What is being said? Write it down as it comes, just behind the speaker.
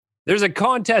There's a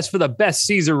contest for the best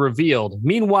Caesar revealed.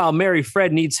 Meanwhile, Mary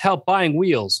Fred needs help buying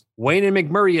wheels. Wayne and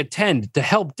McMurray attend to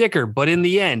help Dicker, but in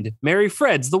the end, Mary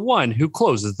Fred's the one who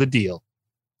closes the deal.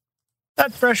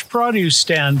 That fresh produce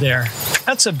stand there,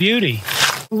 that's a beauty.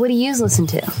 What do you listen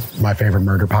to? My favorite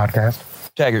murder podcast.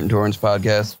 Taggart and Torrance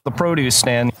podcast. The produce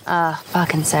stand.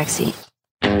 Fucking sexy.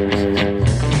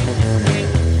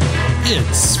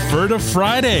 It's Ferta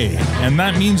Friday, and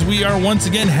that means we are once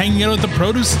again hanging out at the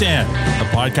Produce Stand, a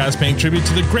podcast paying tribute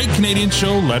to the great Canadian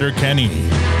show Letterkenny.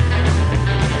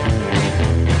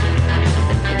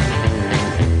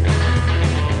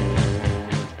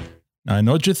 Now, I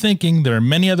know what you're thinking. There are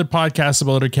many other podcasts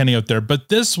about Letterkenny out there, but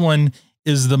this one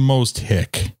is the most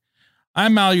hick.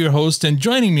 I'm Al, your host, and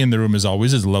joining me in the room as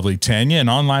always is lovely Tanya, and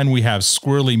online we have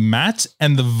Squirrely Matt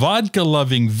and the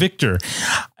vodka-loving Victor.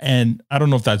 And I don't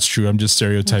know if that's true. I'm just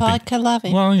stereotyping.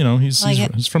 Vodka-loving. Well, you know, he's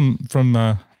from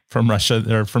Russia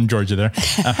or from Georgia there.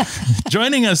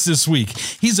 Joining us this week,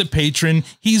 he's a patron.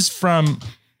 He's from,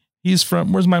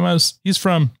 where's my mouse? He's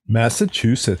from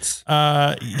Massachusetts.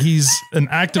 He's an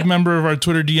active member of our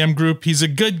Twitter DM group. He's a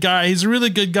good guy. He's a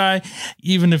really good guy,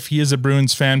 even if he is a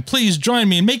Bruins fan. Please join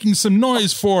me in making some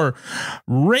noise for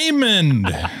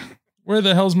Raymond. Where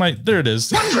the hell's my? There it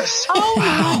is. Oh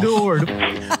my Lord! Okay.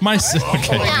 Oh my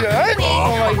god!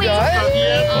 Oh my god!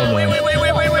 Wait.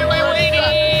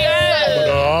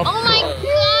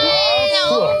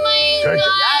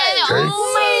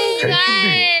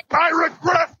 I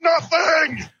regret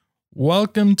nothing.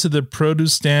 Welcome to the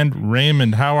Produce Stand,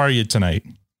 Raymond. How are you tonight?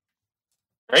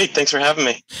 Great. Thanks for having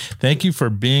me. Thank you for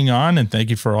being on, and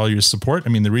thank you for all your support. I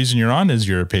mean, the reason you're on is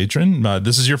you're a patron.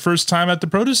 This is your first time at the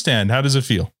Produce Stand. How does it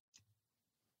feel?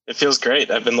 It feels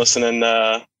great. I've been listening.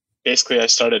 Basically, I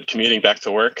started commuting back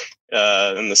to work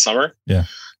in the summer. Yeah.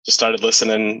 Just started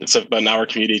listening. It's about an hour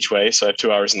commute each way, so I have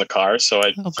 2 hours in the car. So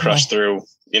I crushed through,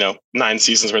 9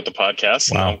 seasons worth of podcasts.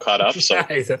 Wow. And now I'm caught up. So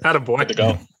Attaboy. to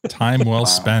go. Time well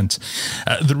spent.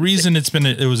 The reason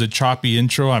it was a choppy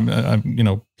intro.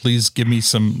 I'm please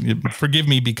forgive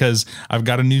me because I've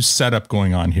got a new setup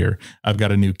going on here. I've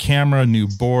got a new camera, new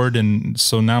board. And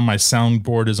so now my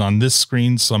soundboard is on this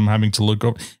screen. So I'm having to look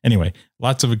over. Anyway,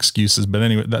 lots of excuses, but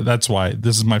anyway, that's why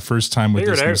this is my first time with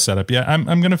this new setup. Yeah. I'm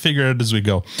going to figure it out as we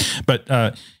go,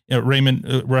 but,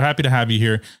 Raymond, we're happy to have you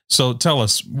here. So tell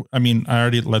us, I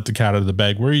already let the cat out of the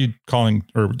bag. Where are you calling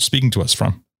or speaking to us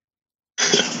from?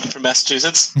 From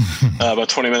Massachusetts, about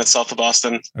 20 minutes south of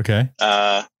Boston. Okay.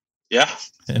 Yeah.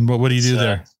 And what do you do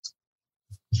there?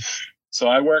 So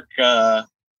I work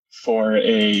for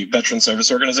a veteran service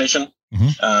organization.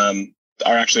 Mm-hmm.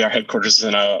 Our headquarters is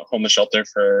in a homeless shelter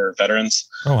for veterans.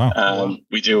 Oh, wow.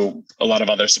 We do a lot of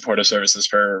other supportive services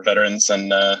for veterans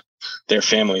and their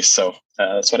families. So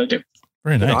that's what I do.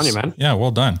 Very nice. Good on you, man. Yeah,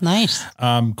 well done. Nice.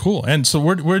 Cool. And so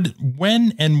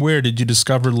when and where did you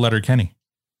discover Letterkenny?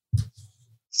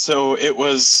 So it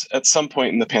was at some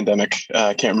point in the pandemic.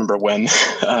 I can't remember when,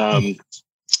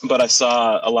 but I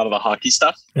saw a lot of the hockey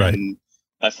stuff. Right. And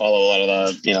I follow a lot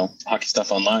of the, hockey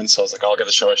stuff online. So I was like, I'll give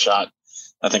the show a shot.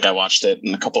 I think I watched it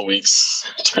in a couple of weeks,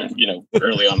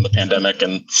 early on in the pandemic,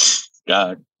 and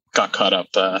got caught up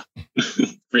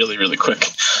really, really quick.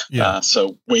 Yeah.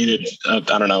 So waited,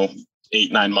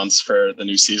 8-9 months for the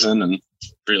new season, and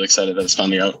really excited that it's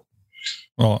finally out.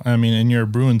 Well, and you're a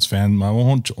Bruins fan. I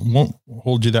won't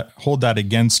hold that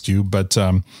against you, but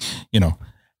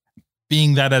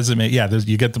being that as it may,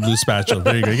 you get the blue spatula.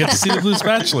 There you go. You get to see the blue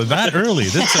spatula that early.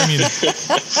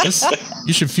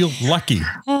 You should feel lucky.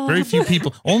 Very few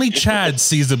people. Only Chad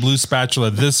sees the blue spatula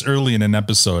this early in an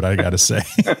episode, I got to say.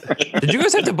 Did you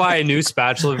guys have to buy a new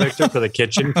spatula, Victor, for the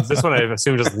kitchen? Because this one, I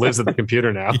assume, just lives at the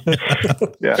computer now.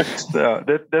 Yeah. So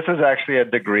this is actually a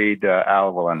degreed.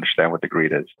 Al will understand what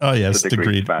degreed is. Oh, yes,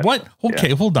 degreed. What?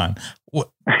 Okay, hold on.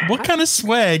 What kind of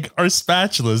swag are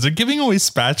spatulas? They're giving away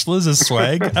spatulas as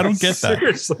swag? I don't get that.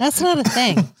 Seriously. That's not a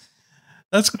thing.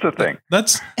 That's the thing.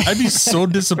 I'd be so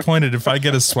disappointed if I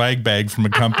get a swag bag from a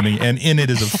company and in it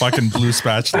is a fucking blue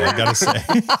spatula. I gotta say,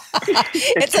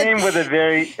 it came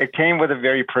with a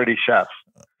very pretty chef.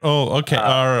 Oh, okay.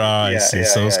 All right. I see.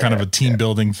 So it's kind of a team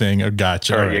building thing. Oh,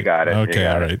 gotcha. Sure, all right. You got it. Okay.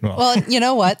 All right. Well, you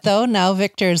know what though? Now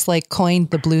Victor's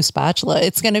coined the blue spatula.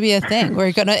 It's going to be a thing.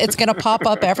 It's going to pop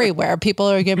up everywhere. People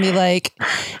are going to be like,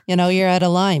 you're out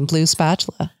of line, blue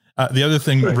spatula. The other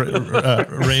thing,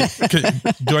 Ray,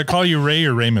 do I call you Ray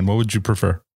or Raymond? What would you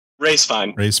prefer? Ray's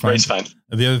fine. Ray's fine. Ray's fine.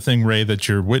 The other thing, Ray, that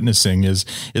you're witnessing is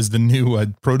the new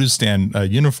Produce Stand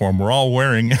uniform. We're all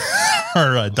wearing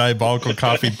our Diabolical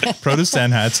Coffee Produce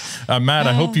Stand hats. Matt,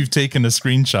 I hope you've taken a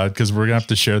screenshot because we're gonna have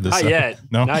to share this. Not yet.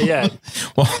 No, not yet.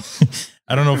 Well,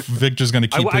 I don't know if Victor's going to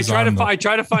keep his on. I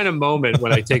try to find a moment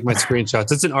when I take my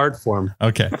screenshots. It's an art form.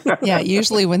 Okay. Yeah,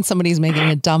 usually when somebody's making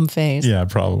a dumb face. Yeah,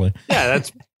 probably. Yeah,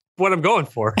 that's what I'm going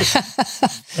for.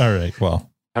 All right. Well,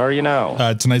 how are you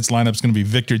now? Tonight's lineup is going to be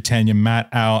Victor, Tanya, Matt,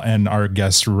 Al, and our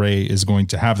guest Ray is going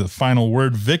to have the final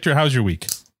word. Victor, how's your week?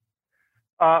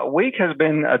 Week has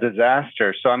been a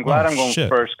disaster, so I'm glad I'm going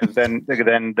first because then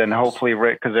hopefully,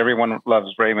 because everyone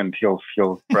loves Raymond, he'll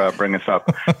bring us up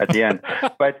at the end.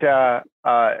 But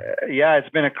yeah, it's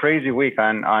been a crazy week.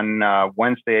 On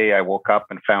Wednesday, I woke up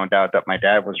and found out that my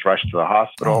dad was rushed to the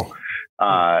hospital.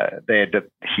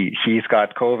 He's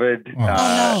got COVID,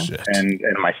 and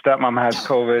my stepmom has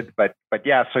COVID. But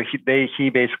yeah, so he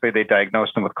basically they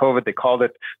diagnosed him with COVID. They called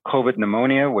it COVID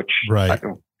pneumonia, which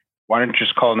why don't you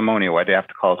just call it pneumonia? Why do you have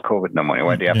to call it COVID pneumonia?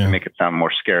 Why do you have to make it sound more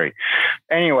scary?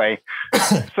 Anyway,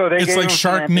 so it's like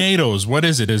Sharknadoes. What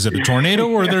is it? Is it a tornado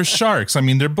or there's sharks? I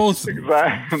mean, they're both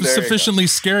sufficiently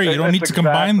scary. You don't need to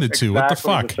combine the two. What the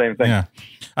fuck? The same thing. Yeah.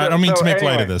 I don't mean to make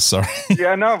light of this. Sorry.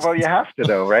 Yeah, no, well, you have to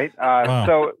though, right?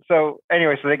 Wow. So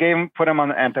anyway, so they put him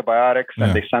on antibiotics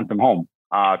and they sent him home.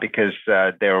 Because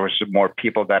there was more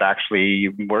people that actually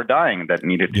were dying that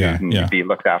needed to be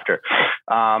looked after.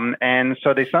 And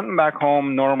so they sent him back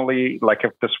home. Normally, like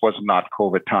if this was not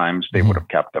COVID times, they would have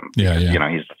kept him. You know,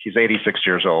 he's 86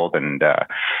 years old and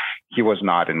he was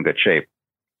not in good shape.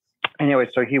 Anyway,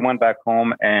 so he went back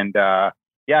home and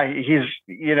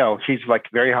he's like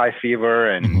very high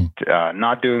fever and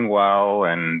not doing well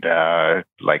and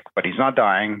but he's not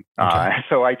dying.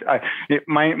 So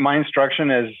my instruction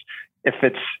is, if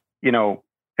it's,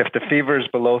 if the fever is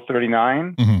below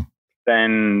 39,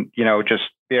 then, just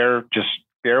bear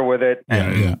with it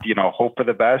and, hope for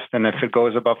the best. And if it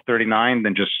goes above 39,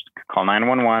 then just call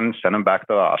 911, send him back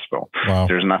to the hospital. Wow.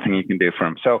 There's nothing you can do for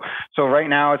him. So right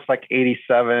now it's like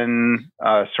 87,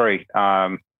 what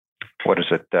is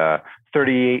it?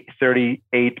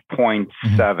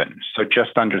 38.7. So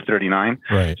just under 39.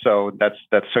 Right. So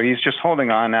so he's just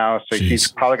holding on now. So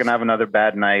he's probably going to have another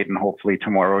bad night and hopefully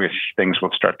tomorrow things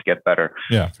will start to get better.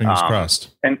 Yeah. Fingers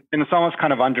crossed. And it's almost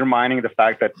kind of undermining the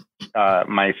fact that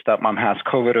my stepmom has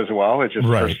COVID as well. It's just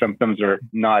her symptoms are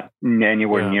not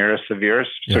anywhere near as severe.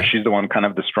 So she's the one kind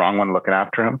of the strong one looking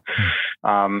after him.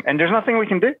 And there's nothing we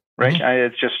can do. Right.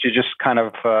 It's just, you just kind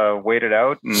of wait it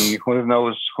out and who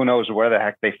knows where the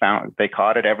heck they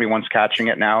caught it. Everyone's catching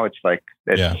it now. It's like,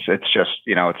 it's just,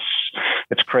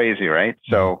 it's crazy. Right.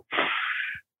 So,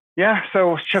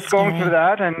 so just going through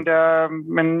that and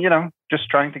just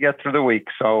trying to get through the week.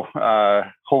 So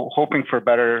hoping for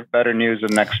better news in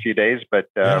the next few days. But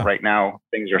right now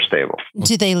things are stable.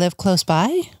 Do they live close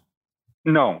by?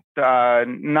 No,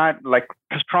 not like,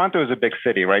 because Toronto is a big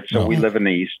city, right? So we live in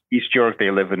the East York.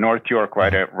 They live in North York,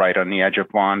 right on the edge of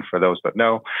Vaughan, for those that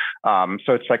know.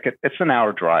 So it's like it's an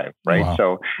hour drive, right? Wow.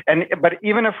 So but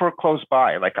even if we're close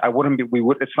by, like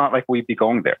it's not like we'd be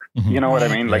going there. You know what I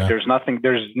mean? Like there's nothing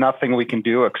we can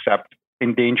do except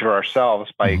endanger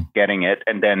ourselves by getting it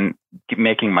and then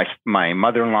making my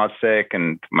mother-in-law sick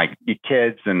and my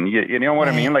kids and you know what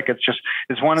I mean? Like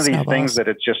it's one of these things that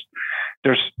it's just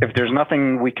if there's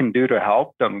nothing we can do to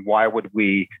help, then why would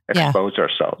we expose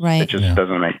ourselves? Right. It just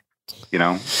doesn't make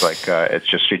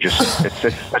it's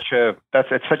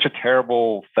such a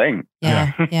terrible thing.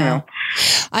 Yeah.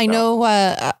 I know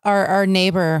our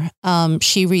neighbor,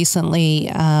 she recently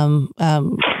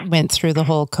went through the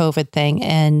whole COVID thing,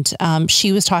 and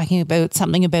she was talking about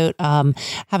something about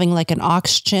having like an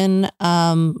oxygen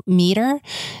meter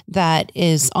that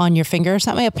is on your finger or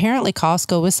something. Apparently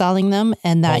Costco was selling them,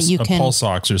 and that you can pulse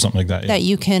ox or something like that. That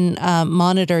you can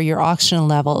monitor your oxygen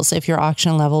levels. If your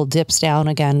oxygen level dips down,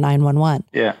 again, 911.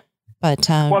 Yeah. But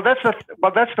that's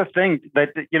the thing that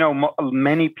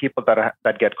many people that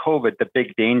get COVID, the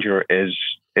big danger is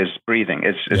breathing,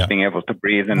 is being able to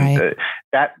breathe, and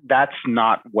that's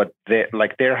not what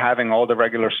they're having all the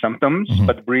regular symptoms,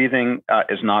 but breathing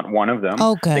is not one of them.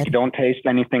 Oh, good. They don't taste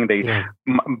anything.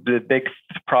 The big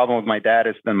problem with my dad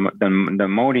is the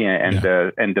pneumonia and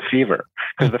the fever,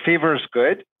 because the fever is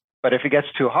good. But if it gets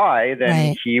too high,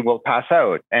 then he will pass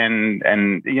out. And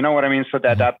you know what I mean? So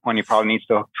at that point, he probably needs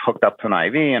to hooked up to an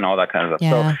IV and all that kind of stuff.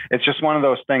 Yeah. So it's just one of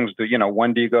those things that,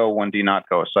 when do you go, when do you not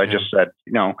go? So I just said,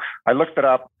 I looked it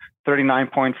up,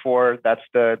 39.4. That's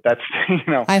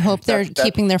I hope they're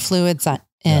keeping their fluids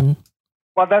in.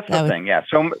 Well, that's the thing. Yeah.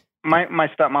 So my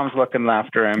stepmom's looking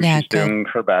after him. She's doing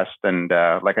her best. And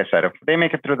like I said, if they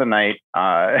make it through the night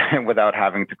without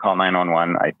having to call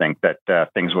 911, I think that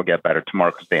things will get better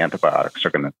tomorrow, because the antibiotics are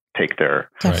going to take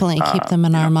their... Definitely keep them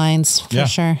in our minds, for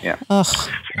sure. Yeah. Ugh.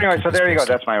 Anyway, so there you go.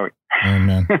 That's my week.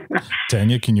 Amen.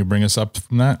 Tanya, can you bring us up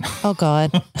from that? Oh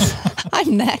God,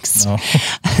 I'm next. No.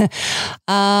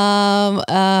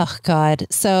 Oh God.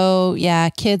 So yeah,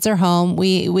 kids are home.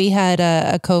 We had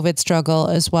a COVID struggle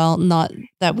as well. Not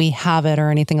that we have it or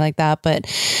anything like that, but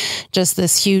just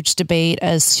this huge debate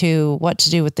as to what to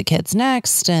do with the kids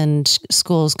next, and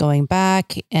schools going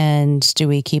back, and do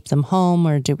we keep them home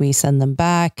or do we send them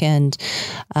back? And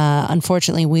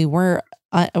unfortunately, we're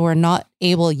not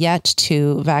able yet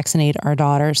to vaccinate our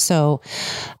daughter. So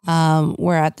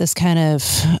we're at this kind of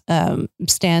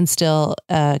standstill,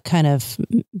 kind of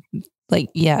like,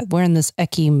 yeah, we're in this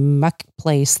icky muck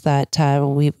place that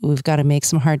we've got to make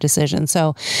some hard decisions.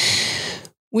 So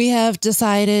we have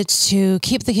decided to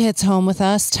keep the kids home with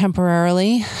us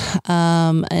temporarily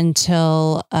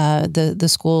until the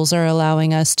schools are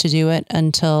allowing us to do it,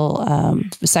 until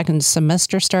the second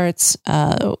semester starts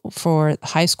for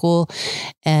high school,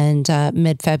 and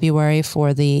mid-February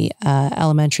for the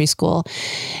elementary school.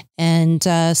 And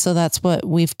so that's what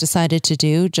we've decided to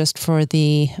do, just for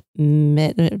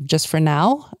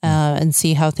now, and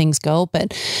see how things go.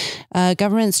 But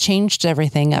government's changed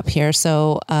everything up here,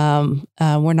 so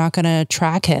we're not going to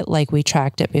track it like we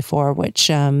tracked it before, which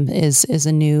is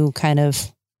a new kind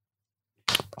of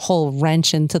whole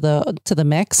wrench into the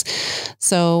mix.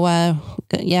 So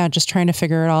yeah, just trying to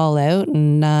figure it all out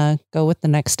and go with the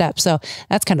next step. So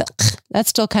that's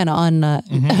still kind of on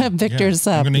Victor's.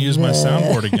 I'm going to use my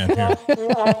soundboard again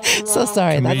here. So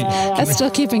sorry, that's still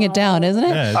keeping it down, isn't it?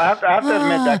 Yeah. I have to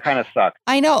admit that kind of sucks.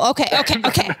 I know. Okay.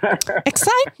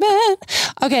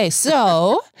 Excitement. Okay,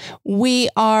 so we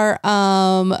are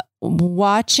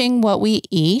watching what we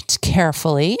eat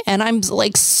carefully, and I'm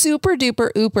like super duper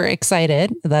uber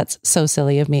excited. That's so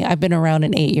silly of me. I've been around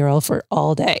an 8-year-old for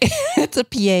all day. It's a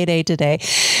PA day today.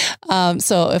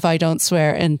 So if I don't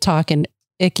swear and talk in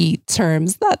icky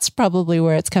terms, that's probably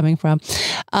where it's coming from.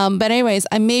 But anyways,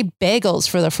 I made bagels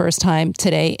for the first time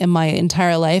today in my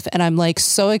entire life. And I'm like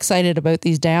so excited about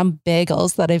these damn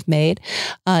bagels that I've made.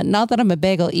 Not that I'm a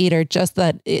bagel eater, just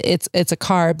that it's a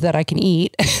carb that I can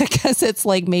eat because it's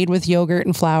like made with yogurt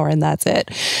and flour and that's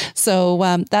it.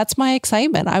 So that's my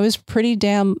excitement. I was pretty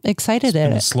damn excited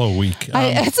at it. A slow week.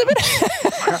 It's a bit.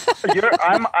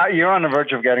 You're on the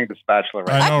verge of getting the spatula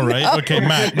right. I know, right? Okay,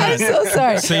 Matt. I'm so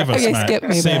sorry. Save us, okay, Matt. skip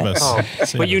me, Save Matt. us. Oh,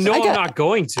 Save but you us. know I'm not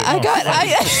going to. I'll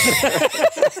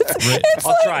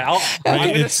try.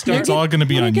 It's all going to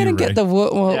be on you, gonna get Ray. the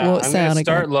woot I'm sound going to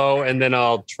start again. low, and then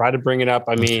I'll try to bring it up.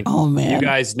 I mean, Oh man, you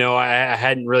guys know I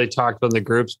hadn't really talked on the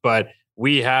groups, but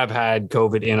we have had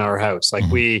COVID in our house. Like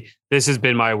this has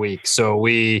been my week. So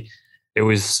it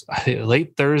was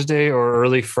late Thursday or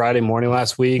early Friday morning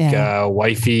last week. Yeah.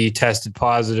 Wifey tested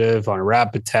positive on a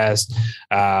rapid test.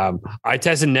 I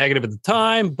tested negative at the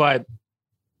time, but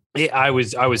I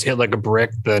was hit like a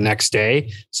brick the next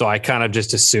day. So I kind of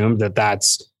just assumed that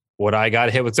that's what I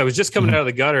got hit with. So I was just coming out of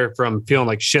the gutter from feeling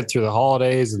like shit through the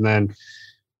holidays. And then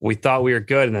we thought we were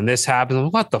good. And then this happened.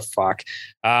 Like, what the fuck?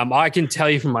 I can tell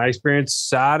you from my experience,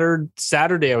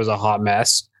 Saturday, I was a hot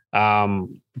mess.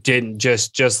 Didn't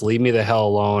just leave me the hell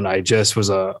alone. I just was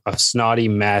a snotty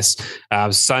mess.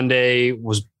 Sunday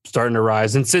was starting to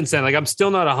rise. And since then, like I'm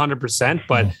still not 100%,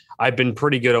 but I've been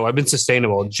pretty good. I've been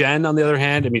sustainable. Jen, on the other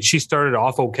hand, I mean, she started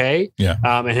off okay. Yeah.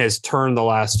 And has turned the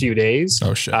last few days.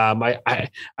 Oh shit. I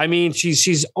mean,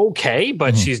 she's okay,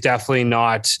 but she's definitely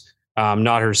not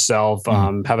herself,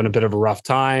 having a bit of a rough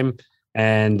time.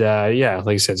 And yeah,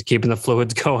 like I said, keeping the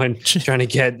fluids going, trying to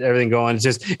get everything going.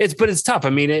 But it's tough. I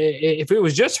mean, if it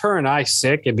was just her and I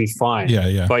sick, it'd be fine.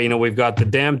 Yeah. But we've got the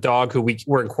damn dog who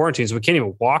we're in quarantine, so we can't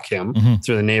even walk him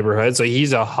through the neighborhood. So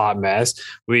he's a hot mess.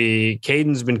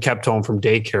 Caden's been kept home from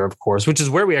daycare, of course, which is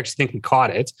where we actually think we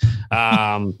caught it.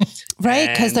 right?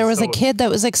 Because there was a kid that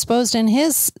was exposed in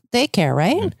his daycare,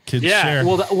 right? Kids yeah. share.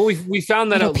 Well, we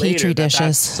found that Little out later. petri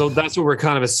dishes. So that's what we're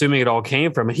kind of assuming it all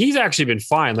came from. And he's actually been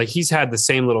fine. Like he's had the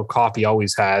same little cough he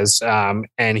always has.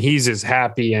 And he's as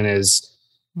happy and as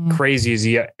crazy as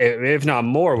he, if not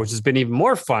more, which has been even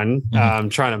more fun,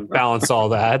 trying to balance all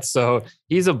that. So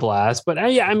he's a blast.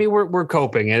 But yeah, I mean, we're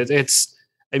coping.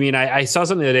 I mean, I saw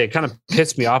something the other day. It kind of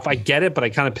pissed me off. I get it, but it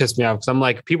kind of pissed me off because I'm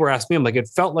like, people were asking me, I'm like, it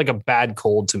felt like a bad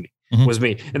cold to me. Was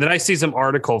me. And then I see some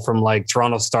article from like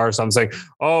Toronto Star. So I'm saying,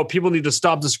 oh, people need to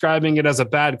stop describing it as a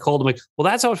bad cold. I'm like, well,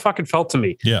 that's how it fucking felt to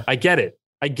me. Yeah. I get it.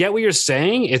 I get what you're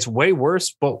saying. It's way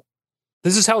worse, but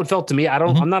this is how it felt to me.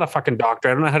 I'm not a fucking doctor.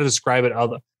 I don't know how to describe it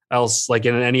else like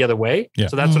in any other way. Yeah.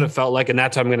 So that's what it felt like. And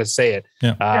that's how I'm going to say it.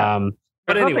 Yeah.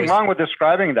 But There's nothing wrong with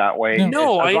describing it that way.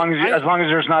 No, as long as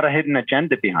there's not a hidden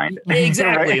agenda behind it.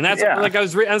 Exactly, Right? and that's Yeah. like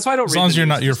that's why I don't. As long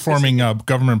as you're forming a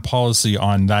government policy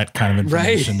on that kind of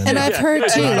information, And I've heard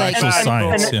too, like actual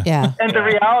science. And the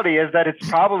reality is that it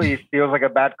probably feels like a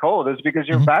bad cold is because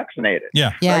you're vaccinated.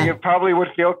 Yeah. Like, you probably would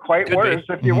feel quite worse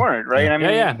if you weren't, right? I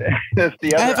mean, that's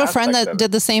the other I have a friend that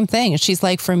did the same thing. She's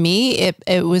like, for me,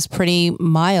 it was pretty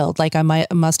mild. Like I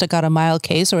must have got a mild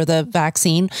case, or the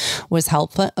vaccine was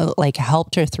helped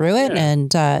her through it.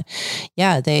 And they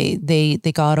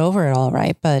got over it all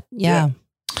right. But yeah.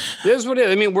 It is what it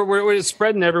is. I mean, we're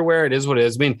spreading everywhere. It is what it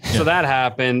is. I mean, so that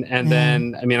happened. And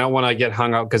then, I mean, I don't want to get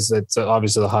hung up because it's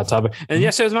obviously the hot topic. And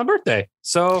yesterday was my birthday.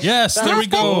 So yes, there we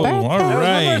go. All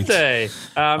right. My birthday.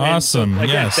 Awesome. So,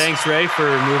 again, yes. Thanks, Ray, for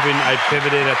moving. I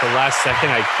pivoted at the last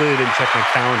second. I clearly didn't check my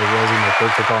calendar. Realizing my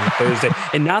birthday fell on Thursday.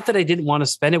 And not that I didn't want to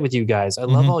spend it with you guys. I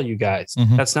love all you guys.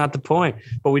 That's not the point.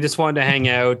 But we just wanted to hang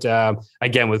out.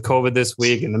 Again, with COVID this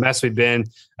week and the mess we've been,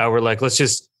 we're like, let's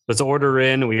order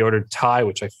in. We ordered Thai,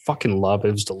 which I fucking love.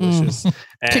 It was delicious.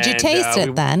 Could you taste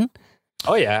it then?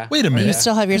 Oh yeah. Wait a minute. You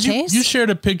still have your taste? You shared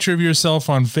a picture of yourself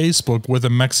on Facebook with a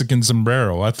Mexican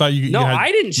sombrero. I thought you. No, you had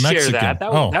I didn't share Mexican.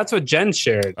 that. That's what Jen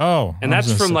shared. Oh, and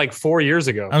that's from like 4 years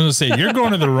ago. I was gonna say you're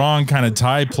going to the wrong kind of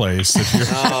Thai place. If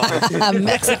you're a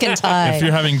Mexican Thai. If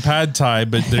you're having pad Thai,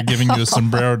 but they're giving you a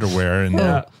sombrero to wear,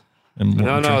 and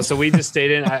No. So we just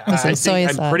stayed in.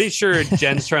 I'm pretty sure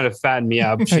Jen's trying to fatten me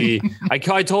up.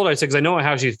 I told her, I said, because I know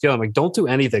how she's feeling. I'm like, don't do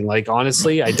anything. Like,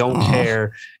 honestly, I don't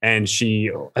care. And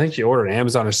I think she ordered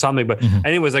Amazon or something. But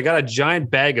anyways, I got a giant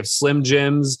bag of Slim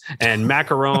Jims and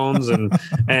macarons and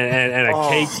a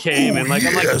cake came. And like,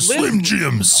 I'm like, Slim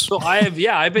Jims. So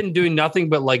I've been doing nothing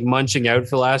but like munching out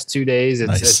for the last 2 days.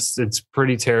 It's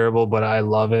pretty terrible, but I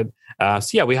love it.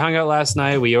 We hung out last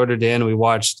night. We ordered in. We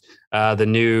watched the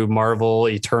new Marvel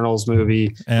Eternals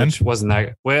movie, which wasn't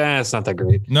that well. It's not that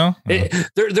great. No,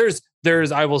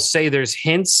 there's I will say there's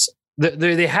hints.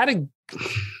 They had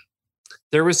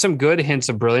there was some good hints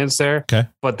of brilliance there. Okay,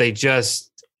 but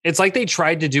it's like they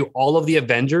tried to do all of the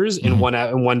Avengers in one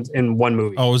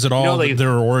movie. Oh, is it all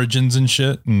their origins and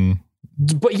shit?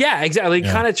 But yeah, exactly. They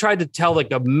kind of tried to tell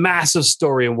like a massive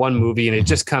story in one movie and it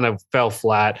just kind of fell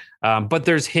flat. But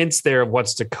there's hints there of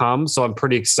what's to come. So I'm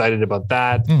pretty excited about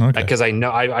that because I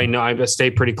know I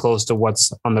stay pretty close to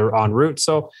what's en route.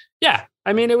 So yeah,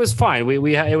 I mean, it was fine.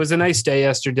 It was a nice day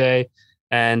yesterday.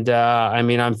 And I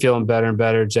mean, I'm feeling better and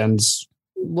better. Jen's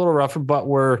a little rougher, but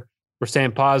we're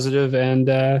staying positive and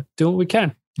doing what we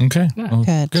can. Okay. Yeah.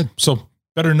 Well, good. So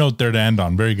better note there to end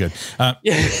on. Very good.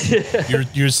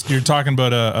 You're talking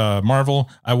about Marvel.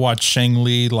 I watched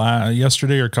Shang-Li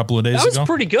yesterday or a couple of days ago. That was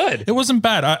pretty good. It wasn't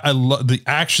bad. I love the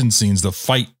action scenes, the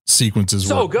fight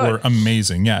sequences were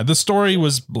amazing. Yeah, the story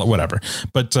was whatever,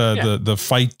 but the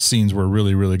fight scenes were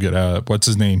really, really good. What's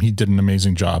his name? He did an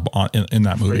amazing job in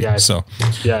that movie. I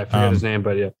forget his name,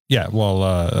 but yeah.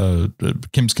 Well,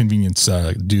 Kim's Convenience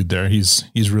dude there. He's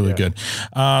really good.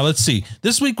 Let's see.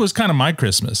 This week was kind of my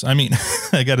Christmas. I mean,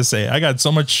 I got to say, I got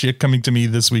so much shit coming to me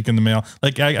this week in the mail.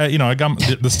 Like I got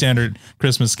the standard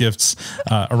Christmas gifts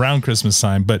around Christmas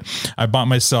time, but I bought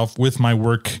myself with my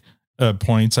work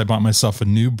points. I bought myself a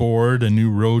new board, a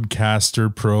new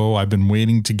Rodecaster Pro. I've been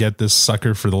waiting to get this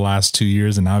sucker for the last 2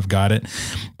 years, and now I've got it.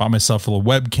 Bought myself a little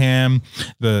webcam.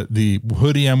 The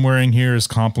hoodie I'm wearing here is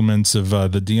compliments of the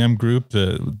DM group.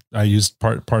 I used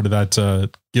part of that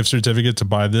gift certificate to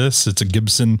buy this. It's a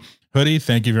Gibson hoodie.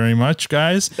 Thank you very much,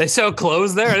 guys. They sell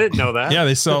clothes there. I didn't know that. Yeah,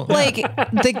 they sell like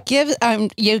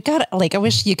the you got like I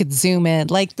wish you could zoom in.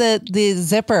 Like the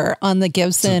zipper on the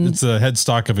Gibson. It's a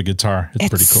headstock of a guitar. It's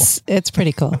pretty cool. It's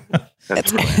pretty cool.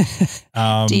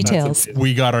 Details.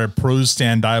 We got our Pros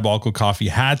Stand Diabolical Coffee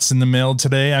hats in the mail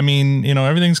today. I mean,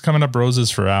 everything's coming up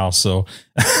roses for Al. So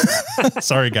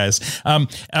sorry, guys.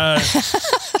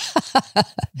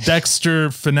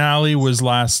 Dexter finale was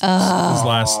last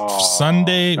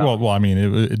Sunday. Well, I mean,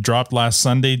 it dropped last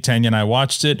Sunday. Tanya and I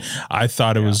watched it. I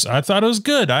thought it was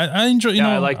good. I enjoyed.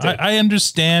 I liked it. I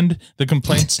understand the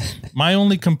complaints. My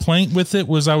only complaint with it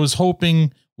was I was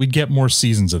hoping we'd get more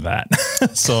seasons of that.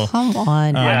 So come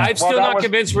on. I'm still not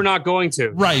convinced we're not going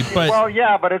to. Right, but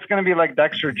but it's going to be like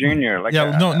Dexter Jr. Like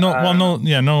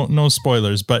no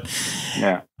spoilers, but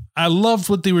yeah, I loved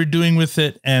what they were doing with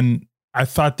it, and I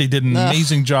thought they did an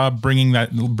amazing job bringing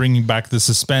back the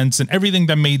suspense and everything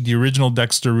that made the original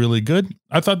Dexter really good.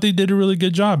 I thought they did a really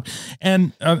good job,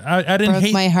 and I didn't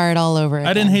hate my heart all over again.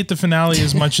 I didn't hate the finale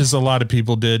as much as a lot of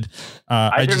people did.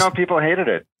 I didn't know people hated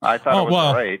it. I thought it was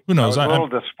all right. Who knows? I was a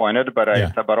little disappointed, but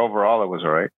but overall it was all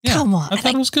right. Yeah, come on, I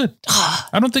thought it was good.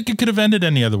 I don't think it could have ended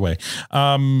any other way.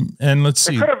 And let's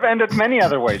see, it could have ended many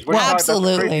other ways.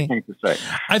 Absolutely. That's a crazy thing to say.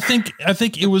 I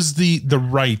think it was the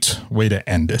right way to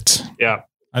end it. Yeah.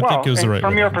 I think it was the right way.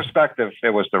 From your perspective,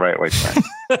 it was the right way to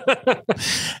end.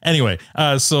 Anyway,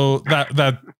 so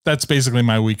that's basically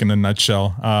my week in a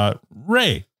nutshell.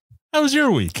 Ray, how was your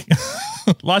week?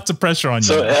 Lots of pressure on you.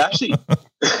 So actually,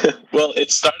 well,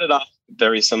 it started off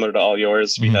very similar to all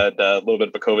yours. We had a little bit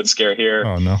of a COVID scare here.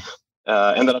 Oh no.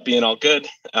 Ended up being all good.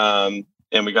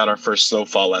 And we got our first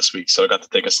snowfall last week. So I got to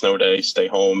take a snow day, stay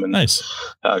home. And nice.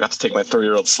 I got to take my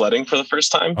 3-year-old sledding for the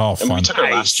first time. Oh, and fun. we took her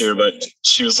last year, but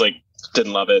she was like,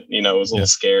 didn't love it. You know, was a little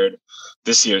scared.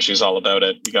 This year, she was all about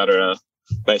it. We got her a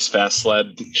nice fast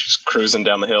sled. She's cruising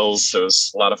down the hills. It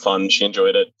was a lot of fun. She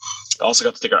enjoyed it. I also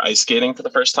got to take her ice skating for the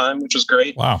first time, which was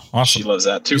great. Wow. Awesome. She loves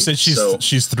that too. You said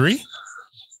she's 3?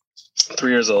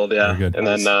 3 years old. Yeah. Very good. And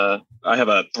then, I have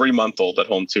a 3-month-old at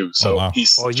home too. So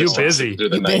he's you busy. So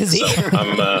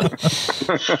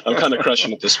I'm kind of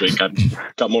crushing it this week. I've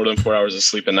got more than 4 hours of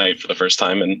sleep a night for the first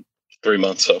time in 3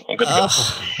 months. So I'm good to go.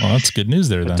 Well, that's good news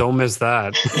there then. Don't miss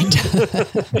that.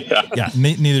 Yeah.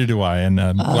 Neither do I. And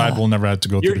I'm glad we'll never have to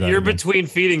go through that. You're again. between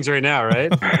feedings right now, right?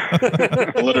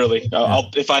 Literally.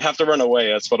 If I have to run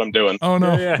away, that's what I'm doing. Oh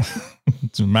no. Yeah.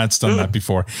 Matt's done that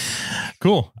before.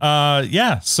 Cool.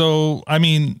 So, I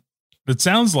mean, it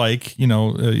sounds like,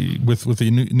 with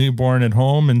the newborn at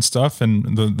home and stuff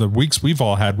and the weeks we've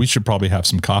all had, we should probably have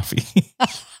some coffee.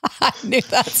 I knew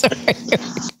that's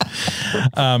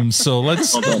right. So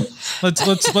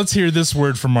let's hear this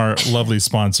word from our lovely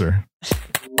sponsor.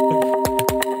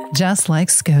 Just like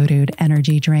Skodude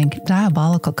Energy Drink,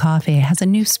 Diabolical Coffee has a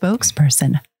new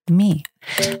spokesperson, me.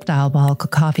 Diabolical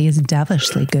Coffee is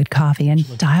devilishly good coffee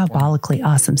and diabolically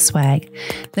awesome swag.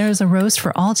 There is a roast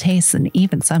for all tastes and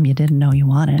even some you didn't know you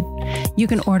wanted. You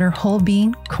can order whole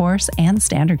bean, coarse, and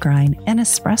standard grind, and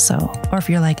espresso. Or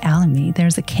if you're like Al and me,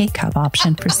 there's a K-Cup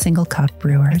option for single cup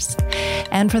brewers.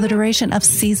 And for the duration of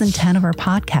season 10 of our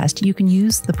podcast, you can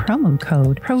use the promo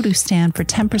code PRODUCESTAND for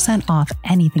 10% off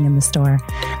anything in the store.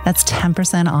 That's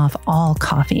 10% off all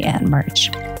coffee and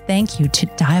merch. Thank you to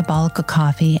Diabolical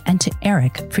Coffee and to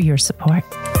Eric for your support.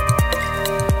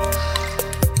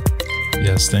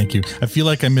 Yes, thank you. I feel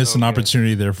like I missed an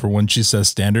opportunity there for when she says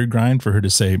standard grind for her to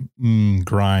say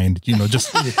grind.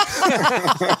 Just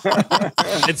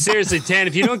It's seriously, Tan,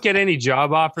 if you don't get any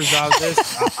job offers out of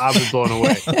this, I'll be blown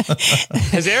away.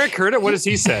 Has Eric heard it? What has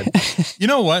he said? You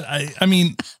know what? I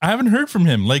mean, I haven't heard from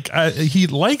him. He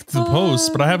liked the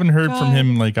post, but I haven't heard from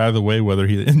him either way, whether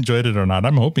he enjoyed it or not.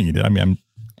 I'm hoping he did. I mean, I'm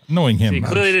knowing him. So you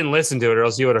clearly didn't listen to it, or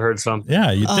else you would have heard something.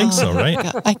 Yeah, you'd think so, right?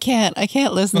 I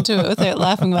can't listen to it without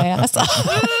laughing my ass off.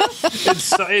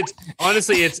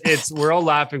 It's we're all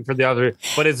laughing for the other,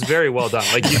 but it's very well done.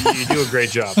 Like you do a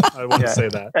great job. I want to say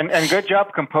that. And good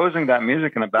job composing that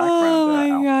music in the background. Oh my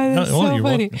God, it's so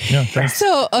funny. Yeah,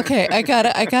 so okay, I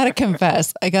gotta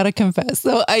confess.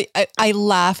 So I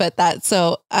laugh at that.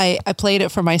 So I played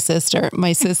it for my sister.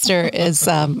 My sister is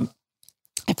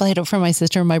I played it for my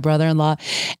sister and my brother-in-law,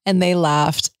 and they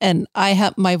laughed. And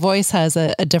my voice has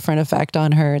a different effect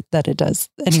on her than it does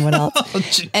anyone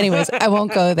else. Anyways, I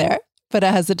won't go there, but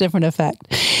it has a different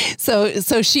effect.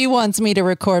 So she wants me to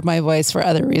record my voice for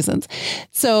other reasons.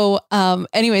 So,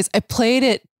 anyways, I played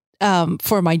it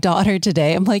for my daughter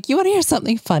today. I'm like, you want to hear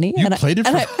something funny? I played it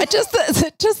I just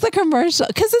the commercial,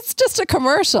 because it's just a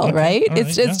commercial, okay, right?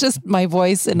 It's just my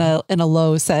voice in a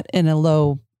low set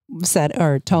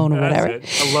or tone or whatever.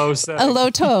 A low set. A low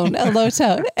tone.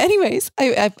 Anyways,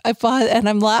 I pause and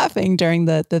I'm laughing during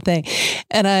the thing,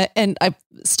 and I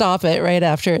stop it right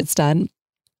after it's done.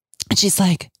 And she's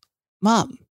like,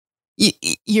 "Mom,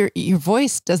 your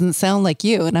voice doesn't sound like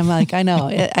you." And I'm like, "I know."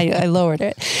 I lowered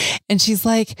it, and she's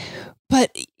like,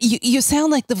 "But you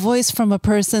sound like the voice from a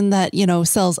person that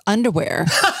sells underwear."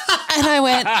 And I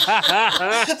went,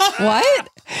 "What?"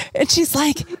 And she's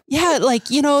like, "Yeah,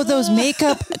 those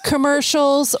makeup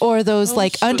commercials or those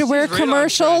underwear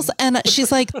commercials." And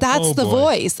she's like, "That's the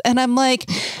voice." And I'm like,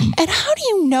 "And how do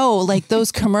you know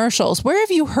those commercials? Where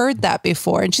have you heard that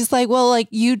before?" And she's like, "Well,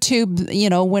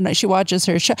 YouTube, when she watches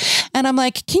her show." And I'm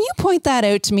like, "Can you point that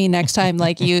out to me next time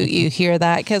you hear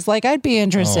that? Because I'd be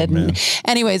interested."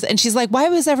 Anyways, and she's like, "Why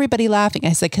was everybody laughing?"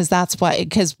 I said,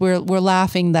 "Because we're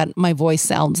laughing that my voice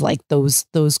sounds like those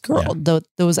girls,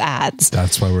 those ads."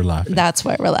 That's why we're laughing. That's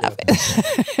why we're laughing.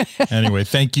 Anyway,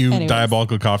 thank you,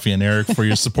 Diabolical Coffee and Eric, for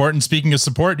your support. And speaking of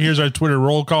support, here's our Twitter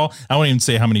roll call. I won't even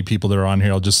say how many people there are on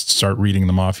here. I'll just start reading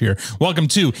them off here. Welcome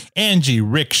to Angie,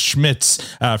 Rick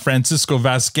Schmitz, Francisco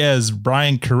Vasquez,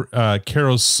 Brian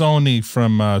Carosoni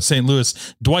from St.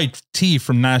 Louis, Dwight T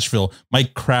from Nashville,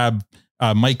 Mike Crabb,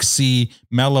 Mike C,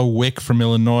 Mellow Wick from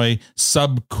Illinois,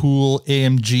 Sub Cool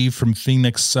AMG from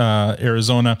Phoenix,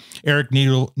 Arizona, Eric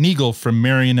Neagle from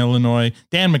Marion, Illinois,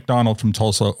 Dan McDonald from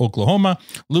Tulsa, Oklahoma,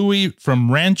 Louis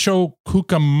from Rancho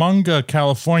Cucamonga,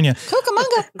 California.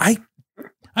 Cucamonga.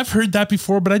 I've heard that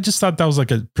before, but I just thought that was like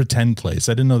a pretend place.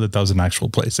 I didn't know that was an actual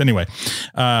place. Anyway,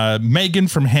 Megan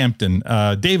from Hampton,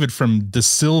 David from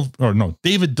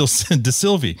David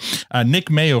DeSilvi,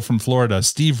 Nick Mayo from Florida,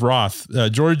 Steve Roth,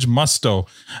 George Musto,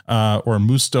 or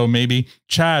Musto maybe,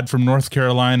 Chad from North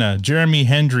Carolina, Jeremy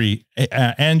Hendry,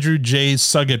 Andrew J.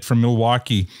 Suggett from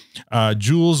Milwaukee,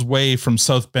 Jules Way from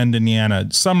South Bend, Indiana,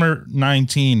 Summer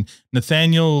 19,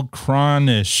 Nathaniel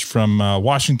Cronish from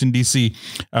Washington, D.C.,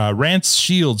 Rance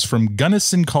Shields from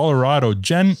Gunnison, Colorado,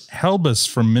 Jen Helbus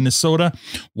from Minnesota,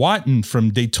 Watton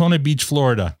from Daytona Beach,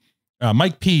 Florida,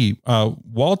 Mike P.,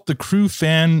 Walt the Crew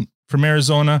fan from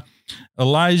Arizona,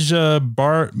 Elijah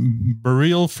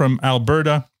Burrell from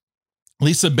Alberta,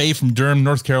 Lisa Bay from Durham,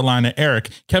 North Carolina, Eric,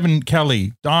 Kevin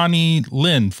Kelly, Donnie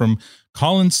Lynn from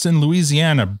Collinston,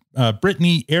 Louisiana,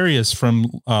 Brittany Arias from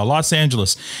Los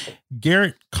Angeles,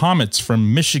 Garrett Comets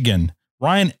from Michigan,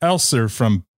 Ryan Elser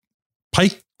from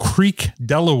Pike Creek,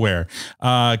 Delaware,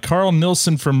 Carl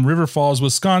Nilsson from River Falls,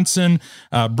 Wisconsin,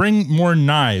 Bring More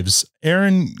Knives,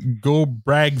 Aaron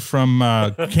Gobrag from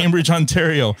Cambridge,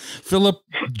 Ontario, Philip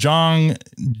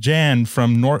Jan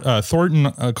from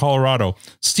Thornton, Colorado,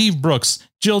 Steve Brooks,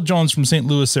 Jill Jones from St.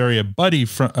 Louis area, Buddy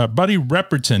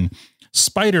Repperton,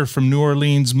 Spider from New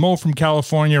Orleans, Mo from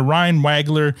California, Ryan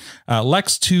Wagler,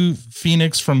 Lex 2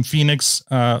 Phoenix from Phoenix,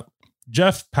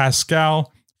 Jeff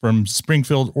Pascal from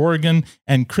Springfield, Oregon,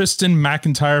 and Kristen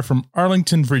McIntyre from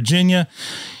Arlington, Virginia.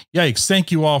 Yikes.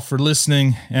 Thank you all for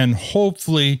listening and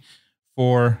hopefully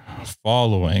for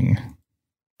following.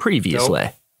 Previously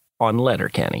on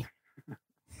Letterkenny.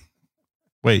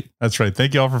 Wait, that's right.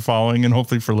 Thank you all for following and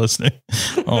hopefully for listening.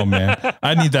 Oh, man.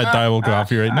 I need that diabolical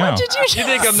coffee right now. You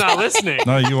think I'm not listening?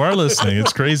 No, you are listening.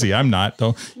 It's crazy. I'm not,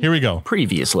 though. Here we go.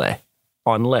 Previously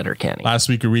on Letterkenny. Last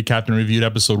week, we recapped and reviewed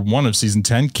episode 1 of season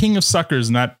 10, King of Suckers.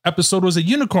 And that episode was a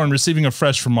unicorn receiving a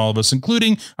fresh from all of us,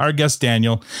 including our guest,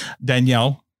 Danielle.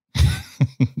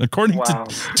 According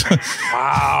to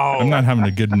wow, I'm not having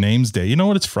a good names day. You know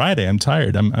what? It's Friday. I'm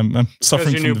tired. I'm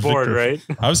suffering from your the new board, victory.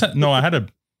 right? I had a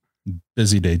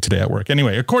busy day today at work.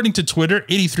 Anyway, according to Twitter,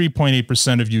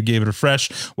 83.8% of you gave it a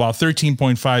fresh, while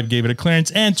 13.5% gave it a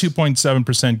clearance, and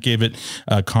 2.7% gave it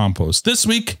a compost. This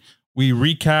week, we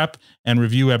recap and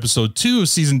review episode 2 of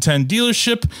season 10,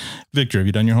 Dealership. Victor, have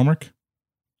you done your homework?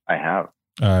 I have.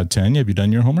 Tanya, have you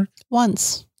done your homework?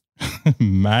 Once.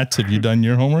 Matt, have you done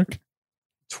your homework?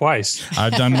 Twice.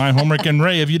 I've done my homework. And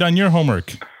Ray, have you done your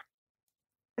homework?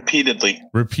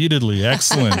 Repeatedly.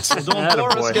 Excellent.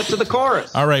 Let's get to the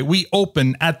chorus. All right. We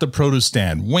open at the produce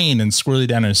stand. Wayne and Squirrely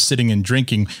Dan are sitting and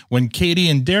drinking when Katie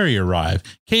and Derry arrive.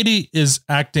 Katie is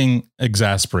acting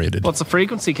exasperated. What's the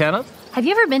frequency, Kenneth? Have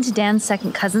you ever been to Dan's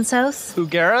second cousin's house? Who,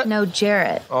 Garrett? No,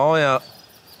 Jarrett. Oh, yeah.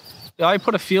 I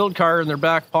put a field car in their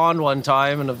back pond one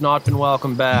time and have not been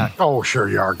welcome back. Oh, sure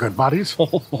you are, good buddies.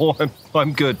 Oh,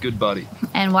 I'm good buddy.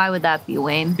 And why would that be,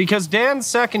 Wayne? Because Dan's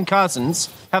second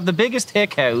cousins have the biggest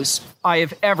hick house I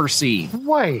have ever seen.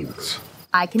 Wayne's.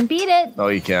 I can beat it. No,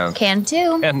 you can't. Can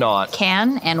too. And not.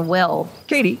 Can and will.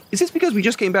 Katie, is this because we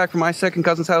just came back from my second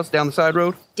cousin's house down the side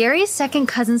road? Derry's second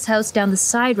cousin's house down the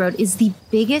side road is the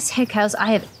biggest hick house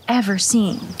I have ever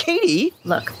seen. Katie?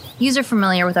 Look, yous are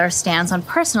familiar with our stance on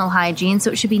personal hygiene,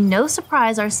 so it should be no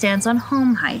surprise our stance on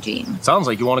home hygiene. Sounds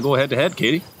like you want to go head to head,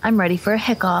 Katie. I'm ready for a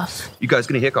hick off. You guys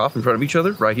gonna hick off in front of each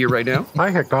other right here, right now?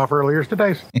 I hicked off earlier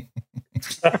today.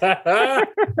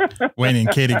 Wayne and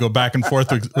Katie go back and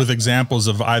forth with examples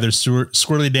of either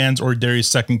Squirrely Dan's or Derry's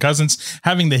second cousins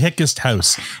having the hickest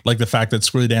house, like the fact that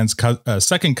Squirrely Dan's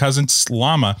second cousin,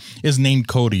 Llama, is named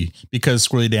Cody because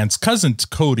Squirrely Dan's cousin,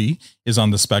 Cody, is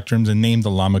on the spectrums and named the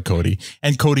llama Cody.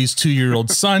 And Cody's 2-year-old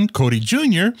son, Cody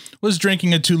Jr., was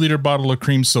drinking a 2-liter bottle of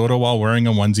cream soda while wearing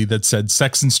a onesie that said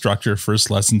sex instructor, first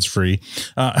lessons free.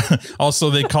 Also,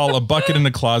 they call a bucket in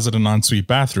a closet an ensuite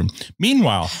bathroom.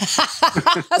 Meanwhile,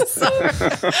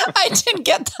 I didn't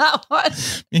get that one.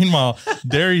 Meanwhile,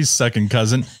 Derry's second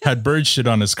cousin had bird shit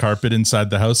on his carpet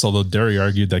inside the house, although Derry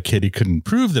argued that Katie couldn't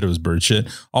prove that it was bird shit.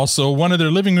 Also, one of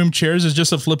their living room chairs is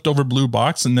just a flipped over blue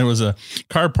box, and there was a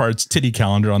car parts titty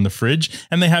calendar on the fridge,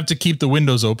 and they have to keep the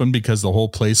windows open because the whole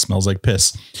place smells like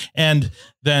piss. And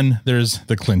then there's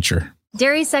the clincher.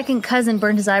 Derry's second cousin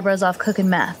burned his eyebrows off cooking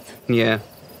meth. Yeah,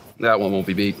 that one won't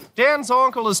be beat. Dan's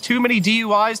uncle has too many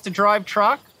DUIs to drive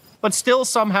truck, but still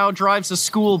somehow drives a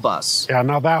school bus. Yeah,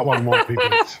 now that one won't be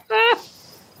beat.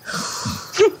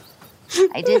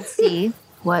 I did see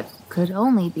what could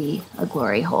only be a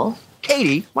glory hole.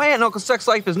 Katie, my aunt and uncle's sex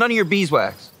life is none of your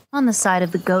beeswax. On the side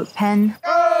of the goat pen.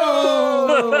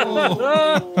 Oh!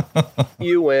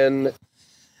 You win.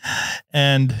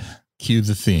 And cue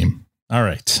the theme. All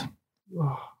right.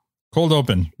 Cold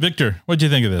open. Victor, what'd you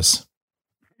think of this?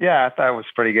 Yeah, I thought it was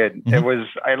pretty good. Mhm.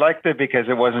 I liked it because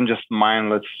it wasn't just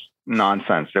mindless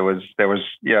nonsense. There was,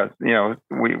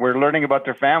 we're learning about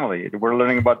their family. We're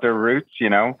learning about their roots,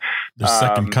 Their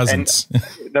second cousins.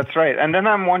 That's right. And then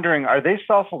I'm wondering, are they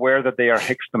self-aware that they are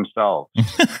Hicks themselves? So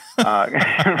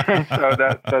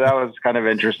that was kind of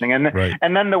interesting. And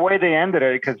and then the way they ended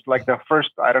it, because like the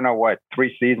first,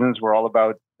 3 seasons were all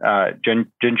about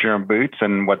Ginger and Boots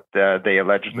and what they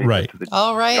allegedly did to the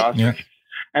Yeah.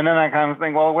 And then I kind of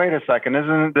think, well, wait a second,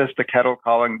 isn't this the kettle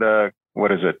calling the,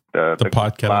 what is it? The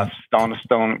pot kettle.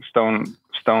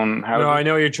 Stone house. No, I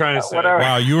know what you're trying to say. Whatever.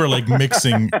 Wow, you were like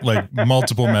mixing like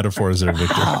multiple metaphors there,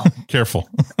 Victor. Careful.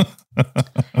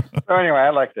 So anyway, I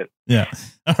liked it. Yeah.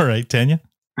 All right, Tanya.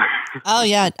 Oh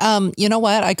yeah. You know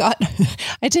what? I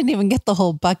didn't even get the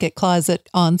whole bucket closet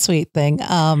ensuite thing.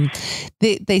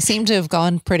 They seem to have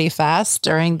gone pretty fast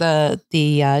during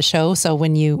the show. So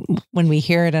when we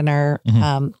hear it in our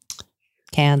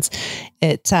cans,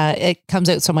 it comes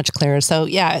out so much clearer. So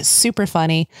yeah, it's super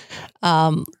funny.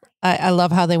 I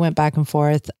love how they went back and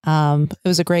forth. It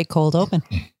was a great cold open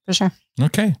for sure.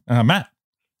 Okay. Matt.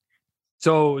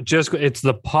 So it's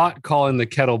the pot calling the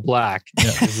kettle black.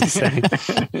 Yeah.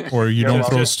 Or you don't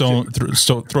throw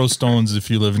stones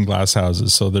if you live in glass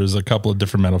houses. So there's a couple of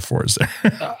different metaphors there.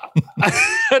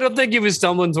 I don't think he was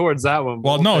stumbling towards that one.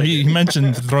 Well, no, he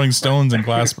mentioned throwing stones in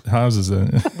glass houses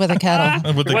with a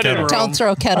kettle. With a kettle. Don't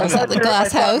throw kettles at the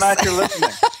glass house. Matt, you're listening.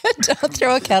 Don't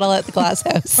throw a kettle at the glass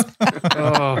house.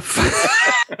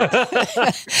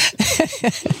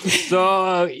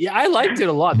 So yeah, I liked it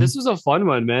a lot. This was a fun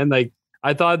one, man. Like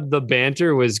I thought the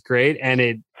banter was great, and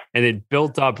it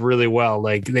built up really well.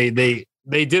 Like they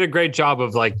did a great job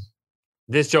of like,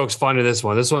 this joke's fun to this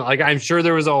one. This one, like I'm sure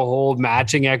there was a whole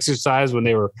matching exercise when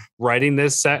they were writing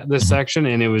this section,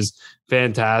 and it was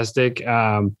fantastic.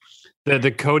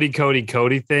 The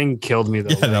Cody thing killed me though.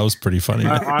 Yeah, that was pretty funny.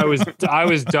 I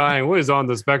was dying. What is on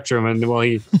the spectrum? And well,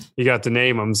 he got to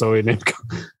name him, so he didn't.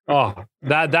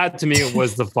 That to me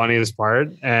was the funniest part.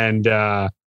 And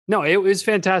no, it was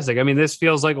fantastic. I mean, this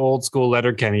feels like old school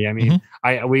Letterkenny. I mean,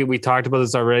 we talked about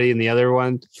this already in the other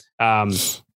one.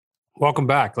 Welcome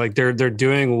back. Like they're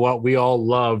doing what we all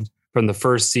loved from the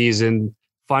first season.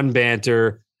 Fun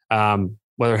banter,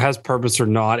 whether it has purpose or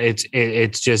not.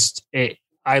 It's just.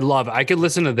 I love it. I could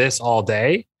listen to this all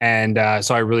day. And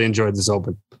so I really enjoyed this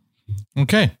open.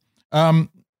 Okay.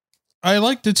 I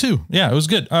liked it too. Yeah, it was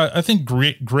good. I think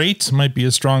great might be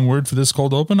a strong word for this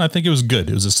cold open. I think it was good.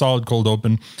 It was a solid cold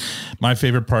open. My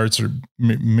favorite parts are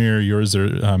mirror yours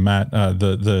or Matt.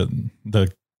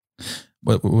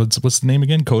 What's the name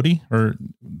again? Cody.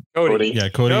 Yeah,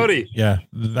 Cody. Yeah,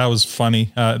 that was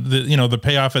funny. The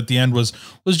payoff at the end was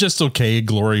just okay.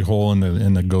 Glory hole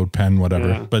in the goat pen, whatever.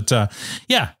 Yeah. But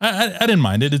I didn't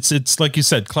mind it. It's like you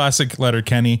said, classic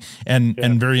Letterkenny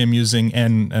and very amusing.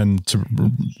 And to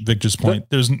Victor's point,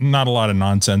 there's not a lot of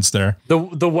nonsense there.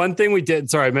 The one thing we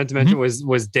did, sorry, I meant to mention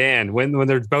was Dan when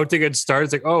they're about to get started.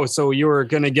 It's like, oh, so you were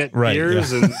gonna get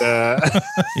beers and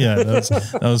yeah,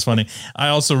 that was funny. I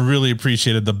also really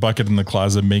appreciated the bucket in the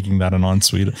closet making that an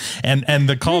ensuite. And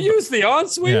the call you use the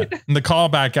ensuite. Yeah. And the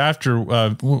callback after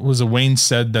was Wayne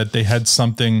said that they had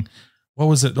something. What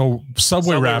was it? Oh,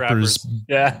 Subway wrappers.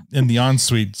 Yeah. In the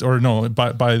ensuite, or no,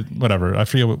 by whatever. I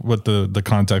forget what the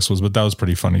context was, but that was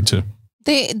pretty funny too.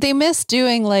 They miss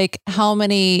doing like how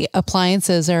many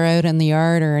appliances are out in the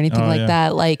yard or anything like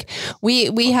that. Like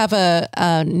we have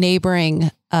a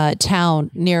neighboring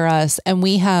town near us, and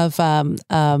we have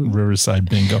Riverside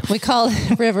Bingo. We call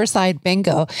it Riverside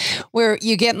Bingo, where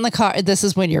you get in the car. This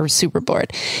is when you're super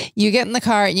bored. You get in the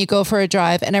car and you go for a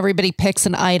drive, and everybody picks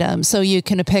an item. So you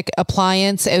can pick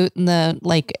appliance out in the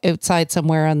outside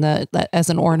somewhere on as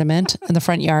an ornament in the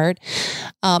front yard.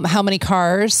 How many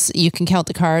cars? You can count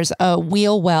the cars.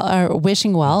 Wheel well or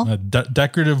wishing well.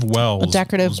 Decorative well. A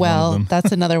decorative well.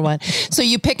 That's another one. So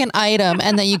you pick an item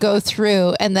and then you go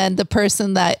through, and then the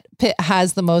person that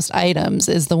has the most items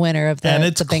is the winner of the And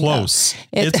it's the bingo. close.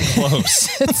 It's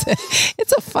close.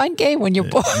 It's a fun game when you're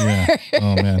bored. Yeah.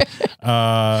 Oh man.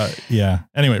 Yeah.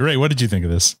 Anyway, Ray, what did you think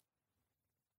of this?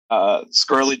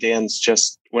 Squirrely Dan's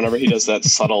just, whenever he does that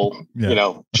subtle,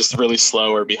 just really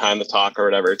slow or behind the talk or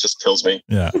whatever, it just kills me.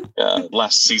 Yeah.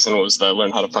 Last season was the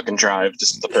learn how to fucking drive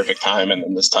just at the perfect time. And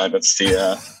then this time it's the,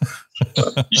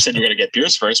 you said you're going to get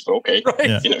beers first, but okay.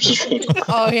 Right. Yeah. Just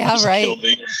right. killed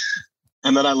me.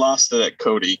 And then I lost it at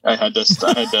Cody. I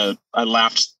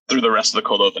laughed through the rest of the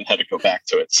cold open, had to go back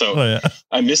to it. So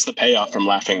I missed the payoff from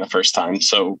laughing the first time.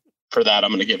 So for that,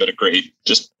 I'm going to give it a grade.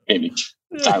 Just maybe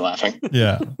die laughing.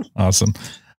 Yeah. Awesome.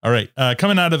 All right.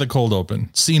 Coming out of the cold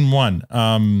open, scene 1,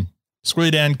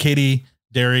 Squirrely Dan, Katie,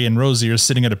 Derry, and Rosie are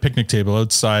sitting at a picnic table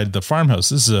outside the farmhouse.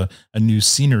 This is a new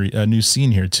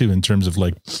scene here too, in terms of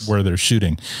like where they're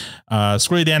shooting.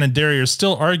 Squirrely Dan and Derry are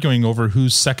still arguing over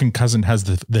whose second cousin has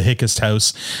the hickest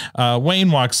house.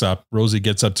 Wayne walks up. Rosie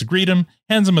gets up to greet him,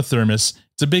 hands him a thermos.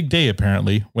 It's a big day,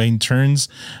 apparently. Wayne turns,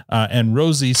 and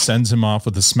Rosie sends him off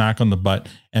with a smack on the butt,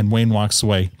 and Wayne walks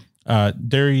away.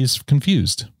 Derry's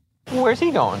confused. Where's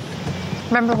he going?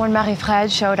 Remember when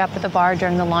Marie-Fred showed up at the bar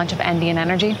during the launch of Andean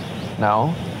Energy?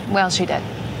 No. Well, she did.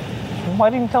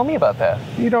 Why didn't you tell me about that?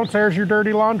 You don't say your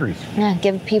dirty laundries. Yeah,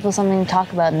 give people something to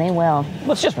talk about and they will.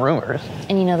 Well, it's just rumors.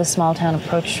 And you know the small town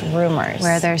approach rumors.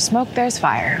 Where there's smoke, there's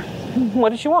fire. What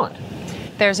does she want?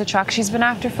 There's a truck she's been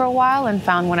after for a while and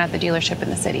found one at the dealership in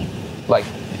the city. Like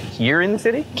here in the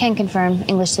city? Can confirm.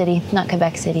 English City, not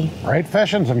Quebec City. Great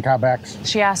fashions in Quebec.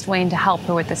 She asked Wayne to help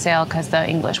her with the sale because the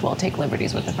English will take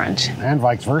liberties with the French. And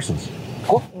vice versa.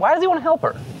 Well, why does he want to help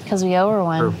her? Because we owe her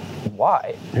one.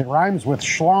 Why? It rhymes with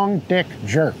schlong dick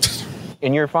jerks.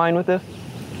 And you're fine with this?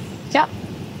 Yeah.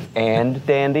 And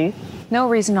dandy? No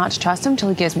reason not to trust him till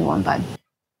he gives me one, bud.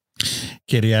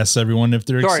 Katie asks everyone if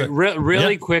they're Sorry,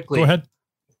 really quickly. Go ahead.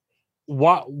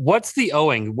 What's the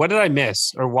owing? What did I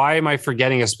miss? Or why am I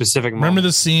forgetting a specific moment? Remember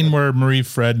the scene where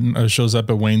Marie-Fred shows up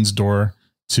at Wayne's door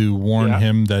to warn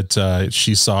him that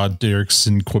she saw Derek's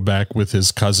in Quebec with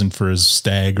his cousin for his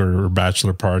stag or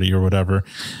bachelor party or whatever.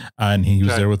 And he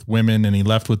was there with women and he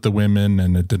left with the women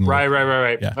and it didn't work.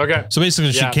 Right. Yeah. Okay. So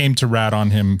basically she came to rat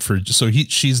on him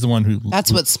she's the one who.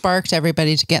 That's what sparked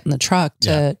everybody to get in the truck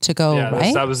to go,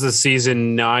 right? That was the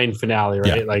season 9 finale,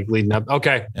 right? Yeah. Like leading up.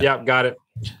 Okay. Yeah, got it.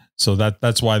 So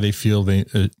that's why they feel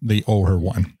they owe her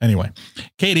one. Anyway,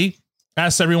 Katie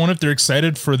asks everyone if they're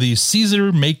excited for the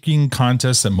Caesar making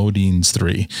contest at Modine's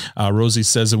 3. Rosie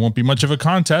says it won't be much of a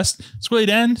contest. Squirrely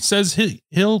Dan says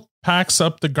he'll packs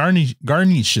up the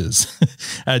garnishes.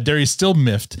 Derry's still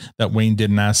miffed that Wayne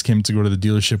didn't ask him to go to the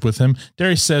dealership with him.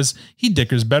 Derry says he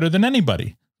dickers better than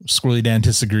anybody. Squirrely Dan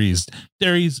disagrees.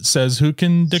 Derry says who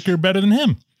can dicker better than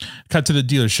him? Cut to the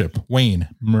dealership. Wayne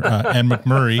and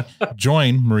McMurray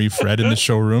join Marie-Fred in the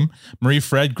showroom.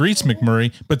 Marie-Fred greets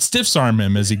McMurray, but stiffs arm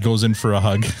him as he goes in for a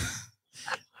hug.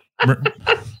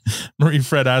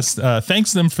 Marie-Fred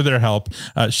thanks them for their help.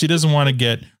 She doesn't want to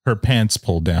get her pants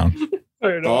pulled down.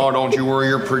 Oh, don't you worry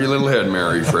your pretty little head,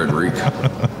 Mary Frederick.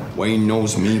 Wayne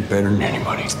knows me better than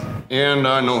anybody. And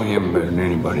I know him better than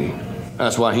anybody.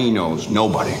 That's why he knows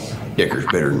nobody dickers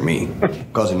better than me.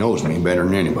 Because he knows me better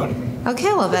than anybody.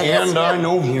 Okay, well, And I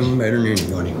know him better than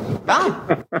anybody.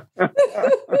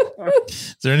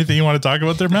 Is there anything you want to talk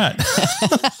about there, Matt?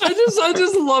 I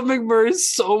just love McMurray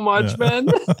so much, man.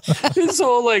 He's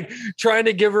so like trying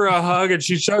to give her a hug and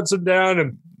she shuts him down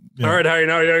and all right, how you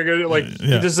know? You're good. Like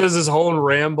he just says this whole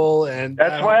ramble, and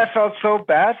that's why I felt so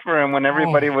bad for him when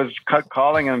everybody was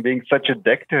calling him being such a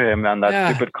dick to him on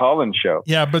that stupid call-in show.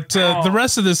 Yeah, but the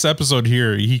rest of this episode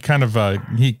here, he kind of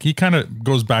he kind of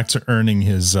goes back to earning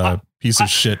his piece of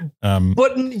shit.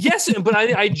 But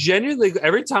I genuinely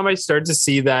every time I start to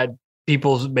see that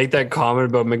people make that comment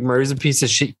about McMurray's a piece of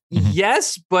shit.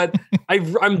 Yes, but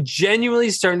I'm genuinely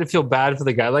starting to feel bad for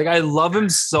the guy. Like I love him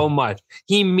so much.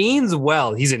 He means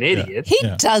well. He's an idiot. He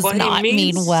does not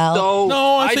mean well.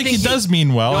 No, I think he does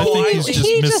mean well. I think he's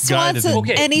just misguided.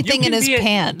 Wants anything in his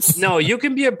pants. No, you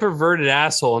can be a perverted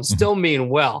asshole and still mean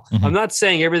well. I'm not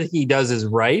saying everything he does is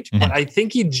right, but I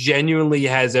think he genuinely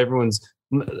has everyone's,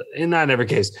 not in every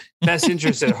case, best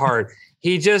interest at heart.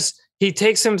 He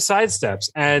takes some sidesteps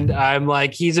and I'm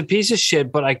like, he's a piece of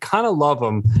shit, but I kind of love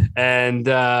him. And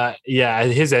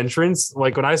his entrance,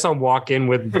 like when I saw him walk in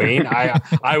with Wayne,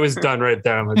 I was done right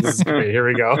there. I'm like, this is great. Here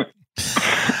we go.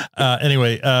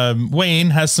 Anyway,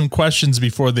 Wayne has some questions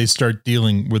before they start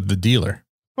dealing with the dealer.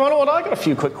 Well, I got a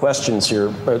few quick questions here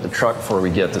about the truck before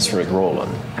we get this rig rolling.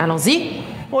 Allons-y.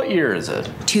 What year is it?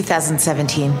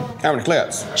 2017. How many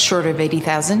clips? Short of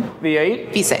 80,000.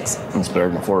 V8? V6. It's better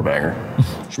than a 4-banger.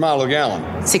 Schmile a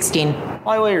gallon. 16.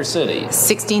 Highway or city?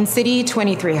 16 city,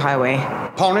 23 highway.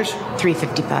 Ponish?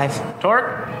 355.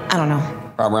 Torque? I don't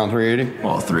know. Probably around 380.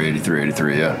 Well, 380,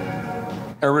 383,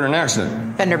 yeah. Ever been in an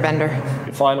accident? Fender bender.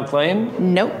 You final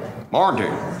claim? Nope. Warranty?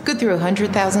 Good through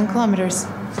 100,000 kilometers.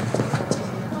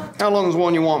 How long has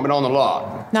one you want been on the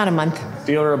lot? Not a month.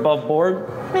 Dealer above board?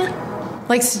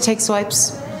 Likes to take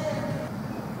swipes.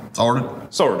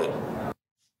 Sorted.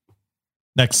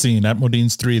 Next scene at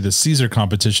Modine's 3, the Caesar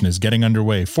competition is getting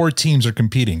underway. 4 teams are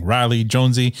competing: Riley,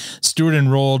 Jonesy, Stuart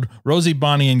and Rold, Rosie,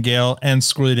 Bonnie and Gail, and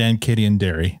Squirrely Dan, Katie and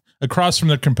Derry. Across from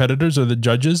their competitors are the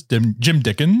judges, Jim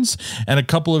Dickens, and a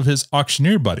couple of his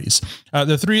auctioneer buddies.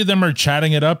 The 3 of them are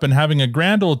chatting it up and having a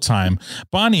grand old time.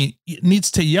 Bonnie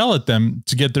needs to yell at them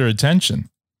to get their attention.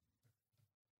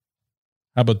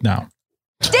 How about now?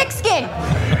 Dick skin!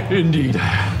 Indeed.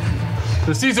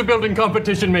 The Caesar building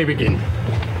competition may begin.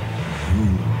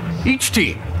 Each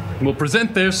team will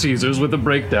present their Caesars with a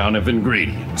breakdown of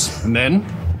ingredients. And then,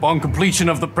 upon completion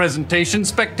of the presentation,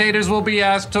 spectators will be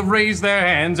asked to raise their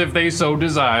hands if they so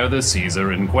desire the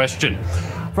Caesar in question.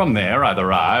 From there,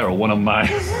 either I or one of my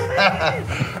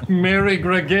merry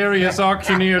gregarious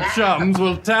auctioneer chums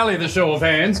will tally the show of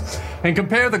hands and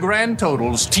compare the grand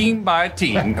totals team by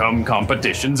team come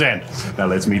competition's end. Now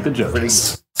let's meet the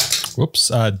judges.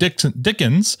 Whoops.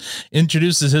 Dickens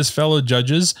introduces his fellow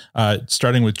judges,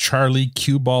 starting with Charlie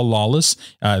Cueball Lawless.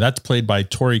 That's played by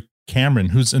Tori Cameron,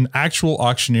 who's an actual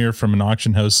auctioneer from an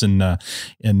auction house in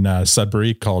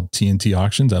Sudbury called TNT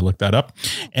Auctions. I looked that up.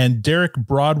 And Derek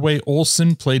Broadway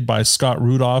Olson, played by Scott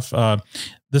Rudolph.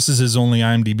 This is his only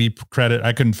IMDb credit.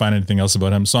 I couldn't find anything else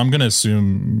about him, so I'm going to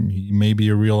assume he may be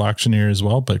a real auctioneer as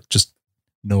well, but just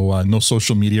no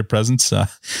social media presence.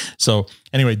 So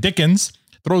anyway, Dickens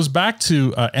throws back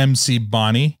to MC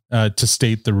Bonnie to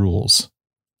state the rules.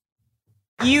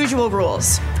 Usual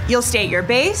rules. You'll state your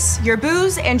base, your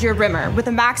booze, and your rimmer with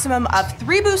a maximum of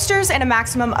 3 boosters and a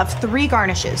maximum of 3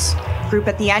 garnishes. Group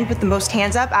at the end with the most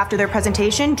hands up after their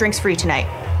presentation, drinks free tonight.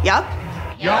 Yup?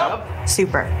 Yup.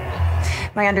 Super.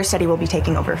 My understudy will be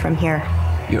taking over from here.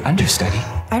 Your understudy?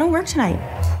 I don't work tonight,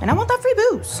 and I want that free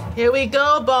booze. Here we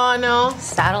go, Bono.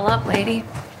 Saddle up, lady.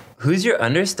 Who's your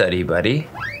understudy, buddy?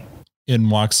 In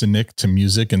walks a Nick to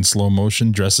music in slow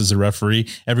motion, dressed as a referee.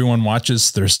 Everyone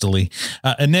watches thirstily.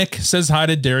 Nick says hi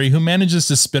to Derry, who manages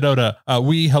to spit out a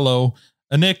wee hello.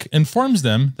 Nick informs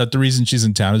them that the reason she's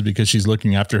in town is because she's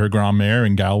looking after her grand-mère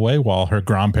in Galway while her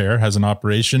grand-père has an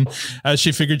operation.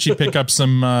 She figured she'd pick up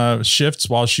some shifts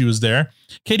while she was there.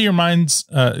 Katie reminds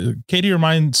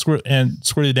Squirrely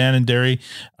Dan and Derry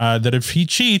that if he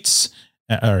cheats,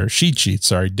 or she cheats,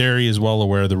 sorry, Derry is well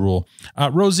aware of the rule.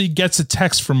 Rosie gets a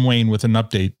text from Wayne with an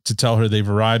update to tell her they've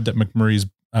arrived at McMurray's,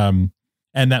 and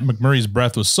that McMurray's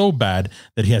breath was so bad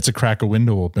that he had to crack a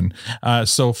window open.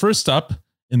 So first up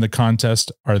in the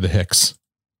contest are the Hicks.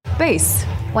 Base.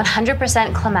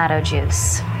 100% Clamato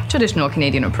juice. Traditional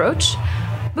Canadian approach.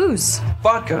 Booze.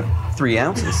 Vodka, 3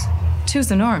 ounces. 2's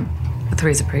the norm, but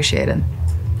 3's appreciated.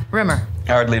 Rimmer.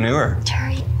 Hardly knew her.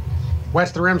 Terry.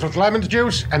 Wet the rims with lemon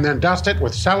juice and then dust it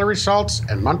with celery salts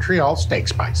and Montreal steak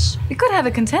spice. You could have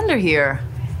a contender here.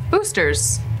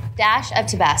 Boosters. Dash of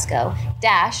Tabasco.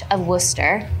 Dash of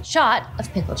Worcester. Shot of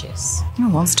pickle juice. Oh,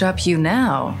 won't stop you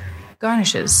now.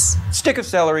 Garnishes. Stick of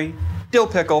celery, dill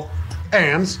pickle.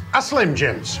 And a Slim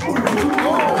Jims. Hey,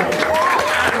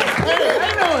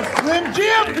 I know a Slim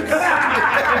Jim.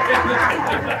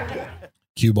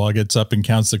 Cue ball gets up and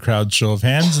counts the crowd's show of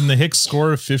hands, and the Hicks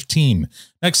score of 15.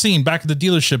 Next scene, back at the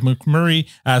dealership, McMurray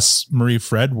asks Marie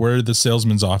Fred where the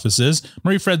salesman's office is.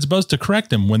 Marie Fred's about to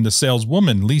correct him when the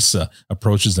saleswoman, Lisa,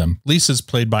 approaches them. Lisa's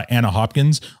played by Anna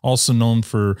Hopkins, also known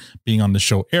for being on the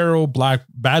show Arrow,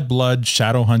 Bad Blood,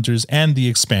 Shadowhunters, and The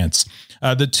Expanse.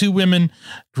 The 2 women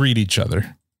greet each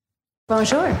other.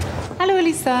 Bonjour. Hello,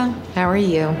 Lisa. How are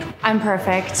you? I'm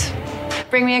perfect.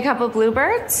 Bring me a couple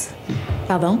bluebirds.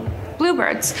 Pardon?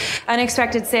 Bluebirds.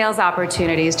 Unexpected sales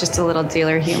opportunities, just a little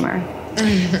dealer humor.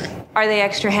 Are they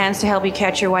extra hands to help you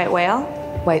catch your white whale?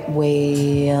 White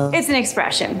whale. It's an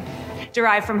expression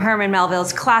derived from Herman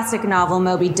Melville's classic novel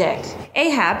Moby Dick.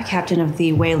 Ahab, captain of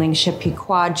the whaling ship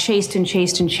Pequod, chased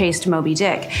Moby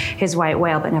Dick, his white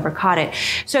whale, but never caught it.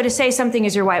 So to say something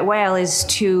is your white whale is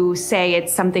to say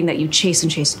it's something that you chase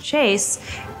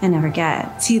and never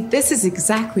get. See, this is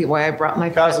exactly why I brought my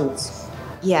cousins.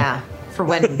 Yeah. For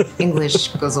when English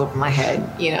goes over my head,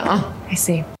 you know. I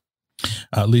see.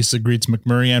 Lisa greets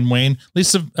McMurray and Wayne.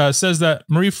 Lisa says that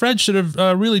Marie Fred should have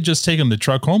really just taken the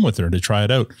truck home with her to try it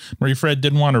out. Marie Fred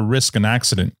didn't want to risk an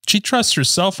accident. She trusts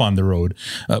herself on the road,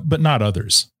 but not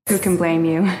others. Who can blame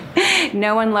you?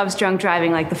 No one loves drunk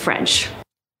driving like the French.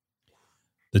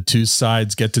 The two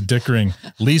sides get to dickering.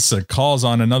 Lisa calls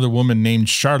on another woman named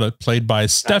Charlotte, played by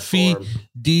Steffi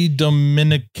Di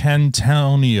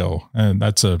Domenicantonio. And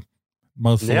that's a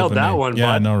mouthful. Nailed of a that name. one,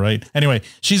 Yeah, bud. no, right. Anyway,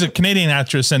 she's a Canadian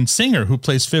actress and singer who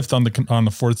plays fifth on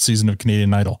the fourth season of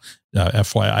Canadian Idol.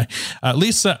 FYI.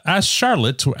 Lisa asks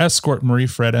Charlotte to escort Marie,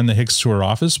 Fred, and the Hicks to her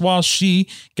office while she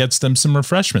gets them some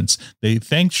refreshments. They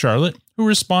thank Charlotte, who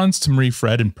responds to Marie,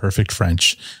 Fred in perfect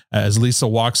French. As Lisa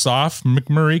walks off,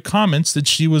 McMurray comments that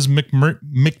she was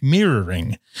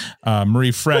McMirroring.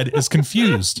 Marie, Fred is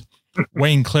confused.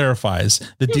 Wayne clarifies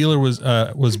the dealer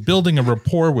was building a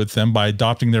rapport with them by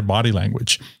adopting their body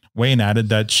language. Wayne added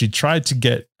that she tried to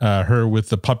get her with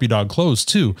the puppy dog clothes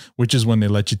too, which is when they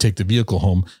let you take the vehicle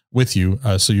home with you,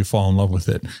 so you fall in love with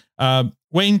it.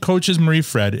 Wayne coaches Marie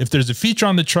Fred. If there's a feature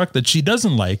on the truck that she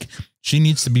doesn't like, she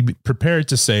needs to be prepared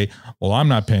to say, well, I'm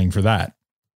not paying for that.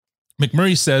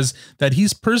 McMurray says that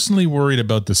he's personally worried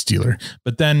about the dealer,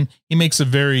 but then he makes a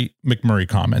very McMurray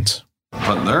comment.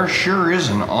 But there sure is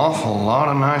an awful lot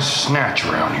of nice snatch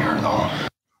around here, though.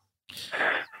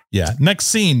 Yeah. Next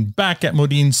scene, back at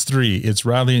Modine's 3. It's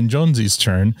Riley and Jonesy's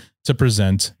turn to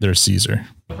present their Caesar.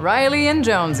 Riley and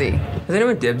Jonesy. Has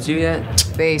anyone dibs you yet?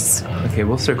 Base. Okay,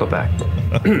 we'll circle back.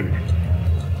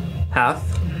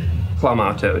 Half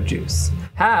Clamato juice.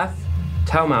 Half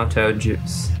Taumato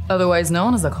juice. Otherwise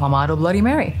known as the Clamato Bloody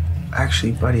Mary.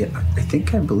 Actually, buddy,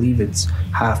 I believe it's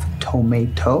half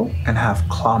tomato and half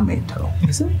clamato.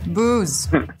 Is it? Booze.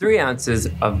 3 ounces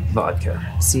of vodka.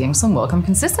 Seeing some welcome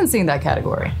consistency in that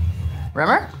category.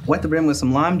 Rimmer? Wet the brim with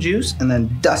some lime juice and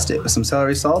then dust it with some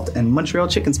celery salt and Montreal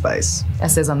chicken spice.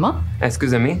 Assaisonnement?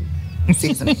 Excusez-moi.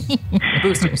 Seasoning.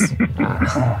 Boosters.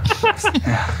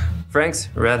 Frank's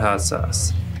Red Hot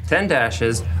Sauce. 10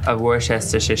 dashes of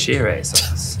Worcestershire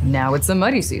sauce. Now it's a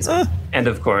muddy season. And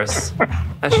of course,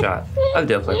 a shot of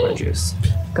dill pickler juice.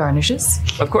 Garnishes?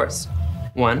 Of course.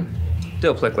 1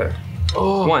 dill pickler.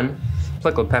 1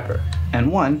 pickled pepper.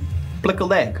 And 1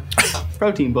 pickled egg.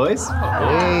 Protein, boys.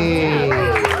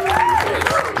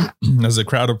 As the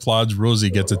crowd applauds, Rosie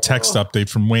gets a text update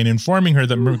from Wayne informing her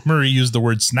that McMurray used the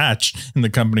word snatch in the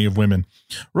company of women.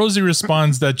 Rosie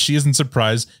responds that she isn't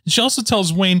surprised. She also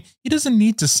tells Wayne he doesn't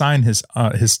need to sign his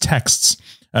texts,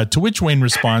 to which Wayne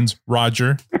responds,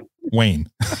 Roger, Wayne.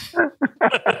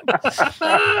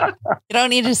 You don't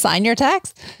need to sign your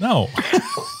text? No.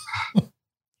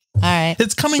 All right.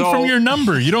 It's coming from your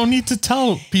number. You don't need to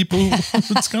tell people who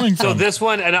it's coming from. So this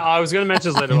one, and I was going to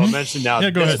mention this later, but I'll mention now. Yeah,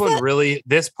 go this ahead.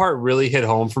 this part really hit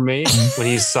home for me when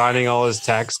he's signing all his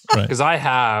texts, because I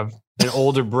have an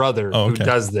older brother who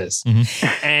does this,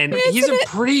 and he's a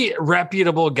pretty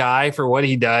reputable guy for what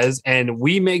he does, and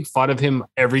we make fun of him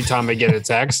every time I get a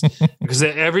text because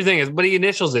everything is, but he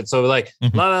initials it, so like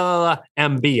la la la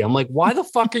MB. I'm like, why the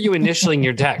fuck are you initialing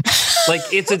your text? Like,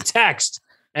 it's a text.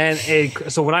 And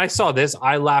so when I saw this,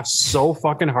 I laughed so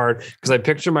fucking hard because I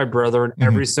picture my brother in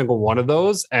every single one of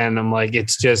those, and I'm like,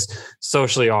 it's just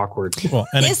socially awkward. Well,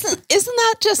 and isn't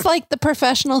that just like the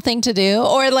professional thing to do,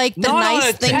 or like the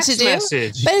nice thing to do?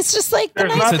 Message. But it's just like the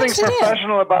There's nice nothing thing to do.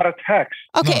 professional about a text.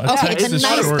 Okay, No, okay, the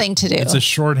nice thing to do. It's a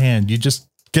shorthand. You just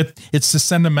it's to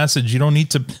send a message. You don't need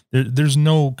to. There's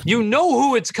no. You know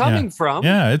who it's coming from.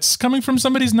 Yeah, it's coming from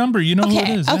somebody's number. You know who it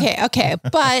is. Okay.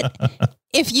 But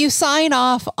if you sign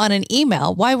off on an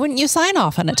email, why wouldn't you sign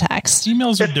off on a text?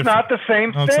 Emails are It's different. not the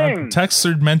same thing. Texts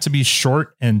are meant to be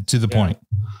short and to the point.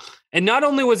 And not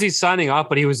only was he signing off,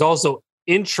 but he was also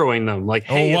introing them. Like,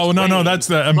 hey, oh, no, that's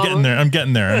the. I'm getting there. I'm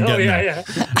getting there. Yeah.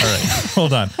 All right,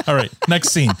 hold on. All right, next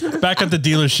scene. Back at the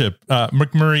dealership,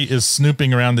 McMurray is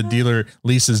snooping around the dealer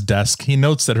Lisa's desk. He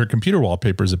notes that her computer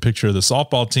wallpaper is a picture of the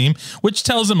softball team, which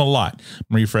tells him a lot.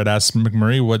 Marie Fred asks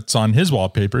McMurray what's on his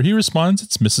wallpaper. He responds,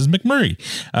 "It's Mrs. McMurray."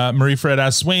 Marie Fred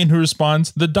asks Wayne, who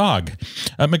responds, "The dog."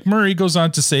 McMurray goes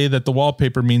on to say that the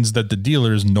wallpaper means that the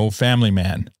dealer is no family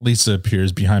man. Lisa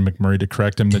appears behind McMurray to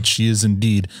correct him that she is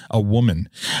indeed a woman.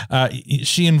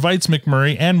 She invites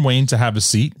McMurray and Wayne to have a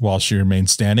seat while she remains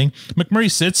standing.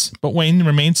 McMurray sits, but Wayne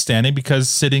remains standing because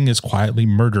sitting is quietly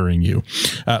murdering you.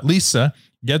 Lisa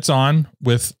gets on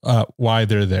with why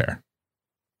they're there.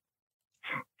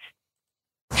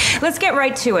 Let's get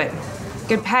right to it.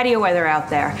 Good patio weather out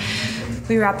there.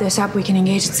 We wrap this up, we can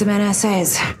engage in some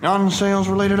NSAs. Non-sales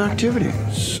related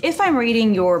activities. If I'm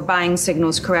reading your buying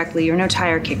signals correctly, you're no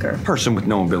tire kicker. Person with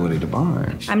no ability to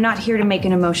buy. I'm not here to make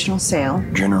an emotional sale.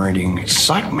 Generating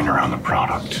excitement around the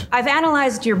product. I've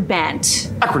analyzed your bent.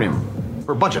 Acronym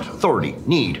for budget, authority,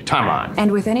 need, timeline.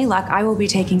 And with any luck, I will be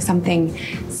taking something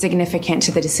significant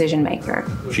to the decision maker.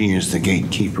 She is the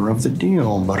gatekeeper of the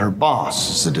deal, but her boss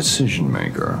is the decision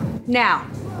maker. Now,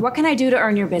 what can I do to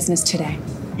earn your business today?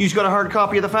 You've got a hard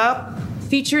copy of the fab?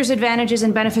 Features, advantages,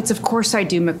 and benefits, of course I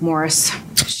do, McMorris.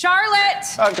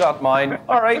 Charlotte! I got mine.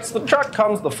 All right, so the truck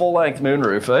comes with the full-length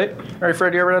moonroof, eh? All right,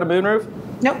 Fred, you ever had a moonroof?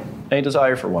 Nope. Any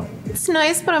desire for one? It's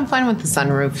nice, but I'm fine with the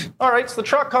sunroof. All right, so the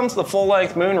truck comes with the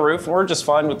full-length moonroof, and we're just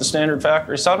fine with the standard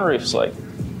factory sunroofs. Like,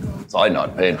 so I'm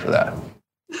not paying for that.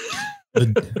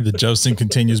 The jousting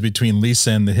continues between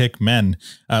Lisa and the Hick men.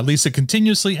 Lisa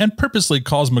continuously and purposely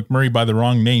calls McMurray by the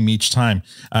wrong name each time.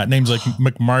 Names like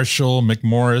McMarshall,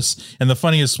 McMorris, and the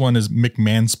funniest one is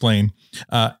McMansplain.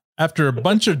 After a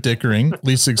bunch of dickering,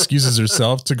 Lisa excuses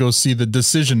herself to go see the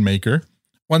decision maker.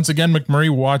 Once again, McMurray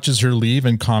watches her leave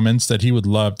and comments that he would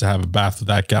love to have a bath with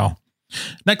that gal.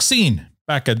 Next scene,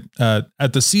 back at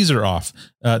the Caesar off.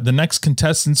 The next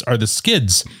contestants are the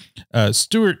Skids.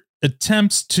 Stuart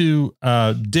attempts to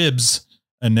dibs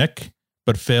a Nick,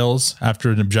 but fails after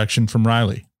an objection from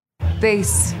Riley.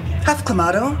 Base. Half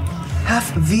Clamato,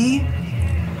 half V8.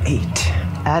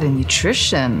 Add in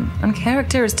nutrition.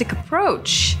 Uncharacteristic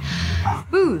approach.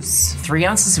 Booze. 3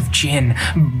 ounces of gin.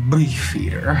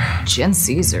 Beefeater. Gin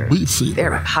Caesar. Beefeater.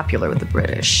 Very popular with the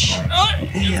British.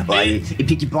 Yeah, boy. You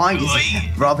Peaky Blinders.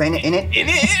 Rob in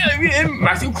it.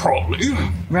 Matthew Crawley.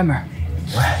 Rimmer.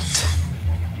 What?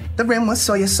 The rim with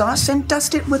soy sauce and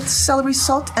dust it with celery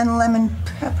salt and lemon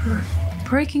pepper.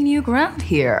 Breaking new ground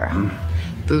here.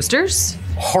 Boosters.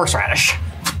 Horseradish.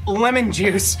 Lemon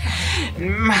juice.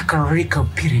 Macarico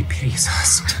piri piri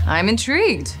sauce. I'm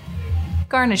intrigued.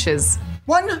 Garnishes.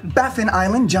 1 Baffin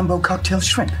Island jumbo cocktail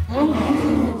shrimp.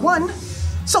 1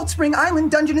 Salt Spring Island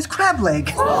Dungeness crab leg.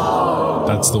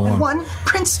 That's the one. 1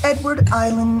 Prince Edward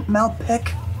Island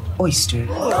Malpec oyster.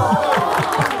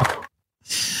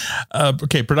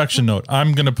 Okay, production note.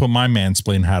 I'm going to put my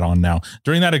mansplain hat on now.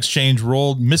 During that exchange,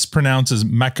 Rold mispronounces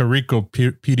Macarico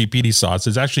piri piri sauce.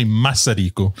 It's actually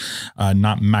Masarico,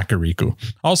 not Macarico.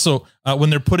 Also, when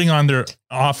they're putting on their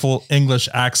awful English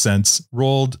accents,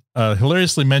 Rold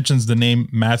hilariously mentions the name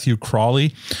Matthew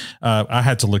Crawley. I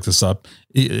had to look this up.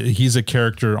 He's a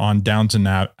character on Downton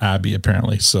Abbey,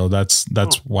 apparently. So that's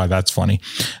why that's funny.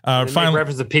 Finally,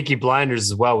 reference to Peaky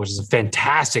Blinders as well, which is a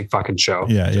fantastic fucking show.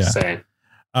 Just saying.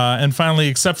 And finally,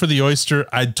 except for the oyster,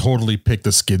 I'd totally pick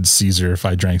the Skid Caesar if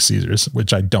I drank Caesars,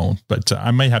 which I don't, but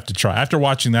I might have to try. After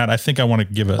watching that, I think I want to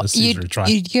give a Caesar a try.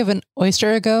 You'd give an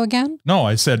oyster a go again? No,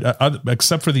 I said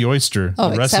except for the oyster,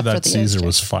 the rest of that Caesar oyster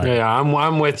was fire. Yeah,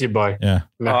 I'm with you, boy. Yeah.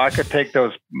 No, I could take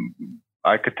those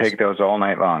all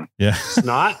night long. Yeah.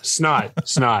 Snot.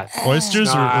 Oysters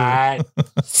snot.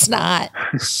 Snot.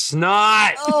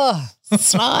 Oh,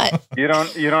 snot. You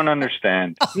don't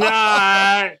understand.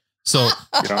 Snot.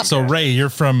 So Ray, you're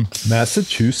from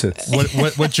Massachusetts.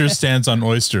 What's your stance on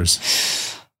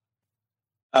oysters?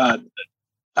 I'm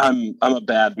a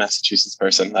bad Massachusetts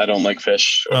person. I don't like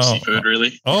fish or seafood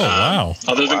really. Oh wow!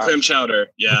 Other than clam chowder,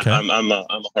 yeah, okay. I'm a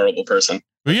horrible person.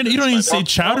 Well, you don't even say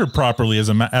chowder properly as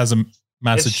a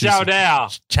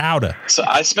Massachusetts. Chowder. So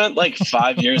I spent like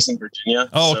 5 years in Virginia.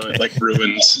 So it like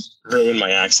ruined my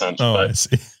accent. Oh, but, I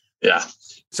see. Yeah.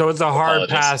 So it's a hard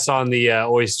pass on the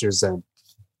oysters then.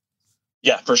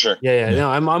 Yeah, for sure. Yeah.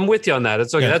 No, I'm with you on that.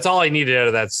 It's okay. Yeah. That's all I needed out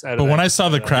of that. But when I saw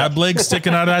the crab legs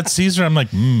sticking out of that Caesar, I'm like,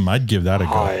 I'd give that a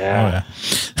go. Oh yeah.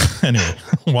 Anyway,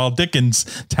 while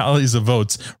Dickens tallies the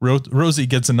votes, Rosie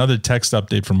gets another text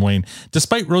update from Wayne.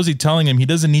 Despite Rosie telling him he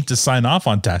doesn't need to sign off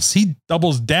on tests, he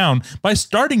doubles down by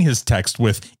starting his text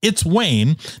with "It's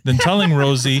Wayne," then telling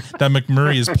Rosie that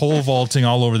McMurray is pole vaulting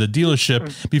all over the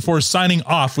dealership before signing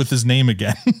off with his name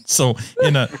again. So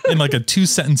in like a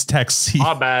 2-sentence text, he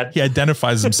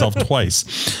identifies himself twice.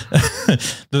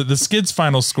 The Skids'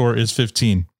 final score is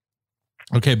 15.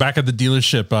 Okay, back at the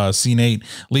dealership, scene 8,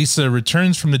 Lisa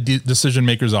returns from the decision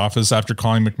maker's office after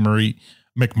calling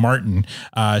McMartin.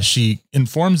 She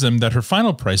informs them that her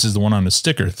final price is the one on the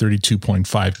sticker,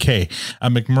 $32.5K.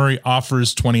 McMurray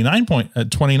offers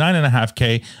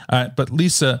 $29.5K, but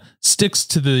Lisa sticks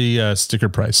to the sticker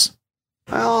price.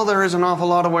 Well, there is an awful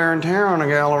lot of wear and tear on a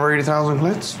gal over 80,000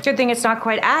 clicks. Good thing it's not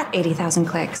quite at 80,000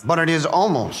 clicks. But it is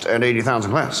almost at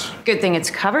 80,000 clicks. Good thing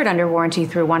it's covered under warranty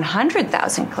through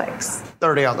 100,000 clicks.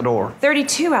 30 out the door.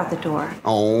 32 out the door.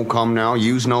 Oh, come now.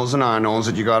 Yous knows and I knows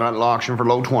that you got it at auction for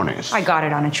low 20s. I got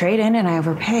it on a trade-in and I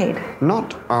overpaid.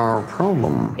 Not our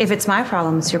problem. If it's my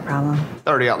problem, it's your problem.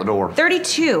 30 out the door.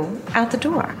 32 out the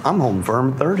door. I'm holding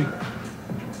firm at 30.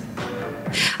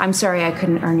 I'm sorry I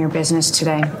couldn't earn your business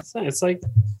today. It's like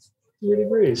 3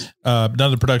 degrees.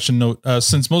 Another production note.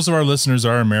 Since most of our listeners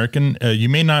are American, you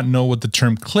may not know what the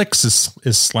term clicks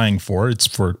is slang for. It's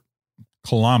for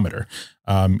kilometer.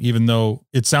 Even though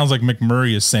it sounds like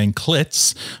McMurray is saying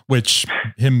clits, which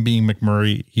him being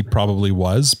McMurray, he probably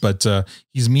was, but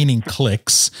he's meaning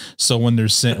clicks. So when they're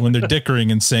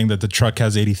dickering and saying that the truck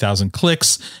has 80,000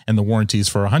 clicks and the warranty is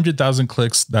for 100,000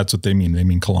 clicks, that's what they mean. They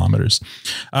mean kilometers.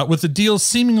 With the deal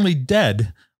seemingly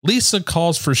dead, Lisa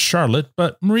calls for Charlotte,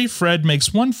 but Marie Fred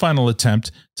makes one final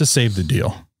attempt to save the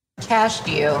deal. Cash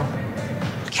deal.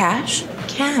 Cash?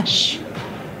 Cash.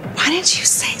 Why didn't you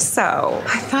say so?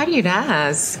 I thought you'd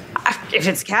ask. If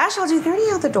it's cash, I'll do 30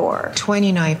 out the door.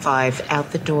 29.5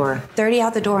 out the door. 30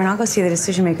 out the door, and I'll go see the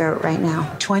decision maker right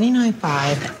now.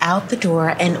 29.5 out the door,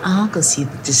 and I'll go see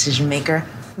the decision maker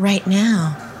right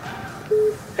now.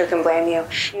 Who can blame you?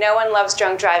 No one loves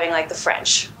drunk driving like the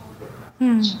French.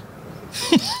 You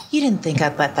didn't think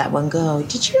I'd let that one go,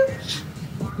 did you?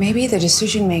 Maybe the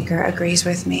decision maker agrees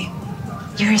with me.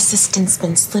 Your assistant's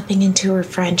been slipping into her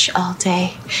French all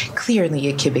day. Clearly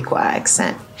a Quebecois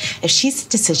accent. If she's the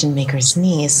decision maker's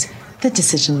niece, the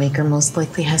decision maker most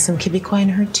likely has some Quebecois in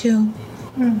her too.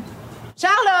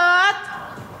 Charlotte!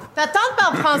 T'attends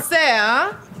par français,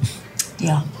 hein?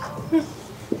 Yeah.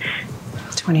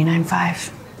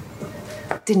 29.5.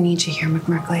 Didn't need you here,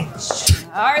 McMurkley.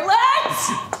 Charlotte!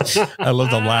 I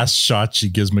love the last shot she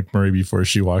gives McMurray before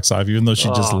she walks off, even though she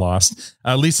just lost.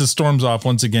 Lisa storms off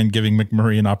once again, giving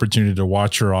McMurray an opportunity to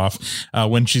watch her off.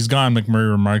 When she's gone, McMurray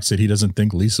remarks that he doesn't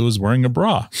think Lisa was wearing a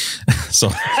bra. So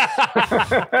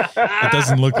it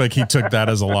doesn't look like he took that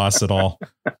as a loss at all.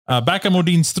 Back at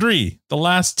Modine's 3, the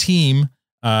last team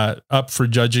up for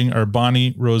judging are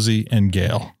Bonnie, Rosie, and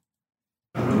Gail.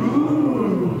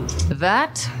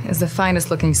 That is the finest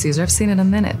looking Caesar I've seen in a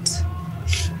minute.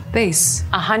 Base.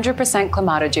 100%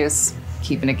 Clamato juice.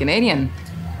 Keeping it Canadian.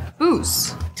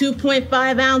 Booze.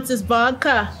 2.5 ounces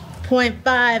vodka,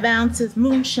 0.5 ounces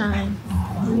moonshine.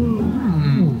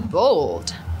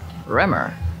 Bold.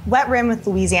 Rimmer. Wet rim with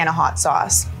Louisiana hot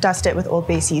sauce. Dust it with Old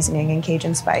Bay seasoning and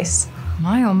Cajun spice.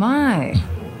 My, oh my.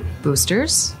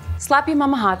 Boosters. Slappy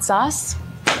Mama hot sauce.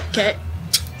 Okay.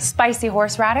 Spicy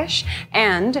horseradish.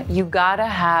 And you gotta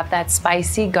have that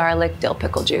spicy garlic dill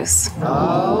pickle juice.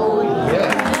 Oh,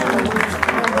 yeah.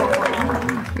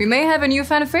 We may have a new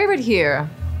fan favorite here.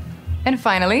 And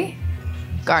finally,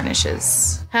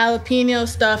 garnishes. Jalapeno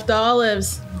stuffed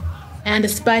olives. And a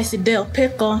spicy dill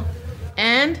pickle.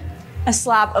 And a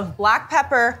slab of black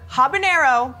pepper,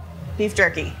 habanero, beef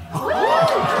jerky.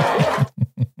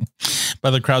 By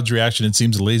the crowd's reaction, it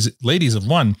seems the ladies have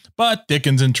won, but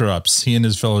Dickens interrupts. He and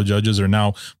his fellow judges are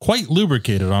now quite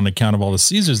lubricated on account of all the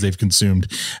Caesars they've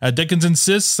consumed. Dickens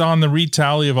insists on the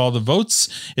retally of all the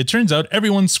votes. It turns out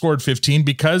everyone scored 15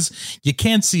 because you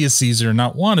can't see a Caesar and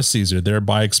not want a Caesar,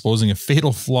 thereby exposing a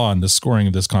fatal flaw in the scoring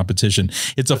of this competition.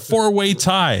 It's a 4-way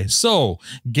tie. So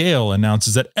Gail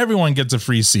announces that everyone gets a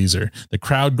free Caesar. The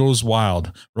crowd goes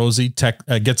wild. Rosie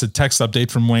gets a text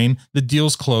update from Wayne. The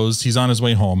deal's closed. He's on his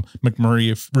way home. McMurray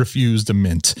refused a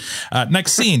mint.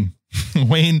 Next scene,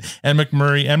 Wayne and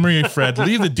McMurray and Marie Fred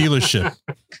leave the dealership.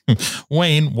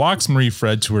 Wayne walks Marie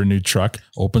Fred to her new truck,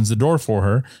 opens the door for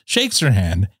her, shakes her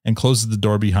hand, and closes the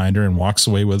door behind her and walks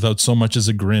away without so much as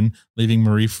a grin, leaving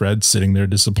Marie Fred sitting there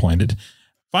disappointed.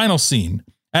 Final scene.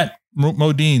 At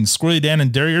Modine, Squirrely Dan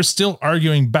and Derry are still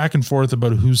arguing back and forth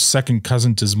about whose second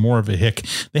cousin is more of a hick.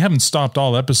 They haven't stopped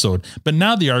all episode, but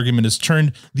now the argument is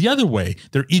turned the other way.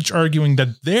 They're each arguing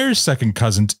that their second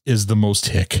cousin is the most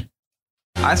hick.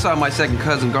 I saw my second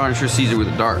cousin garnish her Caesar with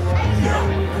a dart.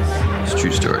 It's a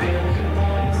true story.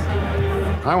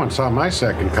 I once saw my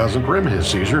second cousin rim his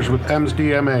Caesars with M's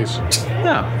DMAs.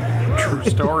 Yeah. True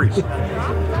stories.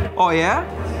 Oh, yeah?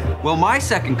 Well, my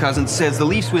second cousin says the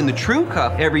Leafs win the True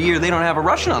Cup every year they don't have a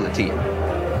Russian on the team.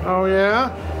 Oh,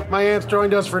 yeah? My aunt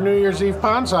joined us for New Year's Eve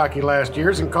pond hockey last year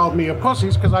and called me a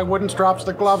pussies because I wouldn't strops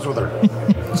the gloves with her.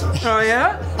 Oh,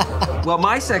 yeah? Well,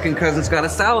 my second cousin's got a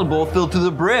salad bowl filled to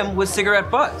the brim with cigarette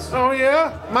butts. Oh,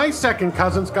 yeah? My second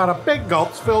cousin's got a big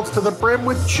gulp filled to the brim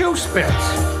with chew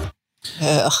spits.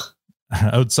 Ugh.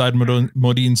 Outside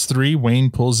Modine's 3,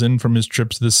 Wayne pulls in from his trip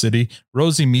to the city.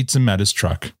 Rosie meets him at his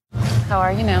truck. How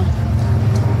are you now?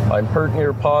 I'm pert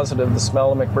near positive the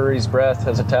smell of McMurray's breath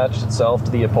has attached itself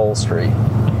to the upholstery.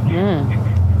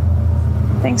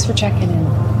 Thanks for checking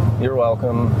in. You're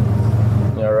welcome.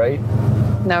 You all right?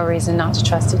 No reason not to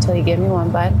trust you till you give me one,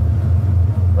 bud.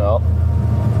 Well,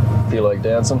 feel like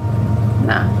dancing?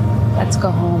 Nah, let's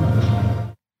go home.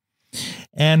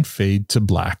 And fade to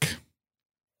black.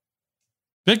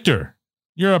 Victor,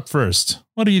 you're up first.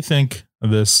 What do you think of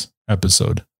this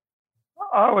episode?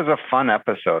 it was a fun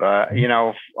episode.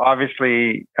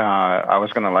 Obviously, I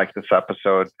was going to like this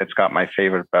episode. It's got my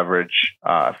favorite beverage.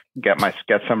 Get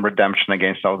some redemption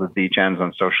against all the degens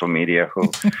on social media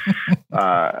who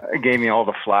gave me all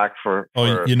the flack for.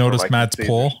 You noticed Matt's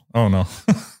poll? Oh no.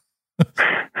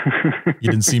 You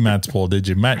didn't see Matt's poll, did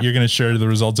you? Matt, you're going to share the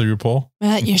results of your poll?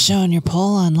 Matt, you're showing your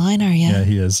poll online, are you? Yeah,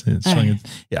 he is. It's showing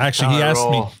it. Actually,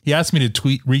 he asked me to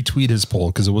retweet his poll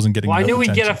because it wasn't getting. Well, I knew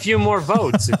we'd get a few more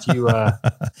votes if you.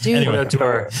 Anyway,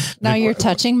 now you're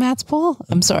touching Matt's poll.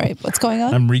 I'm sorry. What's going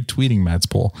on? I'm retweeting Matt's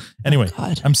poll. Anyway,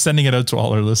 I'm sending it out to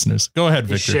all our listeners. Go ahead,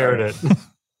 Victor. You shared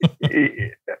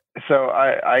it. So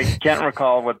I can't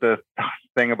recall what the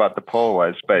thing about the poll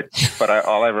was, but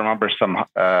all I remember some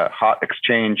hot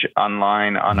exchange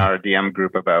online on our DM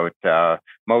group about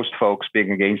most folks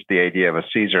being against the idea of a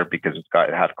Caesar because it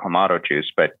had Clamato juice,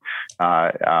 but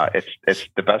it's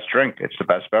the best drink, it's the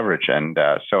best beverage, and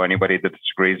so anybody that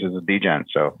disagrees is a degen.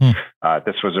 So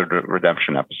this was a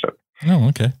redemption episode. Oh,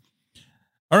 okay.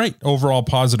 All right, overall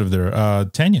positive there.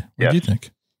 Tanya, what do you think?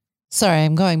 Sorry,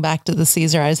 I'm going back to the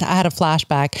Caesar. I had a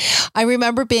flashback. I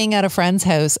remember being at a friend's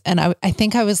house, and I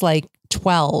think I was like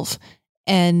 12,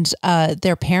 and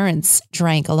their parents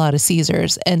drank a lot of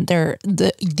Caesars, and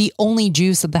the only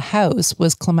juice of the house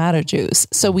was Clamato juice.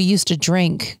 So we used to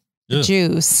drink the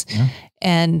juice. Yeah.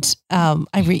 And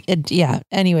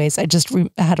anyways, I just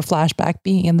had a flashback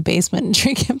being in the basement and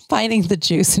drinking, finding the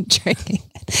juice and drinking.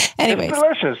 Anyways, it's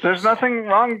delicious. There's nothing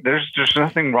wrong. There's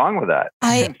nothing wrong with that.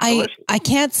 I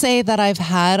can't say that I've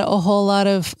had a whole lot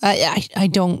of. I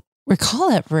don't recall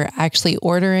ever actually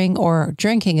ordering or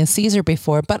drinking a Caesar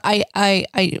before, but I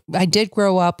did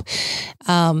grow up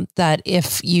that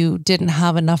if you didn't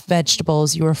have enough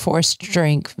vegetables, you were forced to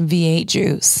drink V8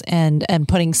 juice and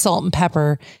putting salt and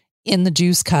pepper in the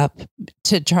juice cup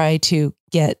to try to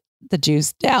get the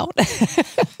juice down.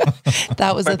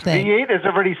 That was a thing. V8 is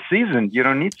already seasoned. You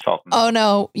don't need salt. Oh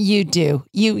no, you do.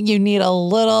 You need a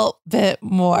little bit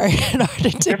more in order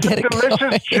to get it going. It's a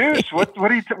delicious juice.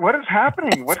 What is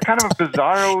happening? What kind of a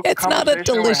bizarro? It's not a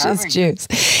delicious juice.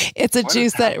 It's a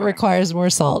juice that requires more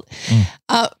salt.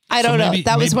 I don't know.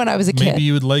 That was when I was a kid. Maybe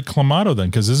you would like Clamato then,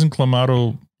 because isn't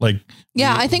Clamato like?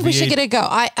 Yeah, I think we should get it go.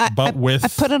 I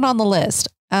put it on the list.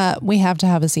 We have to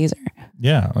have a Caesar.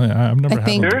 Yeah, I've never had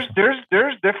one.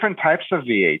 There's different types of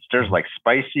V8s. There's like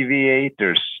spicy V8.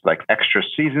 There's like extra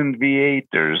seasoned V8.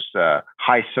 There's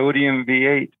high sodium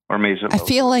V8 or maybe. I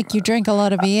feel like you drink a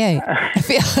lot of V8.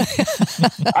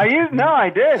 I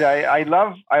did. I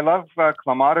love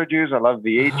Clamato juice. I love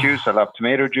V8 juice. I love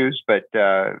tomato juice. But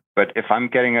if I'm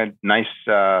getting a nice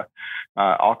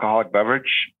alcoholic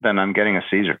beverage, then I'm getting a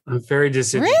Caesar. I'm very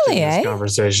disinterested in this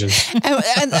conversation.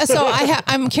 and so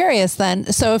I'm curious then.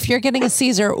 So if you're getting a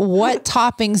Caesar, what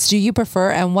toppings do you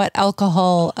prefer and what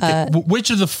alcohol? Which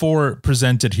of the four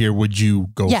presented here would you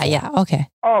go for? Yeah. Okay.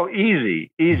 Oh, easy.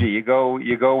 You go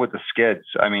with the skids.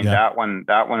 I mean, that one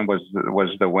was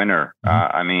the winner.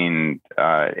 I mean,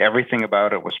 everything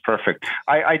about it was perfect.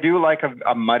 I do like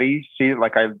a muddy,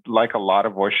 I like a lot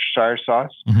of Worcestershire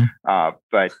sauce.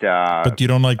 But you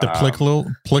don't like the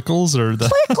plickles or the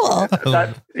plickle?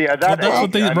 That's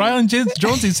what they Ryan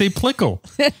Jonesy say plickle.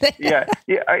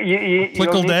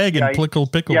 Pickled egg and pickle.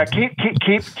 Yeah,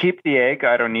 keep the egg.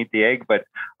 I don't need the egg, but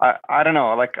I don't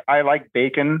know. Like I like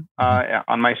bacon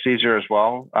on my Caesar as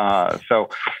well. So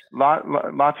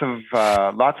lots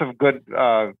of good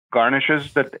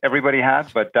garnishes that everybody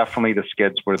had, but definitely the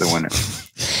skids were the winner.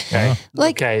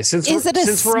 Okay. Is it a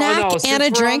snack and a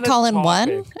drink all in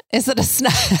one? Is it a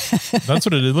snack? That's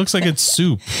what it is. It looks like it's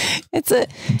soup. It's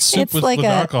soup with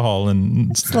alcohol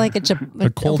and it's like a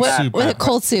cold soup. With a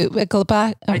cold soup. I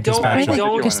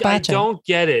don't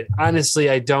get it. Honestly,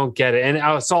 I don't get it.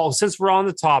 And so since we're on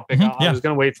the topic, I was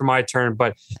going to wait for my turn,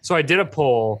 but so I did a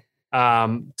poll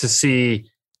to see.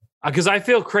 Because I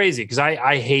feel crazy because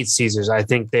I hate Caesars. I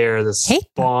think they're the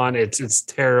spawn. It's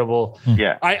terrible.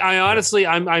 Yeah. I honestly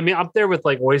I'm up there with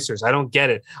like oysters. I don't get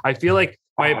it. I feel like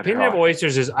my opinion of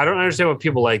oysters is I don't understand why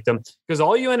people like them because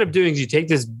all you end up doing is you take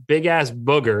this big ass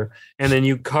booger and then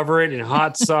you cover it in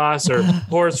hot sauce or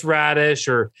horseradish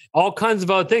or all kinds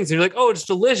of other things. And you're like, oh, it's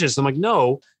delicious. I'm like,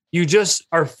 no. You just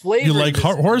are flavoring. You like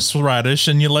horseradish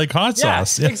and you like hot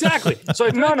sauce. Yeah, exactly. So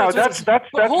that's just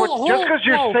because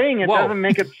you're saying it doesn't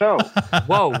make it so.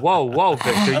 Whoa,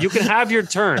 Victor, you can have your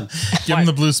turn. Give him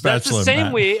the blue spatula. That's the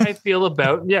same way I feel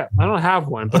about. Yeah, I don't have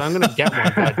one, but I'm gonna get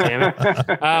one. God damn it!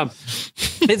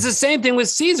 It's the same thing with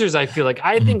Caesars. I feel like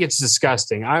I think it's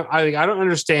disgusting. I don't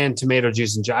understand tomato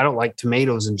juice in general. I don't like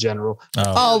tomatoes in general.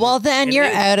 Oh well, then you're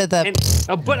out of the.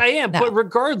 But I am. No. But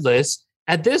regardless.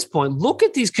 at this point, look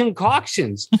at these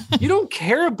concoctions. You don't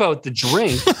care about the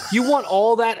drink. You want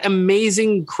all that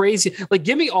amazing, crazy, like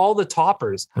give me all the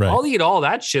toppers. Right. I'll eat all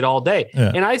that shit all day.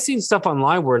 Yeah. And I've seen stuff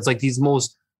online where it's like these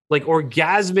most like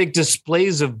orgasmic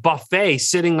displays of buffet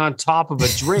sitting on top of a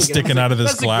drink. Sticking out of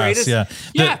this glass. It's Yeah.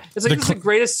 like, this is the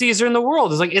greatest Caesar in the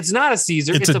world. It's like, it's not a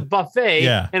Caesar. It's a buffet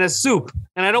and a soup.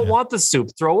 And I don't want the soup.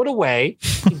 Throw it away.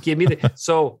 And give me the,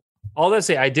 so all that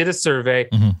say, I did a survey,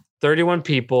 31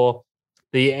 people.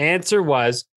 The answer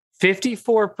was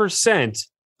 54%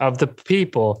 of the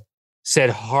people said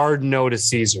hard no to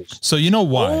Caesars. So you know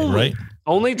why, right?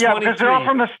 Only 23. Yeah, because they're all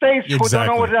from the States who don't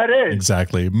know what that is.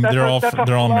 Exactly. They're all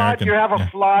American. You have a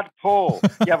flawed pole.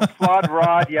 You have a flawed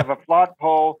rod. You have a flawed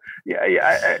pole. It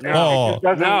just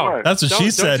doesn't work. That's what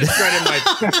she said.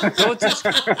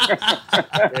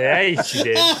 Yeah, she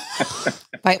did.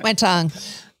 Bite my tongue.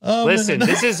 Listen,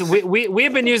 this is we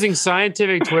have been using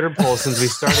scientific Twitter polls since we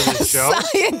started this show.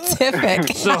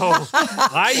 Scientific. So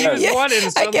I used one,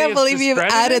 and I can't believe you've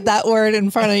added that word in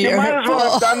front of You your might as well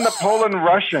poll. have done the poll in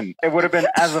Russian. It would have been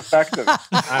as effective.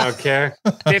 I don't care.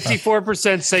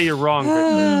 54% say you're wrong.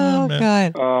 Oh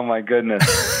God. Oh my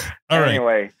goodness. All right.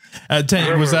 Anyway. Is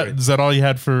that all you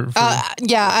had for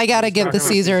yeah, I gotta give the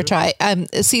Caesar a try.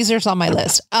 Caesar's on my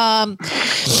list.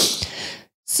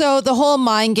 So the whole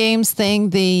mind games thing,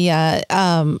 the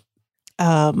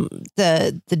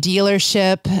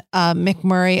dealership,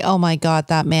 McMurray. Oh my God,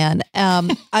 that man.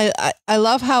 I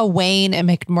love how Wayne and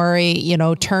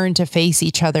McMurray, turned to face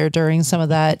each other during some of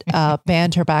that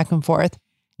banter back and forth.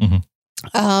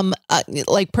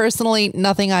 Like personally,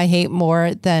 nothing I hate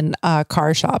more than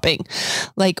car shopping.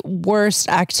 Like worst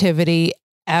activity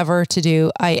ever to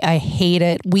do. I hate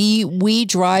it. We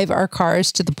drive our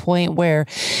cars to the point where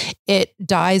it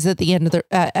dies at the end of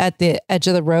at the edge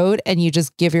of the road, and you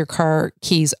just give your car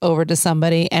keys over to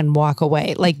somebody and walk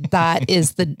away. Like that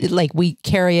is we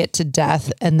carry it to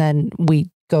death, and then we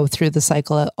go through the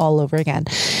cycle all over again.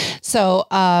 So,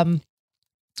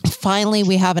 finally,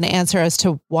 we have an answer as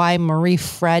to why Marie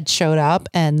Fred showed up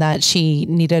and that she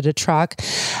needed a truck.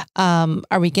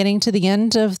 Are we getting to the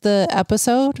end of the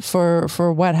episode for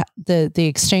what the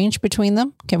exchange between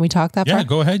them? Can we talk that far? Yeah,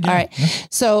 go ahead. Yeah. All right. Yeah.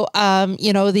 So,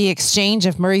 the exchange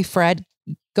of Marie Fred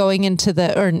going into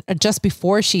or just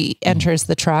before she enters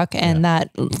the truck, and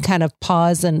that kind of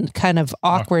pause and kind of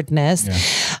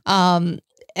awkwardness. Yeah.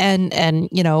 And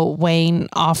Wayne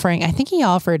offering, I think he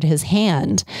offered his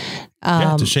hand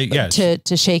to shake hands. It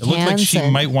looked like she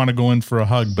might want to go in for a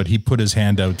hug, but he put his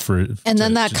hand out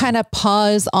then that kind of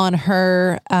pause on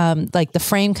her, like the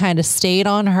frame kind of stayed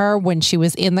on her when she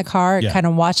was in the car, kind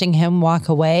of watching him walk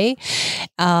away.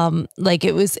 Like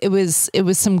it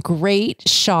was some great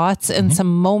shots and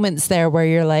some moments there where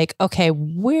you're like, okay,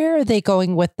 where are they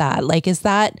going with that? Like, is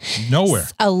that nowhere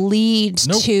a lead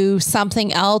to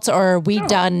something else, or are we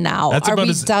done now? That's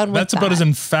about as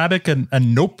emphatic a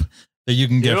nope that you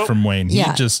can get from Wayne. He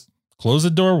just closed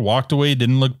the door, walked away,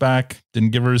 didn't look back,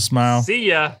 didn't give her a smile. See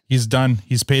ya. He's done.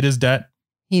 He's paid his debt.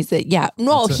 He's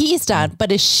done,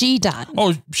 but is she done?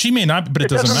 Oh, she may not, but it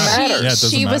doesn't matter. It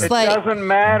doesn't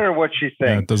matter what she's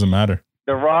saying. Yeah, it doesn't matter.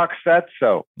 The Rock said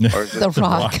so. Or is it The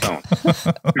Rock.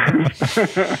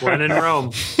 When in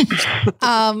Rome.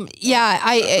 That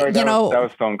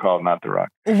was Stone Cold, not The Rock.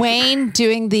 Wayne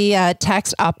doing the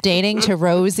text updating to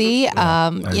Rosie.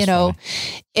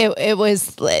 It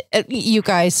was, you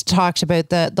guys talked about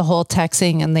the whole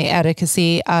texting and the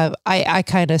etiquette. I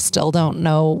kind of still don't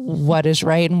know what is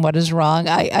right and what is wrong.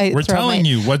 We're telling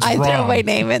you what's wrong. I throw my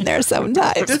name in there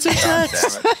sometimes. It's a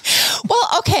text. Well,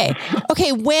 okay.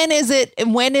 When is it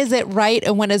right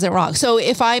and when is it wrong? So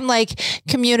if I'm like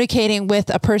communicating with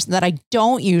a person that I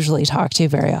don't usually talk to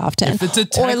very often, if it's a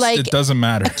text, it doesn't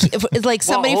matter. Like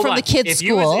somebody from the kids'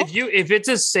 school. If it's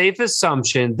a safe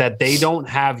assumption that they don't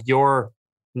have your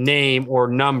name or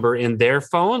number in their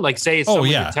phone, like say someone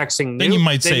you're texting, then you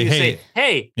might say,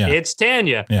 hey, it's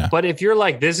Tanya. Yeah. But if you're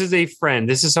like, this is a friend,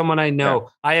 this is someone I know,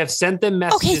 I have sent them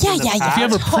messages. If you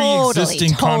have a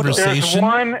pre-existing conversation, there's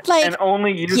one and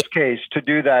only use case to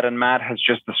do that, and Matt has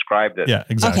just described it. Yeah,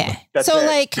 exactly. Okay.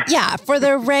 For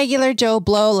the regular Joe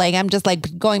Blow, like I'm just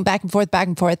like going back and forth,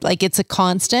 like it's a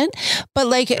constant. But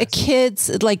like the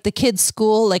kids'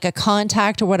 school, like a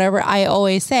contact or whatever, I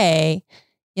always say,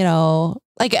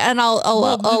 like, and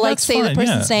I'll like say the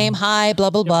person's name, hi, blah,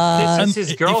 blah, blah. This is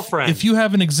his girlfriend. If you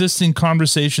have an existing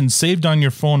conversation saved on your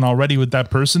phone already with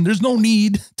that person, there's no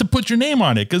need to put your name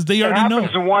on it because they already know. It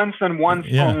happens once and once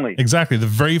only. Exactly. The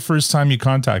very first time you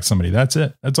contact somebody, that's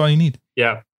it. That's all you need.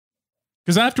 Yeah.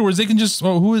 Because afterwards they can just,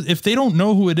 if they don't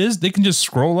know who it is, they can just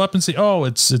scroll up and say, oh,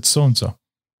 it's so-and-so.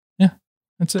 Yeah,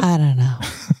 that's it. I don't know.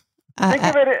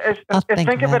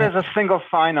 Think of it as a single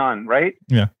sign-on, right?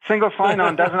 Yeah. Single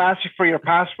sign-on doesn't ask you for your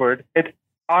password. It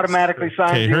automatically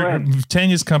signs you in.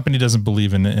 Tanya's company doesn't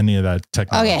believe in any of that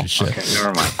technology shit. Okay,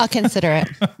 never mind. I'll consider it.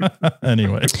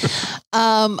 Anyway.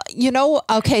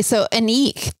 Okay, so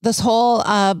Anik, this whole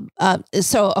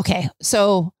so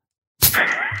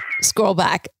scroll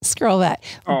back.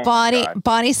 Oh,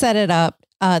 Bonnie set it up,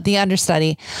 the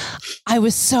understudy. I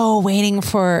was so waiting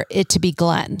for it to be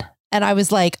Glenn. And I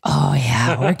was like, oh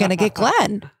yeah, we're going to get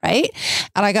Glenn, right?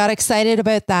 And I got excited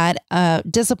about that.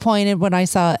 Disappointed when I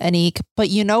saw Anik, but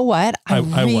you know what? I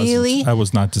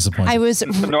was not disappointed.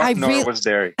 It was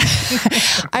Derry.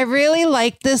 I really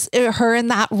liked her in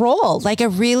that role. Like I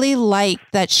really liked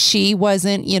that she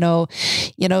wasn't,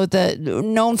 the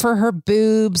known for her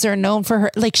boobs or known for her,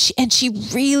 and she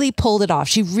really pulled it off.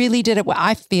 She really did it well.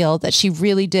 I feel that she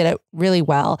really did it really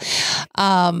well.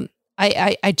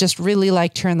 I just really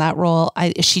liked her in that role.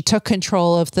 She took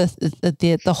control of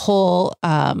the whole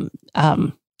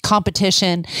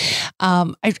competition.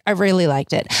 I really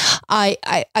liked it.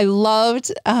 I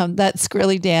loved that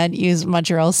Squirrely Dan used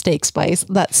Montreal steak spice.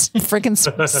 That freaking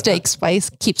steak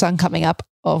spice keeps on coming up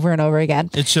over and over again.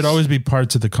 It should always be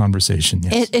parts of the conversation.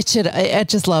 Yes. It should. I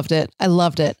just loved it. I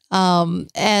loved it. My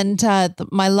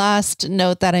last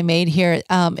note that I made here,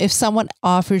 if someone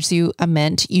offers you a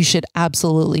mint, you should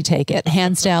absolutely take it.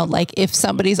 Hands down. Like if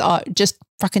somebody's just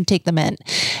fucking take the mint.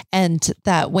 And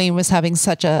that Wayne was having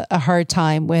such a hard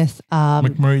time with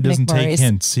McMurray doesn't take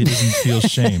hints. He doesn't feel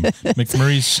shame.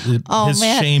 McMurray's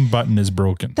shame button is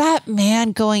broken. That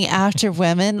man going after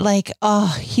women,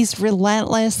 he's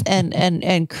relentless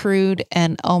and crude,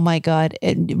 and oh my God,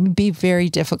 it'd be very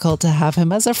difficult to have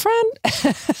him as a friend.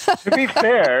 To be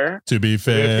fair,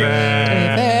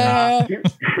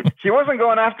 he wasn't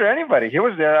going after anybody. He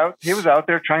was out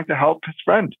there trying to help his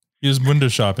friend. He was window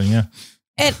shopping, yeah.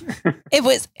 And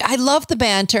I love the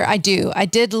banter. I do. I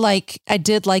did like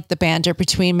the banter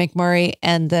between McMurray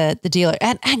and the dealer.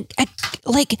 And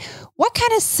like, what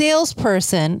kind of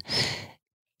salesperson,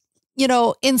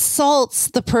 insults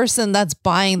the person that's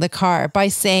buying the car by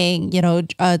saying,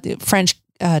 French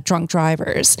drunk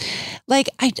drivers. Like,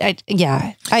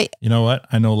 you know what?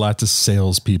 I know lots of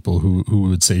salespeople who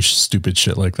would say stupid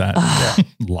shit like that.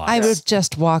 I would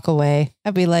just walk away.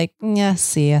 I'd be like, yeah,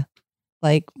 see ya.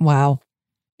 Like, wow.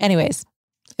 Anyways.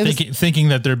 Thinking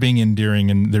that they're being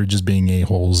endearing and they're just being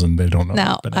a-holes and they don't know.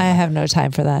 No, I have no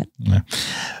time for that. Yeah.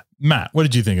 Matt, what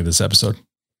did you think of this episode?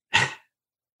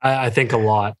 I think a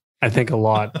lot.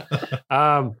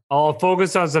 I'll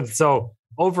focus on something. So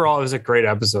overall, it was a great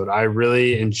episode. I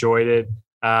really enjoyed it.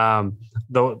 A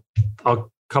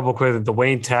couple quick, the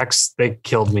Wayne texts, they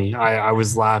killed me. I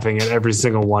was laughing at every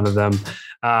single one of them.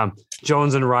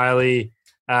 Jonesy and Riley,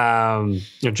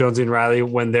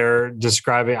 when they're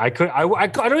describing, I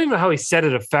don't even know how he said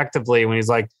it effectively when he's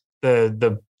like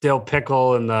the dill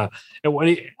pickle and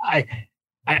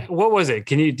what was it?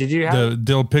 Did you have the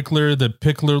dill pickler, the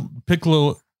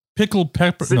pickle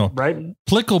pepper? No, right?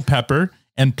 Plickle pepper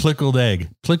and plickled egg,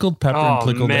 pickled pepper and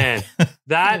pickled egg.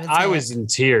 That I was in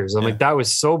tears. I'm like, that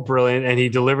was so brilliant. And he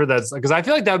delivered that because I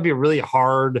feel like that would be really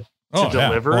hard to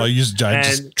deliver. Well, I just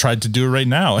tried to do it right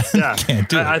now. Yeah, can't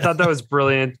do it. I thought that was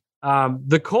brilliant.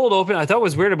 The cold open, I thought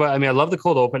was weird, but I love the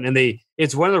cold open, and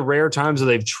it's one of the rare times where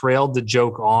they've trailed the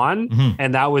joke on,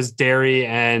 and that was Derry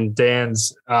and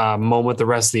Dan's moment the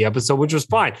rest of the episode, which was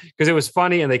fine because it was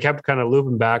funny and they kept kind of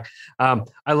looping back.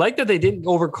 I like that they didn't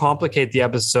overcomplicate the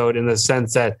episode in the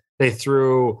sense that they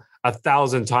threw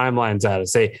 1,000 timelines at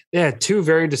us. They had two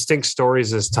very distinct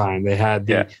stories this time. They had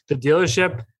the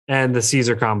dealership and the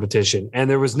Caesar competition. And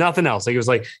there was nothing else. Like, it was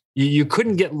like, you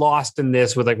couldn't get lost in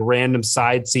this with like random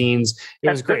side scenes. It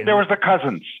was great. There was the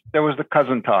cousins. There was the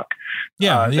cousin talk.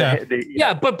 But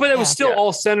it was still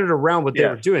all centered around what they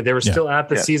were doing. They were still at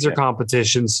the Caesar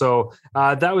competition. So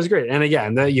that was great. And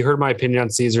again, you heard my opinion on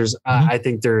Caesars. I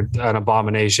think they're an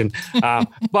abomination,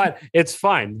 but it's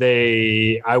fine.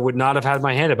 I would not have had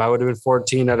my hand up. I would have been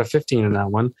 14 out of 15 in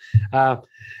that one.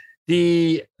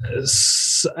 Between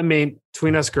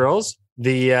us girls,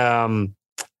 the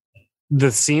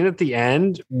scene at the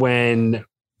end when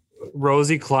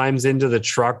Rosie climbs into the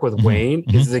truck with Wayne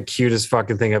is the cutest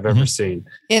fucking thing I've ever seen.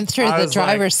 In through the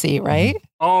driver's seat, right?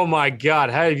 Oh my God.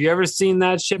 Have you ever seen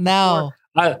that shit No.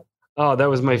 before? That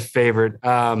was my favorite.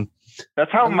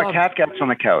 That's how my cat gets on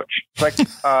the couch. It's like,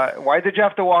 why did you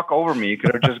have to walk over me? You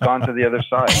could have just gone to the other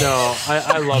side. No,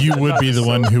 I love you. Would be the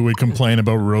one who would complain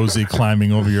about Rosie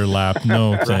climbing over your lap.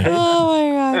 No, thank you.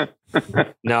 Oh my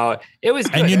God. No, it was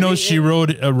good. And she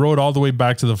rode all the way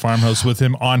back to the farmhouse with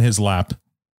him on his lap.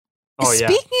 Oh yeah.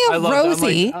 Speaking of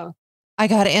Rosie, I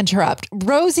got to interrupt.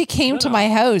 Rosie came to my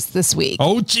house this week.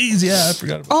 Oh, geez. Yeah, I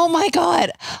forgot about Oh, my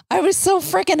God. I was so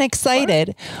freaking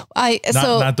excited.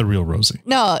 Not the real Rosie.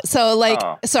 No. So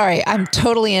sorry, I'm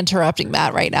totally interrupting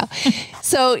Matt right now.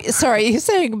 So sorry, you're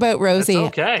saying about Rosie. It's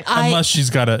okay. Unless she's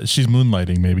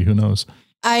moonlighting, maybe. Who knows?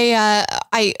 I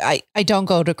don't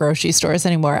go to grocery stores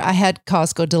anymore. I had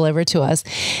Costco delivered to us,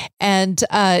 and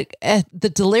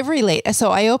the delivery lady.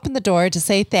 So I opened the door to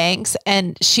say thanks,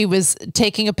 and she was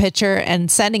taking a picture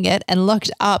and sending it, and looked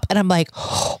up, and I'm like,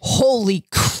 "Holy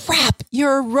crap!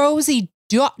 You're Rosie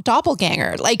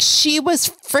doppelganger!" Like, she was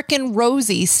freaking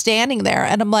Rosie standing there,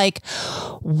 and I'm like,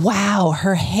 "Wow!"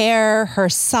 Her hair, her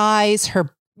size, her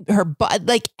butt,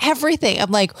 like everything. I'm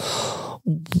like,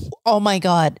 oh my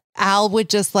God, Al would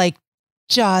just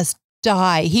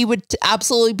die. He would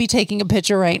absolutely be taking a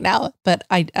picture right now. But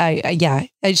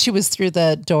she was through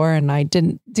the door and I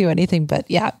didn't do anything. But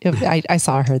yeah, I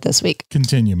saw her this week.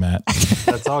 Continue, Matt.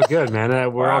 That's all good,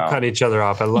 man. We're all cutting each other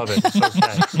off. I love it. It's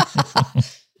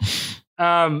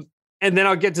okay. And then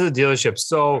I'll get to the dealership.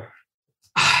 So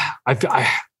I'm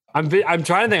trying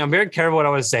to think. I'm very careful what I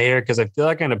want to say here because I feel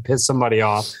like I'm going to piss somebody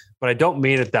off, but I don't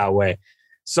mean it that way.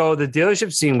 So the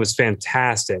dealership scene was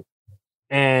fantastic.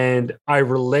 And I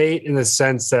relate in the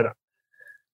sense that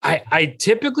I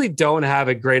typically don't have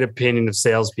a great opinion of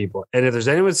salespeople. And if there's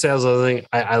anyone sales,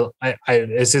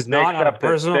 this is not on a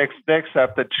personal. They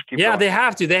accept it. Yeah, they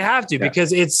have to. They have to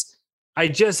because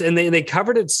they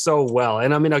covered it so well.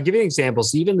 And I mean, I'll give you an example.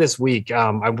 So even this week,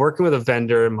 I'm working with a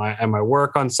vendor in my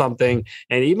work on something.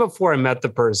 And even before I met the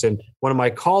person, one of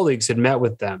my colleagues had met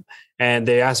with them. And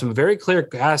they asked her a very clear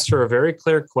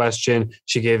question.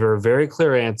 She gave her a very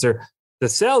clear answer. The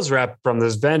sales rep from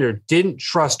this vendor didn't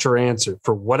trust her answer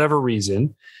for whatever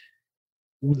reason.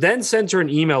 Then sent her an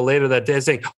email later that day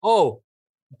saying, "Oh,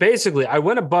 basically, I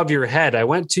went above your head. I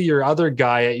went to your other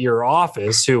guy at your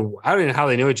office who, I don't know how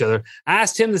they knew each other,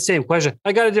 asked him the same question.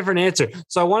 I got a different answer.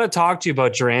 So I want to talk to you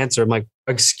about your answer." I'm like,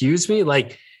 excuse me?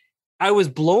 Like, I was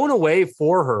blown away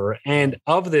for her and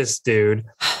of this dude.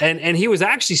 And he was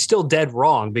actually still dead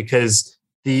wrong because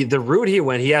the route he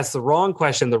went, he asked the wrong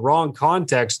question, the wrong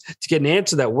context to get an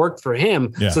answer that worked for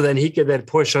him. Yeah. So then he could then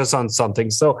push us on something.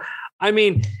 So, I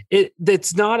mean,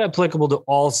 it's not applicable to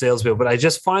all salespeople, but I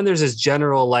just find there's this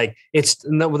general, like,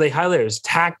 what they highlight is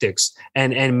tactics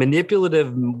and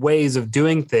manipulative ways of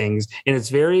doing things. And it's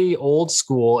very old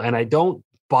school and I don't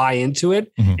buy into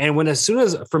it. Mm-hmm. And as soon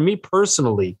as, for me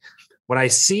personally, when I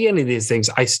see any of these things,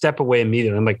 I step away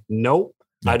immediately. I'm like, nope.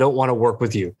 I don't want to work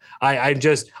with you. I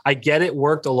get it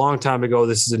worked a long time ago.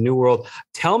 This is a new world.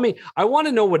 Tell me, I want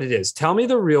to know what it is. Tell me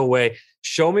the real way.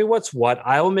 Show me what's what.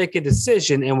 I will make a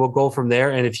decision and we'll go from there.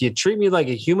 And if you treat me like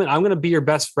a human, I'm going to be your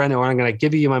best friend or I'm going to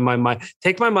give you my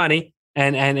take my money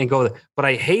and go. But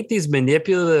I hate these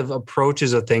manipulative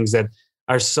approaches of things that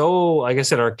are so, like I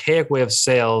said, archaic way of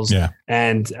sales. Yeah.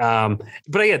 And,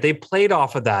 but yeah, they played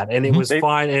off of that and it was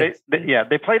fine. They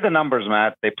play the numbers,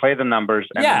 Matt. They play the numbers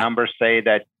and the numbers say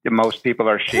that most people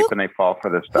are sheep and they fall for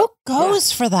this stuff. Who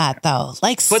goes for that though?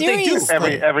 Like, but seriously.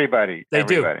 They do. Everybody. They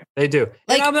do.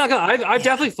 Like, and I'm not gonna, I've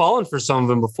definitely fallen for some of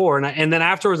them before. And then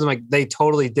afterwards I'm like, they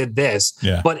totally did this,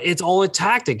 but it's all a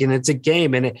tactic and it's a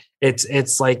game. And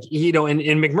it's like, you know, and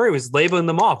McMurray was labeling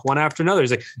them off one after another.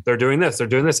 He's like, they're doing this,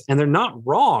 and they're not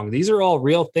wrong. These are all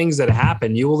real things that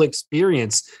happen. You will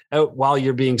experience while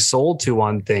you're being sold to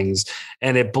on things.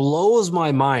 And it blows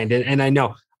my mind. And I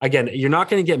know, again, you're not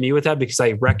going to get me with that because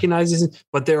I recognize this,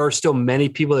 but there are still many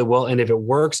people that will. And if it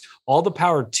works, all the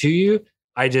power to you.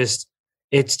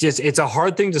 It's a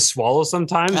hard thing to swallow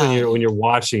sometimes when you're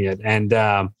watching it. And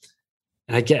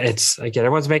I get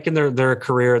everyone's making their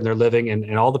career and they're living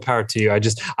and all the power to you.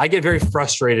 I get very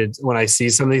frustrated when I see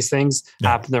some of these things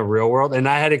happen in the real world. And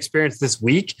I had experience this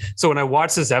week. So when I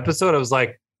watched this episode, I was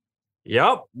like,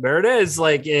 yep, there it is.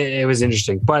 Like it was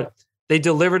interesting, but they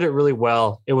delivered it really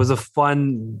well. It was a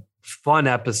fun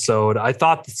episode. I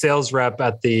thought the sales rep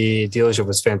at the dealership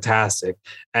was fantastic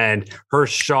and her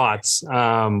shots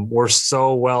were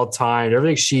so well timed.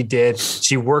 Everything she did,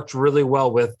 she worked really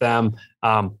well with them.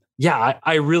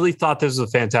 I really thought this was a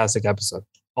fantastic episode.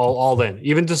 All in,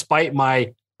 even despite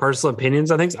my personal opinions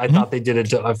on things, I thought they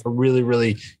did a really,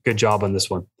 really good job on this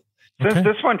one. Since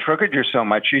this one triggered you so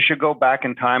much, you should go back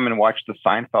in time and watch the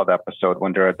Seinfeld episode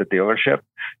when they're at the dealership,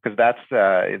 because that's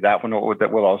that one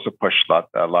will also push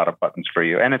a lot of buttons for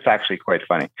you, and it's actually quite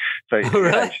funny. So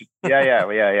yeah.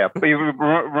 But you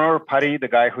remember Putty, the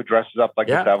guy who dresses up like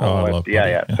the devil?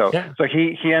 So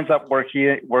he ends up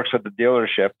he works at the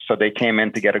dealership. So they came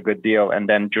in to get a good deal, and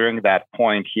then during that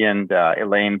point, he and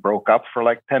Elaine broke up for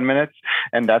like 10 minutes,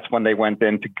 and that's when they went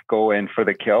in to go in for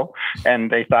the kill,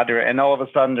 and they thought and all of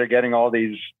a sudden they're getting all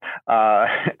these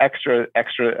extra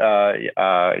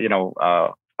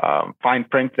fine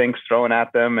print things thrown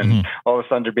at them, and all of a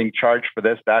sudden they're being charged for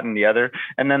this, that, and the other,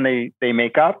 and then they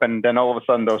make up, and then all of a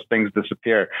sudden those things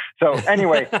disappear. So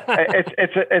anyway,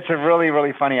 it's a really,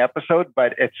 really funny episode,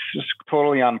 but it's just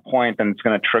totally on point, and it's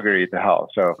going to trigger you to hell.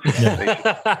 So you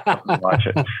should watch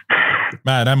it.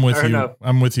 Matt, I'm with you.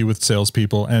 I'm with you with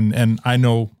salespeople, and I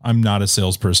know I'm not a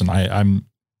salesperson. I'm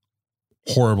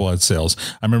horrible at sales.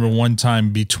 I remember one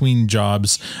time between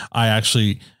jobs, I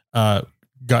actually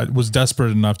was desperate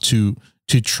enough to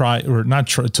try, or not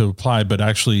try to apply, but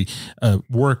actually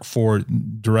work for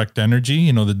Direct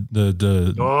Energy.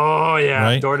 The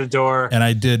right? Door to door. And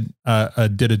I did a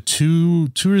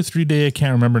 2 or 3 day, I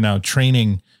can't remember now,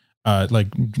 training. Like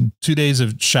 2 days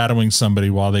of shadowing somebody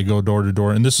while they go door to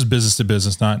door, and this is business to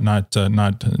business, not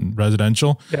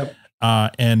residential. Yep.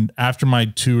 And after my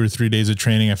 2 or 3 days of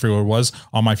training, I forget what it was,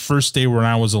 on my first day when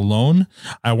I was alone,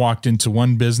 I walked into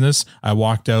one business, I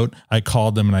walked out, I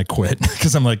called them, and I quit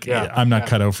because I'm like, I'm not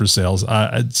cut out for sales.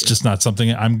 It's just not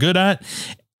something I'm good at.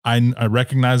 I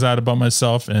recognize that about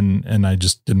myself, and I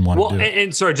just didn't want to do it.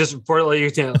 And sorry, just before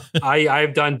you,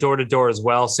 I've done door to door as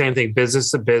well. Same thing, business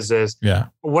to business. Yeah.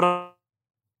 What I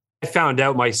found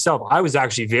out myself, I was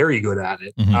actually very good at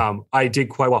it. I did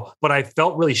quite well, but I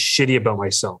felt really shitty about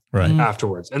myself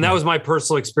afterwards. And that was my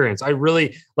personal experience. I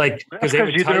really because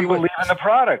you didn't believe in the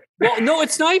product. Well, no,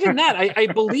 it's not even that. I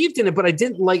believed in it, but I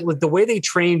didn't like the way they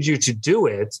trained you to do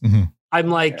it. I'm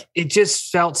like, it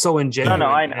just felt so ingenuine. No,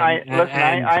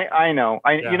 I know.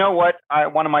 You know what?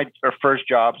 One of my first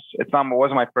jobs, it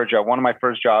wasn't my first job. One of my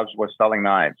first jobs was selling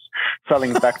knives,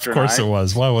 selling vector knives. Of course it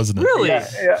was. Why wasn't it? Really?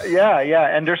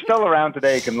 Yeah. And they're still around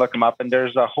today. You can look them up. And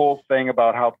there's a whole thing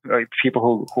about how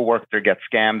people who work there get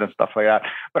scammed and stuff like that.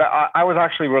 But I was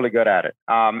actually really good at it.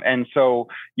 And so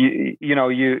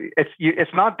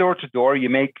it's not door to door. You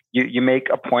make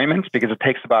appointments because it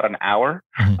takes about an hour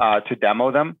to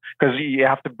demo them, because you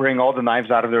have to bring all the knives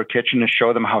out of their kitchen and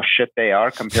show them how shit they are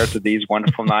compared to these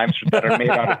wonderful knives that are made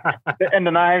out of. And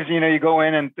the knives, you go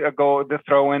in and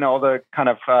throw in all the kind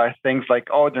of things like,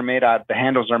 the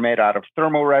handles are made out of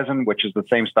thermal resin, which is the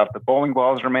same stuff that bowling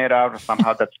balls are made out of.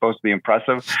 Somehow that's supposed to be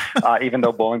impressive, even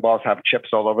though bowling balls have chips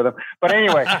all over them. But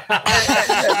anyway,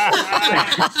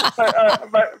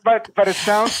 but it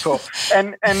sounds cool.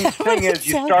 And the thing is,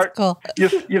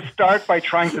 you start by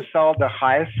trying to sell the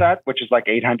highest set, which is like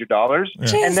 $800.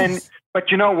 And then,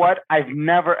 but you know what? I've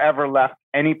never, ever left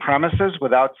any premises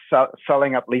without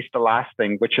selling at least the last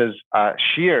thing, which is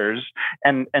shears.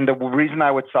 And the reason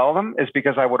I would sell them is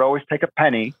because I would always take a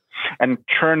penny and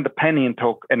turn the penny and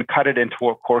cut it into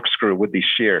a corkscrew with these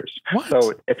shears. What?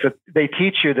 So they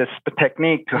teach you this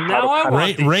technique to how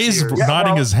to cut. Ray's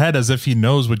nodding his head as if he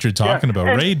knows what you're talking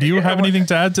about. Ray, do you have anything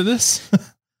to add to this?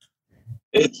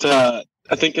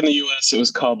 I think in the U.S. it was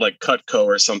called like Cutco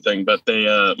or something, but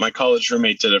my college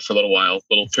roommate did it for a little while.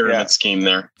 Little pyramid scheme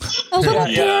there. A little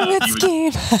pyramid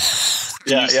scheme.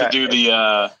 He used to do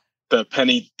the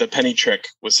penny trick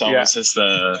was always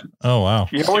the. Oh wow!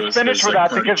 You always finish with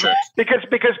that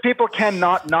because people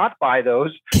cannot not buy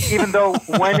those, even though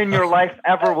when in your life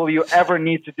ever will you ever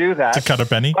need to do that to cut a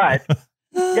penny? But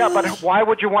why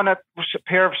would you want a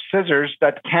pair of scissors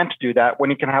that can't do that when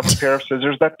you can have a pair of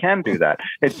scissors that can do that?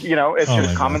 It's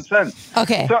just common sense.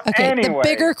 Okay. So anyway, the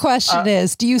bigger question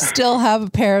is, do you still have a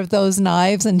pair of those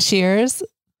knives and shears?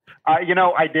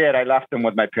 I did. I left them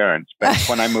with my parents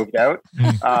when I moved out.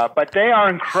 But they are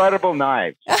incredible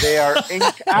knives. They are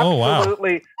absolutely. Oh wow!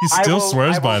 He still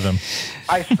swears by them.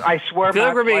 I swear.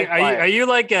 Are you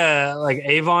like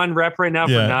Avon rep right now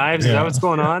for knives? Is that what's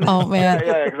going on? Oh man!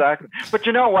 Yeah, exactly. But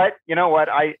you know what?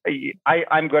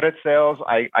 I'm good at sales.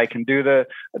 I can do the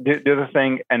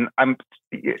thing, and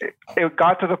it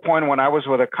got to the point when I was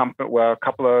with a company, a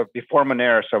couple of before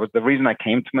Monaris. So the reason I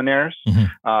came to Monaris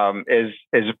is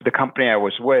the company I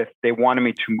was with. They wanted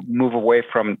me to move away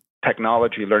from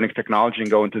learning technology, and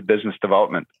go into business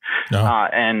development,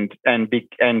 and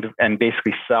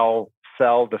basically sell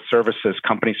sell the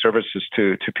company services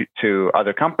to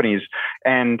other companies.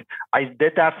 And I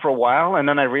did that for a while. And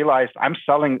then I realized I'm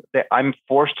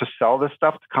forced to sell this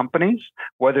stuff to companies,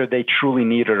 whether they truly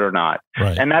need it or not.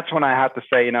 Right. And that's when I have to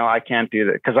say, I can't do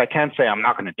that, because I can't say I'm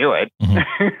not going to do it.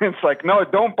 Mm-hmm. It's like, no,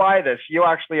 don't buy this. You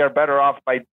actually are better off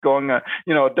by going a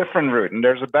different route. And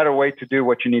there's a better way to do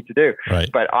what you need to do. Right.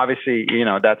 But obviously,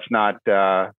 that's not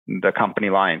the company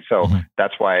line. So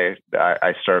that's why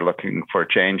I started looking for a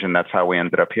change, and that's how we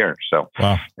ended up here. So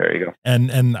there you go.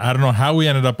 And I don't know how we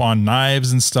ended up on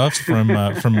knives and stuff from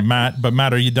Matt. But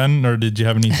Matt, are you done, or did you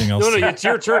have anything else? No, it's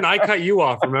your turn. I cut you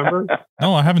off. Remember?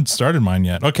 No, I haven't started mine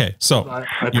yet. Okay, so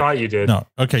I thought you did. No,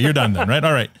 okay, you're done then, right?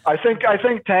 All right. I think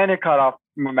Tanya cut off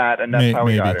Matt, and that's how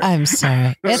we got it. I'm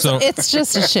sorry. It's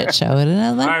just a shit show, isn't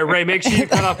it? All right, Ray, make sure you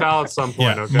cut off Al at some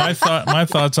point. Yeah, okay. My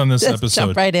thoughts on this Just episode.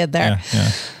 jump right in there.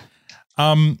 Yeah.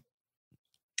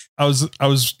 I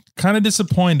was kind of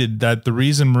disappointed that the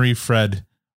reason Marie Fred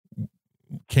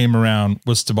came around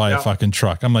was to buy a fucking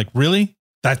truck. I'm like, really?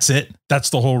 That's it? That's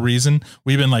the whole reason?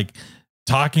 We've been like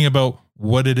talking about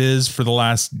what it is for the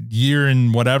last year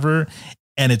and whatever,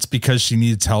 and it's because she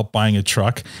needs help buying a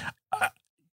truck.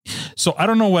 So I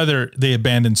don't know whether they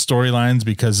abandoned storylines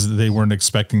because they weren't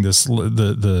expecting this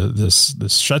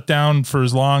shutdown for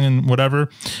as long and whatever,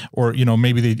 or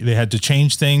maybe they had to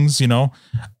change things.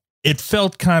 It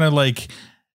felt kind of like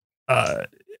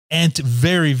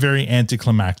very, very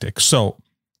anticlimactic. So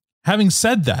having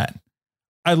said that,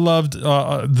 I loved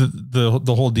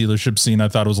the whole dealership scene. I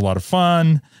thought it was a lot of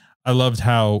fun. I loved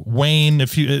how Wayne,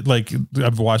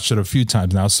 I've watched it a few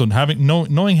times now. So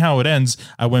knowing how it ends,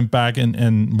 I went back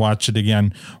and watched it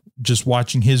again, just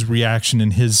watching his reaction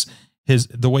and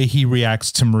the way he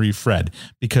reacts to Marie Fred,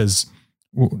 because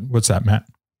what's that, Matt?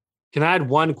 Can I add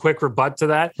one quick rebut to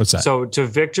that? What's that? So to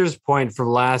Victor's point from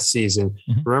last season,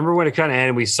 remember when it kind of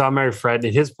ended, we saw Marie Fred,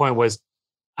 and his point was,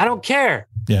 I don't care.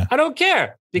 Yeah. I don't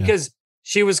care, because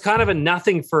she was kind of a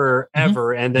nothing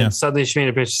forever. And then suddenly she made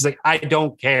a pitch. She's like, I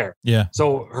don't care. Yeah.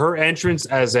 So her entrance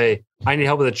as I need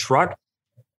help with a truck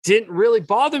didn't really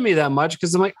bother me that much,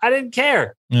 because I'm like, I didn't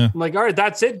care. Yeah. I'm like, all right,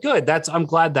 that's it. Good. I'm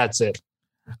glad that's it.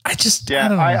 I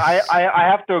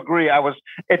have to agree. It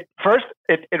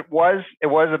was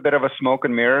a bit of a smoke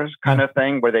and mirrors kind of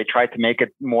thing, where they tried to make it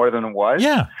more than it was.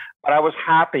 Yeah. But I was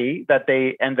happy that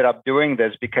they ended up doing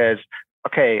this, because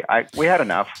we had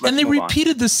enough. And they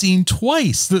repeated the scene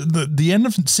twice. The end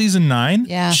of season 9.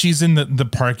 Yeah. She's in the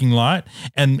parking lot,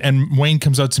 and Wayne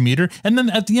comes out to meet her. And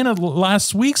then at the end of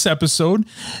last week's episode,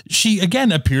 she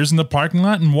again appears in the parking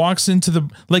lot and walks into the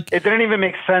It didn't even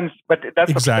make sense, but that's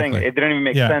Exactly. the thing. It didn't even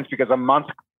make sense, because a month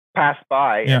passed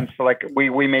by, and so we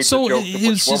made the joke.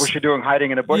 What was she doing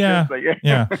hiding in the bushes?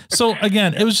 Yeah. So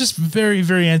again, it was just very,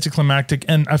 very anticlimactic,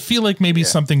 and I feel like maybe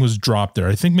something was dropped there.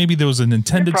 I think maybe there was an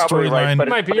intended storyline. Right,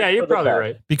 might be. Yeah, you're probably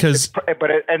right. Because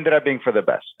but it ended up being for the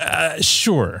best.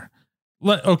 Sure.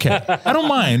 Okay, I don't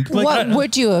mind. What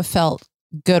would you have felt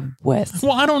good with?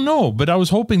 Well, I don't know, but I was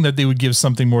hoping that they would give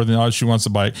something more than she wants to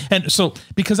buy. And so,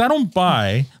 because I don't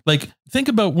buy, think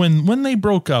about when they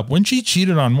broke up, when she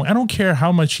cheated on, I don't care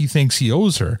how much he thinks he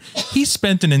owes her. He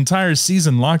spent an entire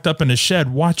season locked up in a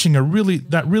shed watching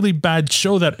that really bad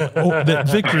show that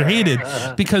Victor hated,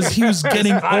 because he was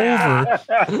getting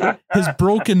over his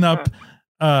broken up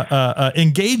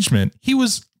engagement. He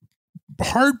was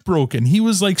heartbroken. He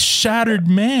was like shattered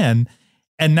man.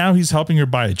 And now he's helping her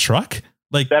buy a truck.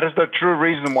 That is the true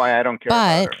reason why I don't care.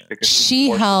 But about her,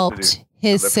 she helped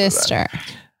his sister,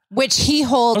 which he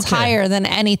holds higher than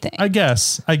anything. I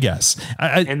guess.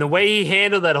 And the way he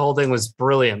handled that whole thing was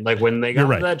brilliant. Like when they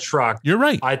got into that truck, you're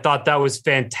right. I thought that was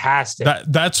fantastic.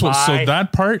 That's what. So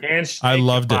that part, I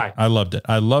loved it. I loved it.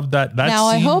 I loved that. Now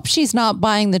I hope she's not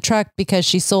buying the truck because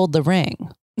she sold the ring.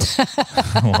 Sorry,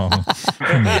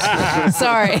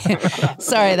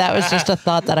 that was just a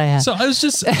thought that I had. So I was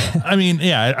just,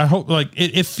 I hope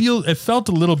it felt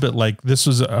a little bit like this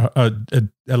was a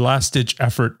last ditch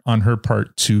effort on her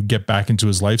part to get back into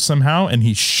his life somehow, and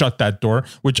he shut that door,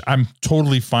 which I'm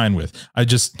totally fine with. It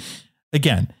just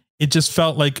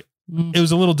felt like it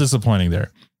was a little disappointing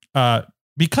there,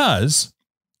 because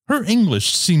her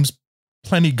English seems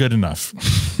plenty good enough,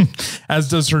 as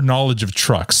does her knowledge of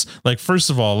trucks. First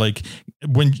of all,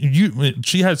 when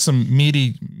she had some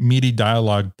meaty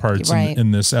dialogue parts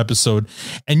in this episode,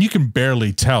 and you can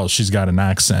barely tell she's got an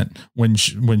accent when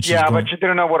she's but she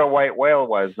didn't know what a white whale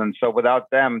was, and so without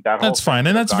them, that's fine,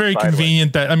 and that's very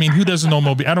convenient. Who doesn't know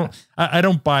Moby? I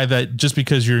don't buy that just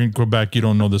because you're in Quebec, you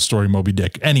don't know the story Moby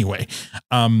Dick. Anyway,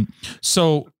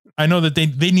 so I know that they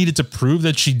needed to prove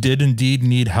that she did indeed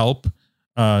need help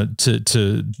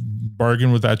to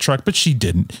bargain with that truck, but she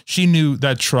didn't. She knew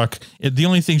that truck. The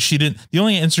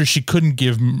only answer she couldn't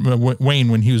give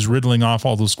Wayne when he was riddling off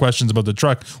all those questions about the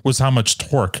truck was how much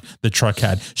torque the truck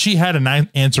had. She had an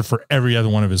answer for every other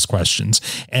one of his questions.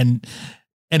 And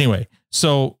anyway,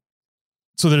 so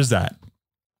there's that.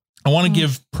 I want to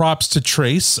give props to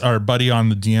Trace, our buddy on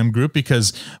the DM group,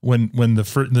 because when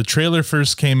the trailer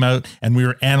first came out and we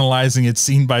were analyzing it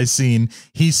scene by scene,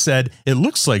 he said it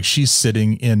looks like she's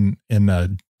sitting in a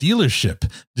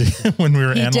dealership when we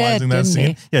were analyzing that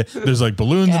scene. Yeah, there's like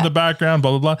balloons in the background,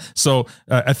 blah blah blah. So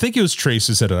I think it was Trace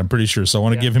who said it. I'm pretty sure. So I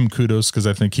want to give him kudos because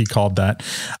I think he called that.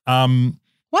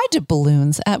 Why do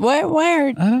balloons? Why are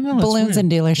I don't know, balloons in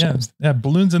dealerships? Yeah,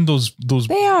 balloons in those.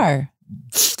 They are.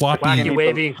 Floppy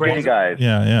wavy crazy guys.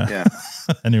 Yeah.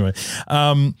 Anyway,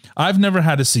 I've never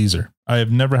had a Caesar. I have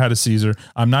never had a Caesar.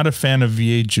 I'm not a fan of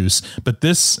V8 juice, but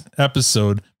this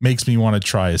episode makes me want to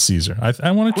try a Caesar.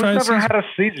 I want to try. Who's never had a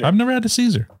Caesar? I've never had a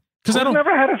Caesar because I don't.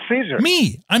 Never had a Caesar.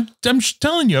 Me. I'm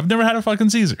telling you, I've never had a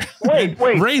fucking Caesar. Wait.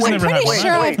 Ray's never had one. I'm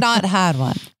sure I've not had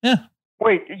one. Yeah.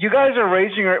 Wait, you guys are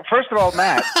raising your. First of all,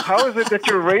 Matt, how is it that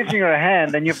you're raising your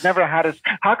hand and you've never had a?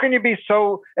 How can you be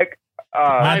so?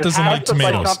 Matt doesn't like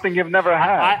tomatoes. Like something you've never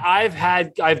had.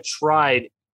 I've tried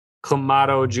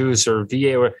Clamato juice or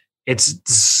V8. It's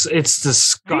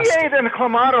disgusting. V8 and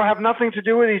Clamato have nothing to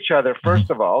do with each other. First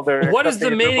of all, what is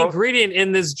the main ingredient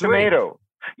in this drink? Tomato.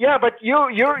 Yeah, but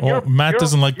Matt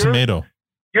doesn't like tomato.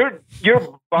 You're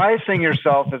biasing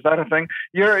yourself. Is that a thing?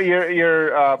 You're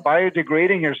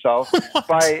biodegrading yourself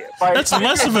by That's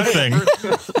less of a thing.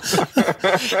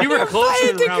 You were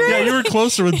closer. Yeah, you were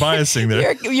closer with biasing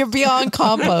there. You're beyond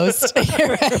compost.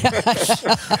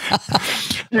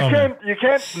 You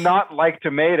can't not like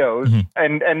tomatoes,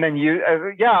 and then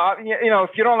if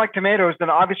you don't like tomatoes, then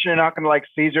obviously you're not going to like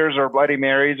Caesars or Bloody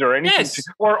Marys or anything,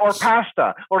 or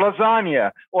pasta or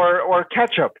lasagna or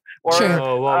ketchup. Or,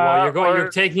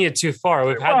 you're taking it too far.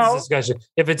 We've had this discussion.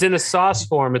 If it's in a sauce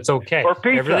form, it's okay. Or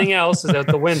pizza. Everything else is out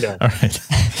the window. All right.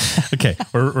 Okay,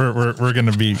 we're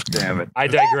gonna be. Damn it! I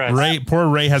digress. Poor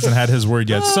Ray hasn't had his word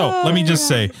yet. So let me just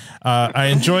say, I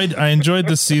enjoyed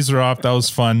the Caesar off. That was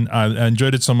fun. I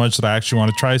enjoyed it so much that I actually want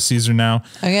to try Caesar now.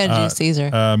 I gotta do Caesar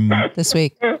this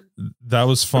week. That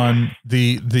was fun.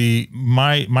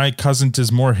 My cousin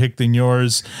is more hick than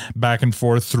yours, back and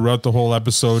forth throughout the whole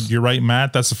episode. You're right,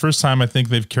 Matt. That's the first time I think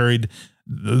they've carried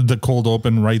the cold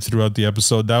open right throughout the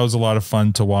episode. That was a lot of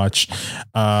fun to watch.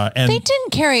 And they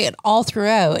didn't carry it all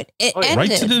throughout. It ended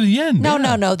right to the end.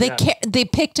 No. They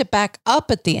picked it back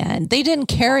up at the end. They didn't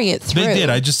carry it through. They did.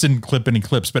 I just didn't clip any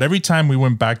clips. But every time we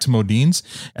went back to Modine's,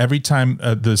 every time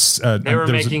they were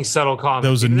making subtle comments.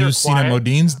 There was a new scene at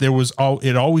Modine's.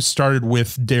 It always started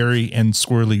with Derry and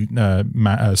Squirrely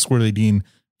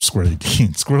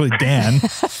Dan.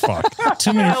 Fuck.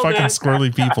 Too many fucking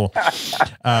squirrely people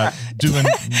doing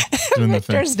the thing.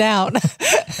 Victor's down.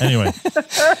 Anyway.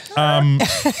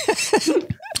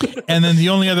 And then the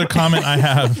only other comment I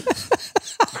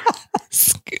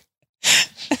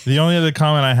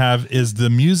have is the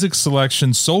music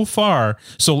selection so far.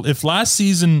 So if last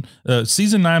season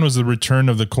 9 was the return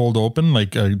of the cold open,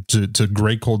 like to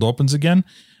great cold opens again.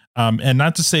 And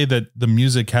not to say that the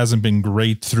music hasn't been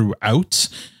great throughout,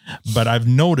 but I've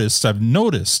noticed that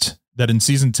in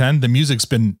season 10, the music's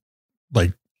been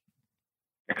like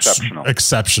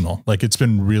exceptional. Like it's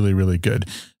been really, really good.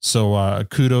 So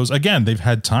kudos again. They've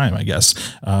had time, I guess.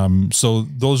 So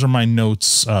those are my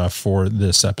notes for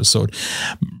this episode.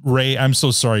 Ray, I'm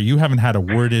so sorry. You haven't had a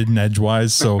word in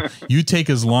edgewise. So you take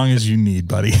as long as you need,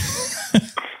 buddy.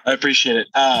 I appreciate it.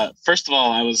 First of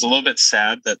all, I was a little bit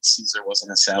sad that Caesar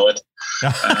wasn't a salad.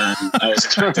 I was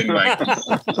expecting like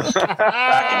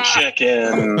back and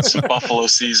chicken, some Buffalo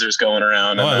Caesars going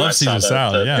around. Oh, I love Caesar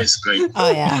salad. Yeah. Basically.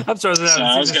 Oh yeah. I'm sorry,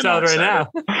 Caesar salad right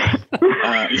now.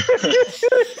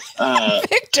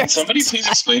 Can somebody please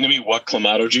explain to me what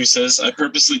Clamato juice is? I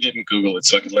purposely didn't Google it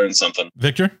so I could learn something.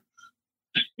 Victor?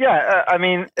 Yeah, I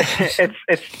mean,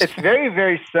 it's very,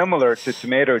 very similar to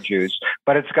tomato juice,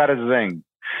 but it's got a zing.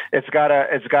 It's got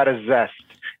a zest.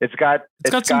 It's got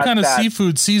some kind of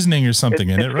seafood seasoning or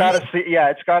something in it, right?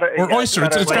 It's got oyster.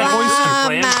 It's got oyster.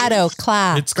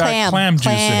 Clam. It's got clam juice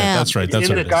in it. That's right. That's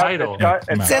in the title.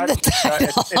 It's in the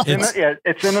title.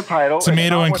 It's in the title.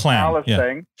 Tomato and clam.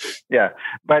 Yeah,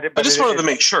 but I just wanted to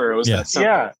make sure it was that simple.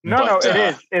 Yeah, no,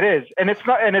 it is, and it's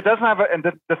not, and it doesn't have. And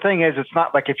the thing is, it's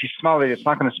not like if you smell it, it's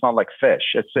not going to smell like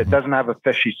fish. It doesn't have a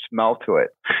fishy smell to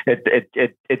it.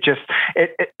 It's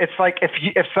like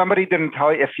if somebody didn't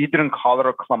tell you, if you didn't call it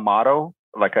a Clamato,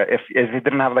 if it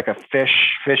didn't have like a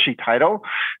fishy title,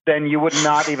 then you would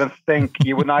not even think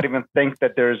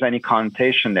that there's any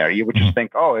connotation there. You would just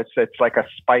think, oh, it's like a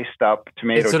spiced up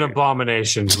tomato. It's an juice.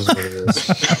 abomination. Is what it is.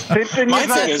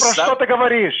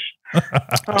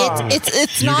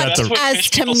 It's not as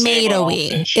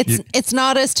tomatoey. It's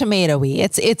not as tomatoey.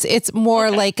 It's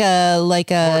more like a more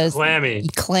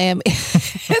clammy.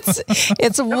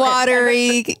 It's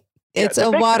watery. It's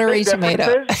a watery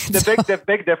tomato. The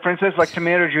big difference is like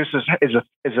tomato juice is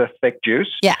a thick juice.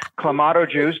 Yeah. Clamato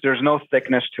juice, there's no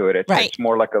thickness to it. It's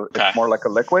more like a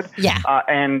liquid. Yeah.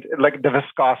 And like the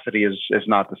viscosity is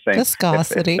not the same.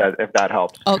 Viscosity. If that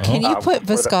helps. Oh, can you put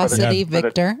viscosity,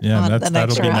 Victor? Yeah, on the next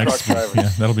that'll be round? next week. Yeah,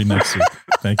 that'll be next week.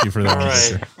 Thank you for that. All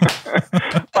right.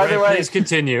 By the way, please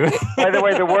continue. By the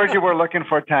way, the word you were looking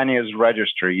for, Tanya, is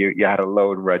register. You had a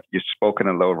low you spoke in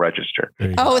a low register.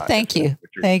 Oh, thank you.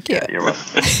 Thank you. You're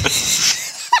welcome.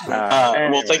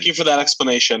 Well, thank you for that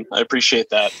explanation. I appreciate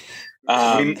that.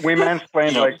 We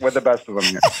mansplained like we're the best of them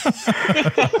here.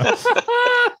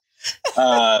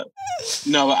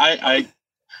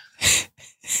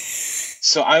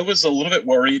 So I was a little bit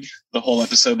worried the whole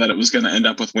episode that it was going to end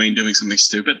up with Wayne doing something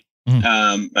stupid. And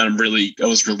I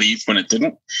was relieved when it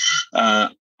didn't.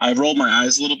 I rolled my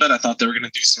eyes a little bit. I thought they were going to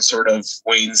do some sort of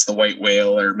Wayne's the white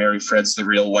whale or Mary Fred's the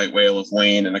real white whale of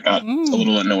Wayne. And I got a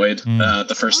little annoyed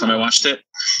the first time I watched it.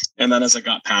 And then as I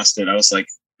got past it, I was like,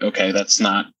 okay, that's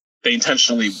not, they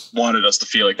intentionally wanted us to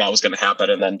feel like that was going to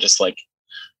happen. And then just like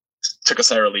took a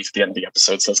sigh of relief at the end of the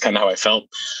episode. So that's kind of how I felt.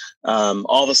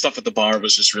 All the stuff at the bar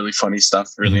was just really funny stuff.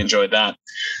 Really enjoyed that.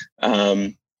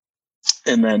 And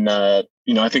then,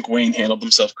 I think Wayne handled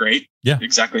himself great. Yeah.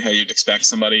 Exactly how you'd expect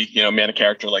somebody, man, a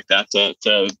character like that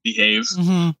to behave.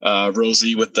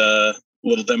 Rosie with the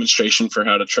little demonstration for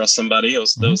how to trust somebody.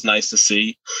 That was nice to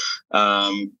see.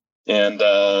 I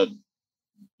thought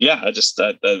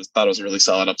it was a really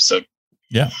solid episode.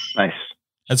 Yeah. Nice.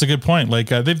 That's a good point. Like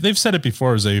they've said it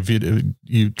before, is if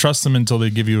you trust them until they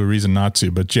give you a reason not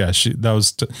to. But yeah, she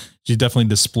definitely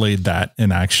displayed that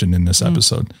in action in this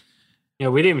episode. Yeah,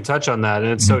 we didn't even touch on that,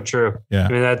 and it's so true. Yeah,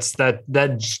 I mean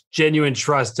that genuine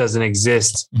trust doesn't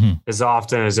exist as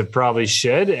often as it probably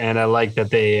should, and I like that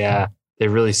they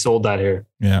really sold that here.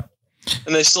 Yeah,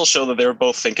 and they still show that they were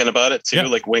both thinking about it too. Yeah.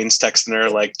 Like Wayne's texting her,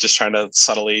 like just trying to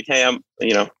subtly, hey, I'm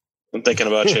thinking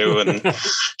about you, and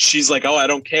she's like, oh, I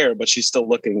don't care, but she's still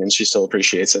looking, and she still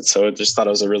appreciates it. So I just thought it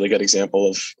was a really good example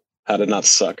of how to not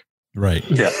suck. Right.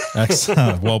 Yeah.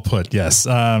 Excellent. Well put. Yes.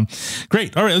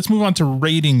 Great. All right. Let's move on to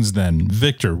ratings then.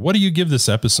 Victor, what do you give this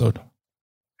episode?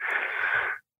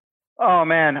 Oh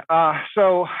man.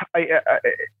 So I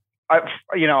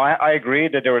agree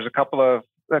that there was a couple of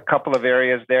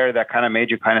areas there that kind of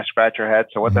made you kind of scratch your head.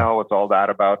 So what the hell was all that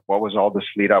about? What was all this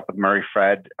lead up with Murray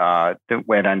Fred? That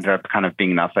ended up kind of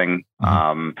being nothing.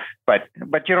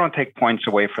 But you don't take points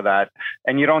away for that,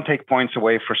 and you don't take points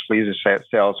away for sleazy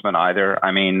salesman either.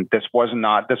 I mean, this wasn't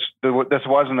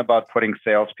about putting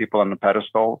salespeople on the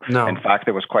pedestal. No, in fact,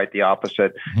 it was quite the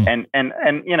opposite.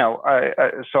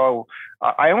 So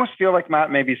I almost feel like, Matt,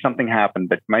 maybe something happened,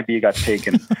 but maybe you got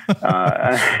taken.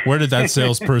 Where did that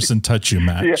salesperson touch you,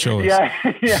 Matt? Show us.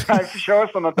 Yeah. Show us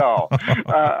on the doll.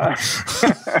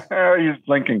 He's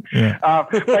blinking. Yeah.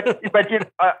 But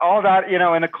all that, in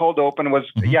a cold open was,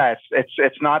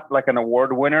 it's not like an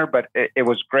award winner, but it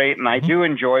was great. And I do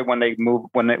enjoy when they move,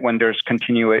 when there's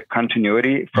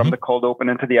continuity from the cold open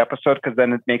into the episode, because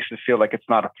then it makes it feel like it's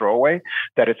not a throwaway,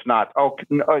 that it's not,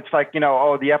 it's like,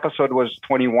 the episode was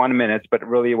 21 minutes, but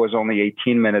really it was only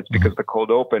 18 minutes because the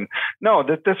cold open. No,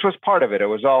 this was part of it. It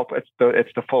was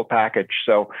it's the full package.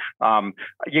 So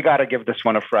you got to give this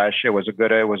one a fresh. It was a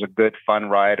good fun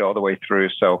ride all the way through.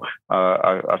 So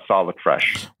a solid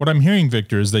fresh. What I'm hearing,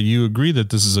 Victor, is that you agree that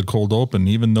this is a cold open,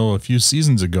 even though a few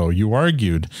seasons ago you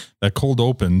argued that cold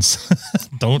opens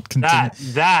don't continue.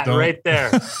 That right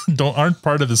there aren't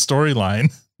part of the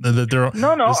storyline.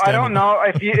 No, I don't know.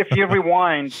 If you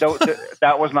rewind,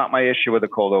 that was not my issue with the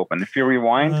cold open. If you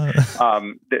rewind,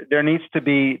 there needs to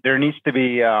be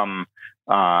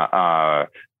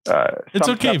it's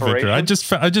okay, Victor. I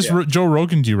just Joe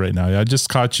Rogan'd you right now. I just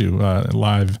caught you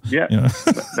live. Yeah,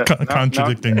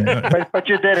 contradicting. But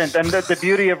you didn't. And the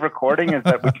beauty of recording is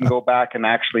that we can go back and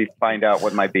actually find out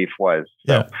what my beef was.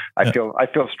 So I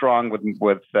feel strong with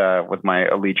my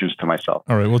allegiance to myself.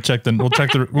 All right, we'll check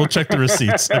the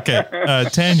receipts. Okay,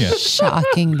 Tanya.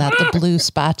 Shocking that the blue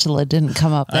spatula didn't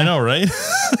come up there. I know, right?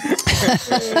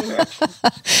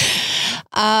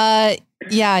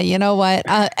 Yeah, you know what?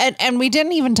 And we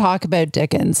didn't even talk about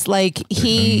Dickens. Like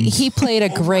he played a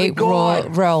great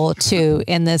role too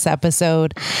in this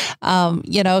episode.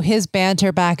 You know, his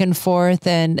banter back and forth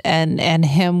and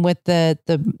him with the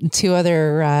two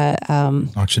other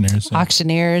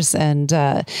auctioneers and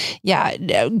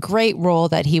great role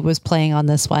that he was playing on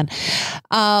this one.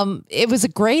 It was a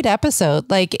great episode.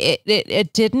 Like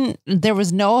it didn't, there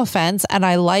was no offense, and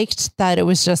I liked that it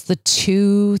was just the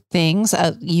two things.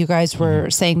 You guys were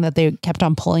saying that they kept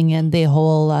on pulling in the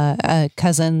whole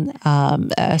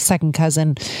second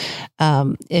cousin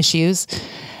issues.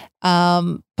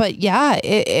 But yeah,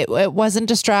 it wasn't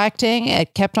distracting.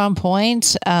 It kept on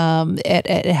point.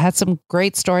 It had some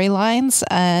great storylines,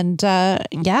 and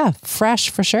fresh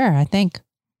for sure, I think.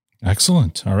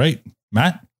 Excellent. All right,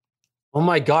 Matt. Oh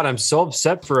my God, I'm so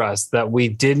upset for us that we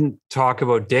didn't talk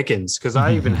about Dickens, because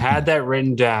I even had that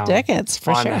written down. Dickens,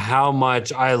 for on sure. How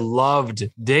much I loved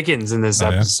Dickens in this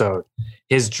episode.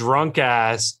 His drunk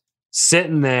ass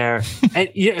sitting there, and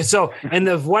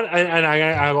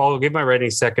I'll give my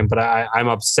rating second, but I'm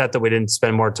upset that we didn't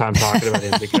spend more time talking about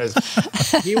him because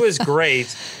he was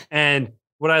great. And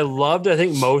what I loved, I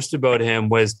think, most about him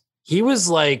was he was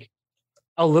like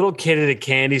a little kid at a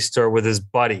candy store with his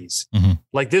buddies. Mm-hmm.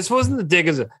 Like, this wasn't the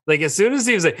Dickens. Like, as soon as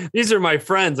he was like, these are my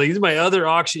friends, like, these are my other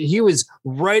auction, he was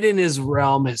right in his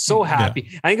realm, so happy.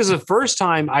 Yeah. I think it was the first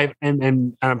time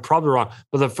and I'm probably wrong,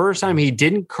 but the first time he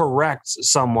didn't correct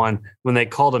someone when they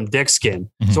called him Dickskin.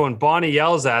 Mm-hmm. So when Bonnie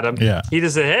yells at him, he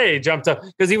just said, hey, jumped up,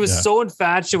 because he was so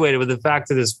infatuated with the fact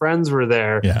that his friends were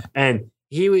there. Yeah. And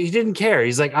he didn't care.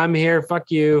 He's like, I'm here.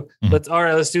 Fuck you.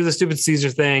 Mm-hmm. Let's do the stupid Caesar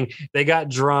thing. They got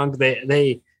drunk.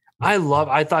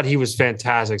 I thought he was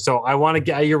fantastic. So I want to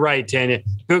get, you're right, Tanya.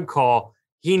 Good call.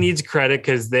 He needs credit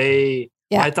because I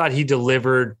thought he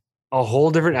delivered a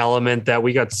whole different element that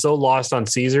we got so lost on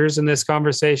Caesars in this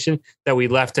conversation that we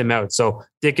left him out. So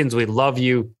Dickens, we love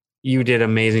you. You did an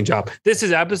amazing job. This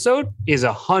episode is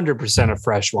 100% a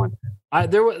fresh one. I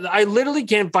literally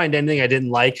can't find anything I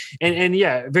didn't like. And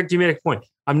yeah, Victor, you made a point.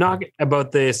 I'm not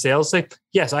about the sales thing.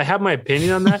 Yes, I have my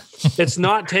opinion on that. It's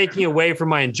not taking away from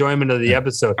my enjoyment of the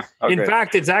episode. Okay. In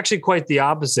fact, it's actually quite the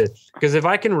opposite. Because if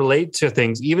I can relate to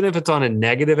things, even if it's on a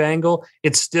negative angle,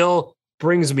 it still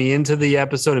brings me into the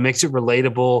episode. It makes it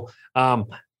relatable.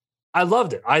 I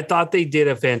loved it. I thought they did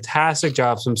a fantastic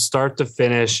job from start to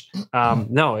finish.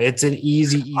 No, it's an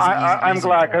easy. I'm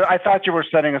glad, because I thought you were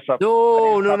setting us up.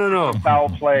 No. Foul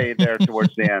play there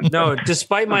towards the end. No,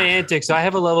 despite my antics, I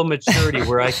have a level of maturity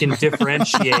where I can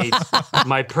differentiate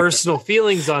my personal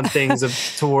feelings on things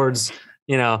towards,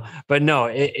 but no,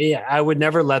 I would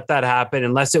never let that happen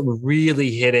unless it would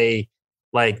really hit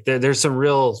there's some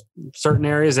real certain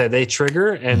areas that they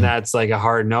trigger, and that's like a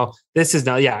hard no. This is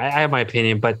not. Yeah, I have my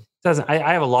opinion, but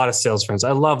I have a lot of sales friends.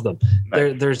 I love them.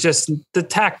 There's just the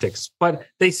tactics, but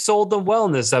they sold them well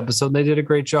in this episode. And they did a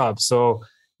great job. So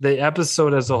the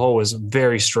episode as a whole was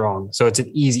very strong. So it's an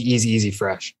easy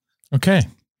fresh. Okay.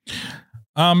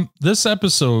 This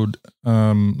episode,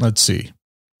 let's see.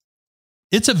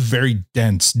 It's a very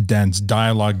dense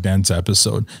dialogue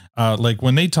episode. Like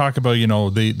when they talk about,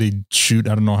 they shoot,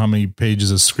 I don't know how many pages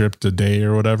of script a day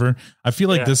or whatever. I feel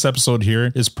like this episode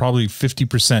here is probably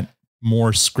 50%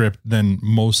 more script than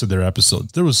most of their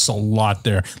episodes. There was a lot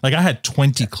there. Like I had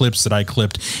 20 clips that I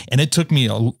clipped, and it took me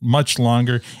much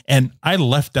longer. And I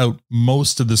left out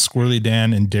most of the Squirrely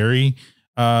Dan and Derry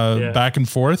back and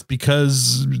forth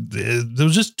because there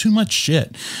was just too much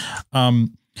shit.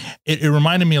 It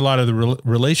reminded me a lot of the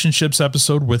relationships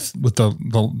episode with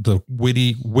the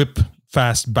witty whip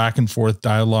fast back and forth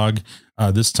dialogue.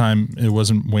 This time it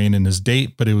wasn't Wayne and his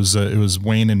date, but it was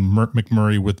Wayne and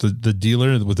McMurray with the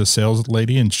dealer, with the sales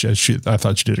lady. And I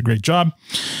thought she did a great job.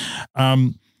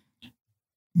 But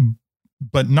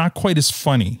not quite as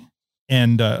funny.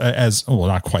 And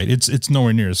not quite. It's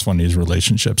nowhere near as funny as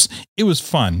relationships. It was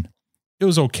fun. It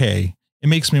was okay. It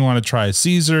makes me want to try a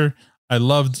Caesar. I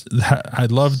loved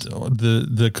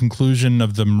the conclusion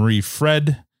of the Marie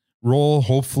Fred role.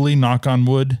 Hopefully, knock on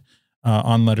wood,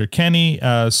 on Letterkenny.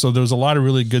 So there was a lot of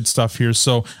really good stuff here.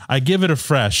 So I give it a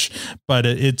fresh, but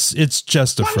it's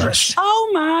just a fresh.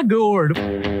 Oh my god! Oh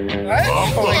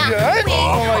my god!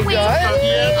 Oh my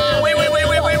god! Wait!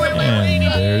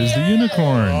 And there's the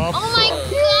unicorn. Oh my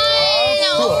god!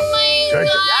 Oh my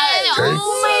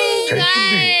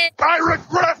god! I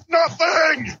regret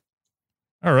nothing.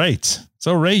 All right.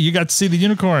 So Ray, you got to see the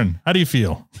unicorn. How do you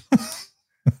feel?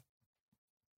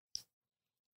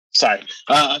 Sorry.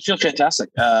 I feel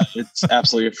fantastic. It's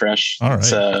absolutely fresh. All right.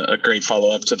 It's a great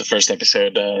follow-up to the first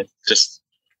episode. Just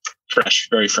fresh,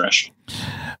 very fresh.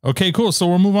 Okay, cool. So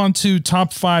we'll move on to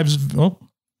top fives. Oh,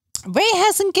 Ray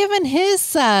hasn't given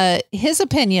his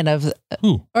opinion of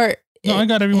who or no, I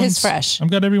got everyone's his fresh. I've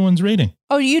got everyone's rating.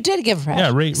 Oh, you did give fresh.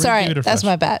 Yeah, Ray sorry, gave it a that's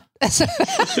fresh. my bad.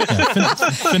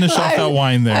 Finish off that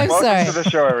wine there. I'm Welcome sorry. to the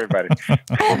show, everybody.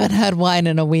 I haven't had wine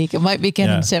in a week. It might be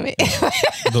getting to me.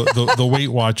 The Weight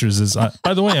Watchers is.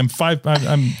 By the way, I'm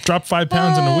dropped 5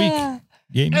 pounds in a week.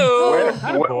 Yeah.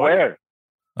 Where?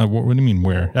 What do you mean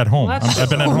where? At home. I've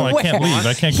been at home. I can't leave.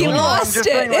 I can't go He anywhere. lost it.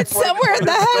 It's somewhere in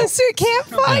the house. We can't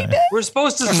find it. We're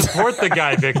supposed to support the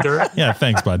guy, Victor. Yeah,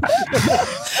 thanks, bud.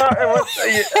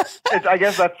 I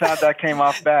guess that came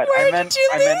off bad.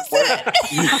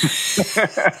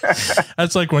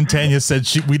 That's like when Tanya said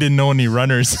we didn't know any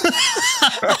runners.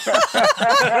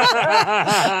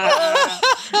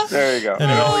 There you go.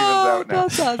 Anyway. It all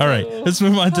evens out now. All right, let's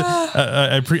move on to.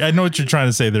 I know what you're trying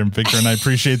to say there, Victor, and I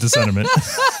appreciate the sentiment,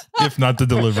 if not the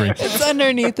delivery. It's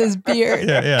underneath his beard.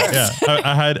 Yeah.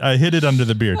 I hid it under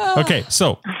the beard. Okay,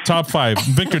 so top 5.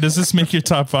 Victor, does this make your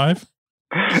top 5?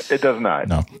 It does not.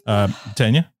 No.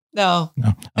 Tanya? No.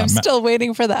 I'm still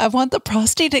waiting for that. I want the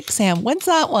prostate exam. When's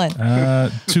that one?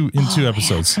 2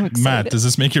 episodes. Matt, does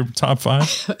this make your top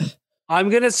 5? I'm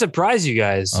gonna surprise you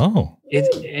guys. Oh,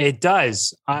 it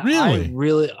does.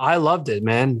 I loved it,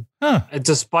 man. Huh.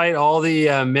 Despite all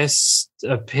the missed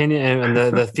opinion and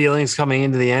the feelings coming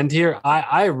into the end here,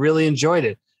 I really enjoyed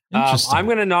it. I'm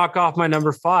gonna knock off my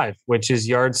number 5, which is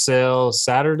Yard Sale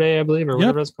Saturday, I believe, or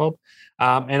whatever it's called.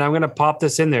 And I'm gonna pop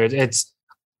this in there.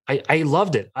 I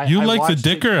loved it. I like the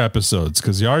Dicker episodes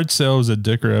because Yard Sale is a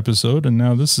Dicker episode, and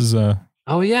now this is a.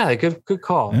 Oh yeah, good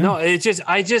call. Yeah. No,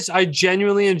 I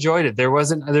genuinely enjoyed it.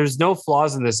 There's no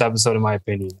flaws in this episode, in my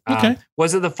opinion. Okay.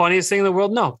 Was it the funniest thing in the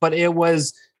world? No, but it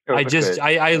was.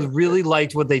 I really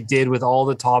liked what they did with all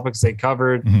the topics they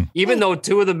covered, even though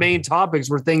 2 of the main topics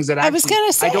were things that I was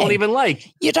gonna say I don't even like.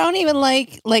 You don't even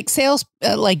like sales,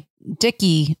 like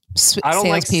Dickie. I don't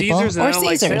like Caesars, and I don't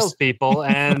like Caesars. salespeople,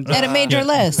 and and it made your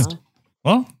list.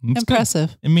 Well, impressive.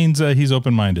 Good. It means he's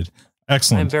open-minded.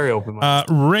 Excellent. I'm very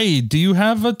open-minded. Ray, do you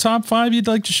have a top 5 you'd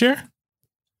like to share?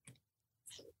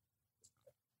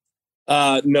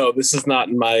 No, this is not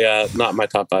in my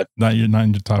top 5. Not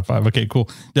in your top 5. Okay, cool.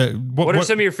 What are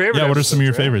some of your favorites? Yeah, what are some of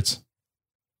your favorites?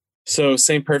 So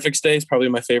St. Perfect's Day is probably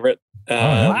my favorite.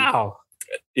 Wow.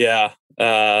 Yeah.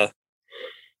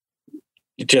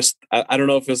 Just I don't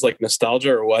know if it was like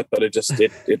nostalgia or what, but it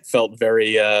felt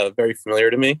very very familiar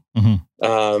to me.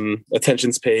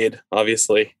 Attention's Paid,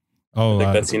 obviously. Oh, I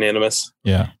think that's unanimous.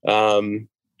 Yeah. I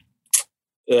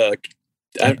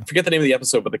forget the name of the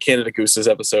episode, but the Canada Gooses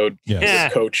episode. Yeah.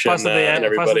 With Coach and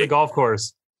everybody. The golf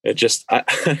course. It just I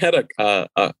had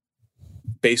a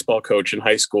baseball coach in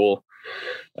high school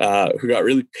who got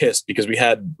really pissed because we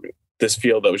had this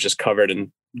field that was just covered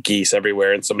in geese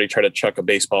everywhere, and somebody tried to chuck a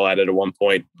baseball at it at one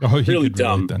point. Really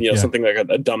dumb, something like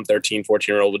a dumb 13,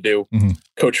 14-year-old would do.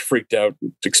 Coach freaked out,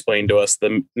 explained to us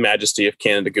the majesty of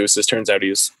Canada Gooses. Turns out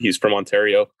he's from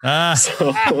Ontario.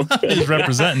 So he's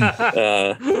representing.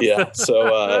 Yeah,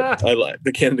 so I like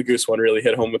the Canada Goose one, really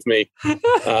hit home with me.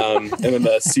 And then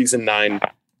the season 9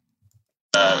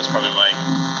 was probably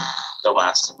the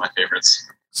last of my favorites.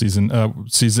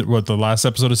 The last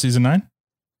episode of season 9?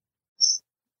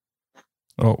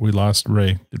 Oh, we lost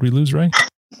Ray. Did we lose Ray?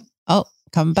 Oh,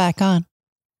 come back on.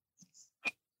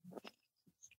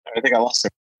 I think I lost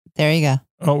him. There you go.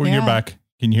 Oh, you're back.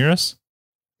 Can you hear us?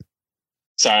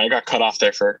 Sorry, I got cut off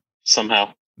there for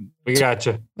somehow. We got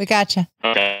you. Okay,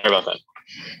 sorry about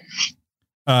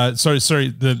that.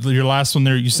 Sorry. Your last one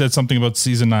there, you said something about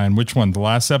season 9. Which one? The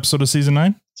last episode of season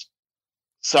 9?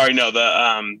 Sorry, no,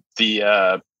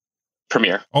 the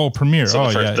premiere. Oh, premiere. So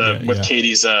yeah, with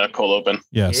Katie's cold open.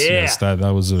 Yes, that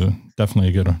was definitely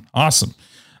a good one. Awesome.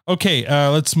 Okay,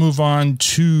 let's move on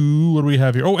to what do we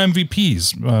have here? Oh,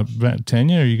 MVPs.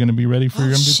 Tanya, are you going to be ready for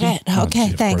your MVP? Shit. Okay,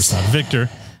 thanks. Victor,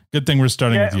 good thing we're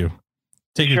starting with you.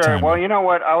 Take your time. Well, you know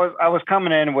what? I was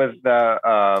coming in with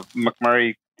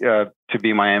McMurray to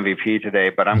be my MVP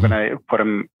today, but I'm going to put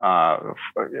him.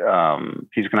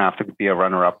 He's going to have to be a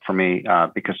runner-up for me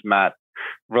because Matt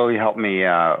really helped me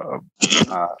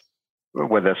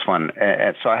with this one,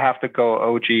 and so I have to go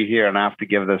OG here, and I have to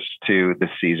give this to the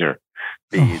Caesar.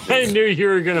 I knew you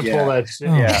were going to pull that shit.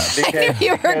 Yeah, because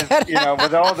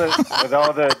with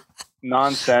all the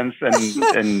nonsense and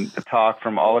the talk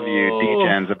from all of you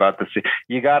degens about this,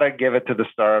 you got to give it to the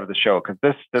star of the show, because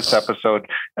this episode,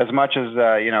 as much as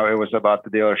it was about the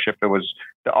dealership, it was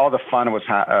all the fun was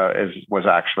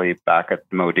actually back at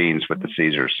Modine's with the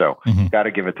Caesars. So got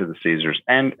to give it to the Caesars,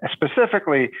 and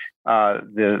specifically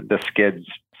the Skids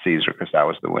Caesar, because that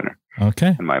was the winner.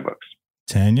 Okay, in my books.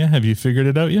 Tanya, have you figured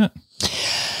it out yet?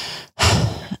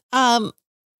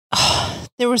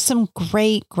 there was some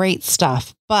great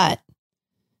stuff, but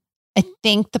I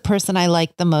think the person I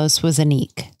liked the most was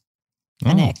Anik.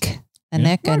 Anik.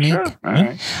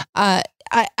 Right.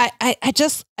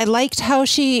 I liked how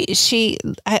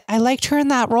I liked her in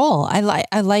that role.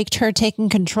 I liked her taking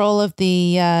control of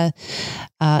the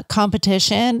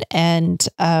competition and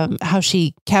how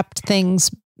she kept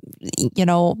things,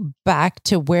 back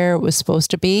to where it was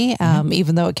supposed to be,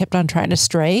 even though it kept on trying to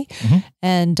stray.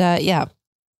 And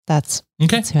that's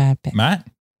okay. That's who I picked. Matt?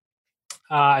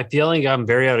 I feel like I'm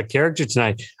very out of character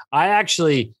tonight. I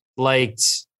actually liked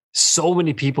so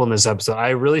many people in this episode. I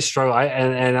really struggle.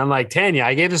 And I'm like, Tanya,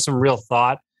 I gave this some real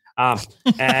thought. And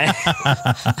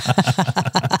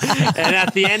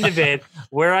at the end of it,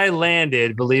 where I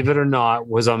landed, believe it or not,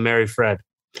 was on Mary Fred.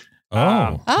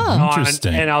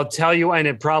 Interesting. And I'll tell you, and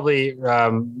it probably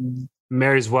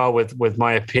marries well with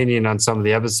my opinion on some of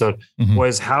the episode,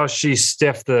 was how she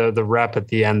stiffed the rep at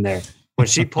the end there. When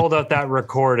she pulled out that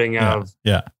recording of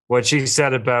what she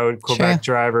said about Quebec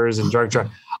drivers and drunk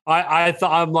drivers. I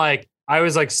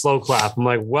was like slow clap. I'm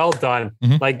like, well done.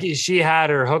 Like she had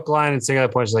her hook, line, and single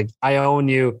point. She's like, I own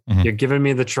you. You're giving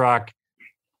me the truck.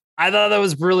 I thought that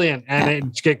was brilliant.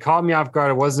 And it caught me off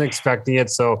guard. I wasn't expecting it.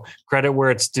 So credit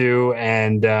where it's due.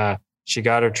 And she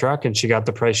got her truck and she got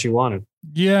the price she wanted.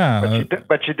 Yeah.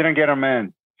 But she didn't get her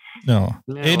man. No,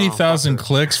 80,000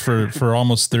 clicks for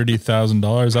almost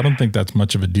 $30,000. I don't think that's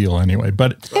much of a deal anyway,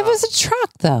 but it was a truck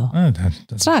though.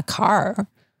 It's not a car.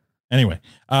 Anyway,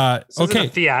 okay.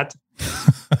 Fiat.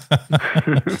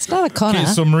 It's not a Kona. Okay,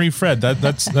 so Marie Fred,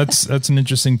 that's an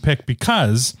interesting pick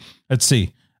because let's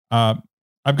see.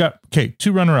 I've got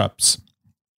 2 runner-ups.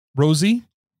 Rosie,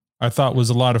 I thought was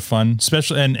a lot of fun,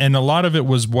 especially and a lot of it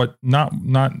was not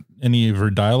any of her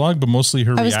dialogue, but mostly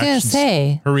her reactions. I was going to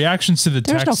say her reactions to the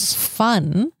text. There's no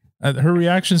fun. Her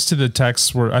reactions to the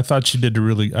texts were. I thought she did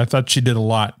a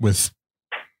lot with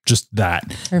just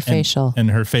that. Her facial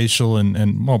and her facial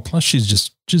and well, plus she's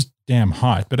just damn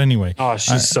hot. But anyway,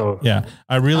 she's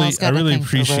I really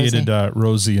appreciated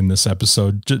Rosie in this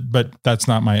episode, but that's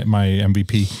not my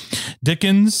MVP.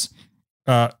 Dickens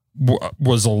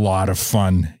was a lot of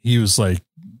fun. He was like,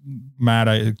 Matt,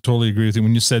 I totally agree with you.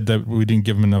 When you said that we didn't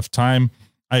give him enough time,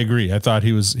 I agree. I thought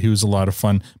he was a lot of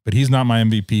fun, but he's not my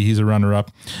MVP. He's a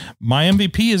runner-up. My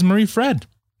MVP is Marie Fred.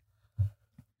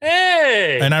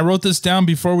 Hey! And I wrote this down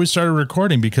before we started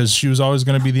recording because she was always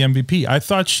going to be the MVP. I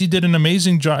thought she did an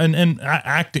amazing job and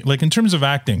acting, like in terms of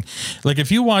acting, like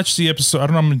if you watch the episode, I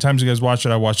don't know how many times you guys watch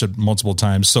it. I watched it multiple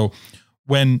times. So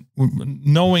when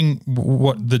knowing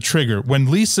what the trigger, when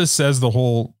Lisa says the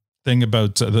whole thing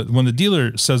about when the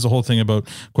dealer says the whole thing about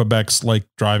Quebec's like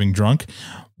driving drunk,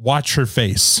 watch her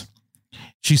face.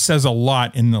 She says a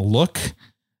lot in the look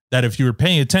that if you were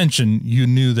paying attention, you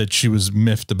knew that she was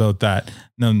miffed about that. And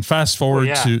then fast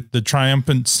forward to the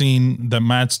triumphant scene that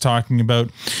Matt's talking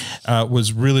about,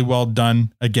 was really well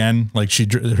done. Again, like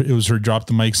it was her drop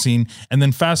the mic scene. And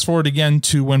then fast forward again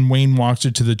to when Wayne walks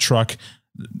her to the truck,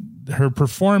 her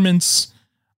performance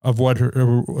of what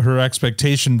her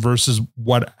expectation versus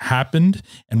what happened.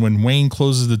 And when Wayne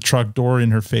closes the truck door in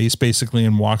her face, basically,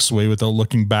 and walks away without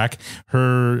looking back,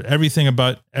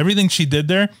 everything she did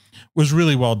there was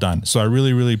really well done. So I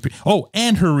really,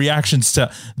 and her reactions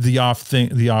to the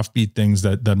offbeat things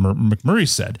that McMurray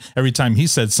said. Every time he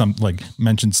said something like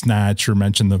mentioned snatch or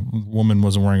mentioned the woman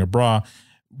wasn't wearing a bra,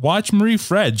 watch Marie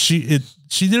Fred. She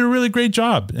did a really great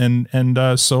job. And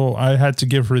so I had to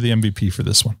give her the MVP for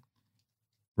this one.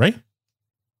 Right?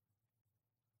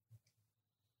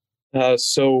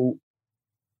 So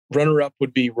runner-up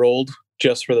would be Rolled,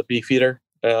 just for the beefeater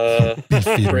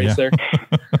phrase there.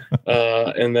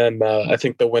 And then I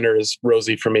think the winner is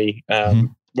Rosie for me.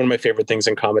 One of my favorite things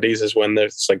in comedies is when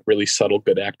there's like really subtle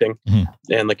good acting.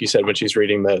 And like you said, when she's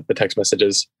reading the text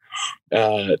messages,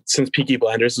 since Peaky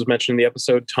Blinders was mentioned in the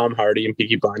episode, Tom Hardy in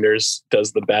Peaky Blinders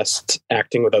does the best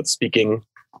acting without speaking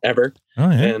ever.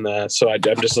 And so I'm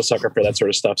just a sucker for that sort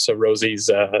of stuff. So Rosie's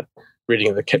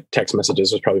reading the text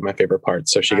messages was probably my favorite part.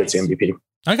 So she gets the MVP.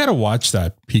 I got to watch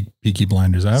that Peaky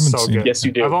Blinders. I haven't seen it. Yes,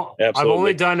 you do. I've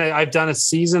only done it. I've done a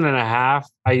season and a half.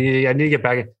 I need to get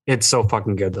back. It's so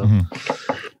fucking good though.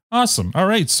 Awesome. All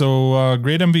right. So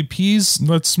great MVPs.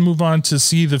 Let's move on to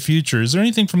see the future. Is there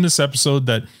anything from this episode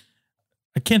that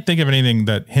I can't think of anything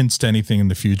that hints to anything in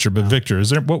the future, but Victor,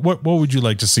 is there, what would you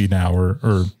like to see now or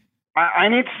I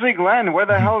need to see Glenn. Where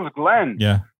the hell is Glenn?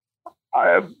 Yeah.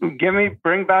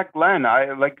 Bring back Glenn.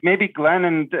 Maybe Glenn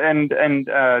and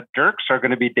Dirks are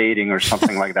going to be dating or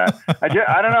something like that. I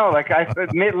don't know.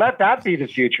 Let that be the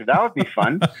future. That would be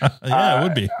fun. Yeah, it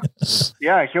would be.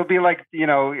 Yeah, he'll be like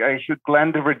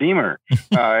Glenn the Redeemer,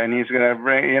 and he's going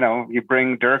to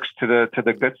bring Dirks to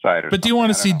the good side. But do you want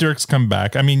to see Dirks come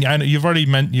back? I mean, I know you've already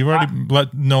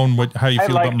known how you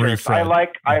feel about Marie Fred.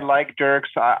 I like Dirks.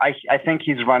 I think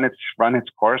he's run its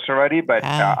course already, but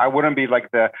I wouldn't be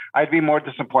I'd be more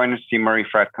disappointed to see Marie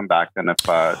Fred come back than if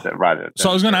rather. So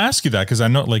I was going to ask you that because I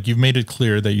know you've made it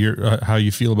clear that you're how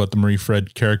you feel about the Marie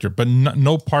Fred character, but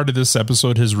no part of this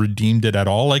episode has redeemed it at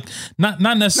all. Not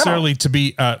necessarily to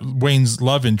be Wayne's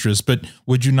love interest, but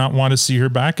would you not want to see her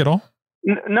back at all?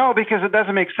 No, because it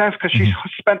doesn't make sense because she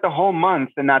spent the whole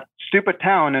month in that stupid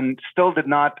town and still did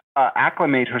not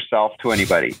acclimate herself to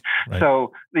anybody. Right.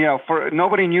 So,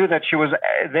 nobody knew that she was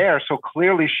there. So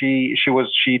clearly she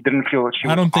didn't feel she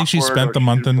was I don't think she spent the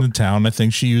month in the town. I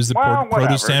think she used the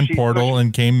produce stand portal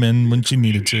and came in when she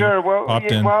needed to. Sure.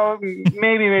 Well,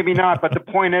 maybe not. But the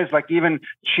point is,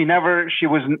 she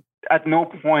was at no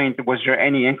point was there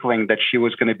any inkling that she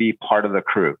was going to be part of the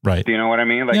crew. Right. Do you know what I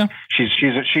mean? She's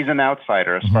an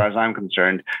outsider as far as I'm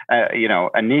concerned.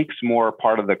 Anik's more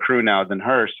part of the crew now than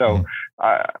her. So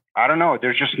I don't know.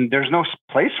 There's no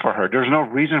place for her. There's no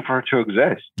reason for her to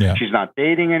exist. Yeah. She's not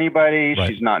dating anybody.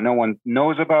 Right. No one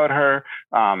knows about her.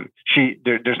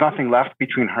 There's nothing left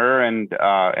between her and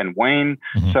Wayne.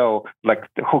 Mm-hmm. So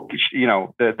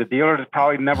the dealer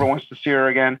probably never wants to see her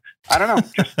again. I don't know.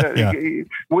 Just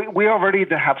we already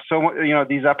have so much.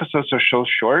 These episodes are so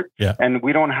short, and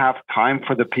we don't have time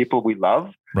for the people we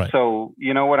love. Right. So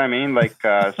you know what I mean?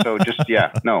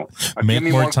 No. Make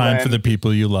more time for the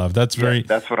people you love. That's very.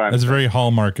 That's what I'm. That's very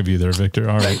hallmark of you, there, Victor.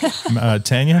 All right,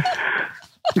 Tanya.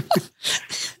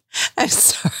 I'm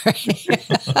sorry.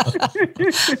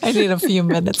 I need a few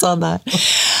minutes on that.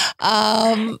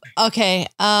 Okay.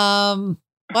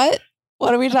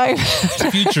 What are we talking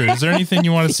about? Future. Is there anything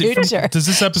you want to see? Does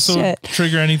this episode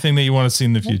trigger anything that you want to see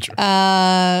in the future?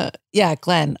 Yeah,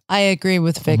 Glenn. I agree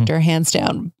with Victor, hands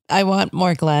down. I want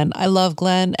more Glenn. I love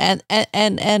Glenn and the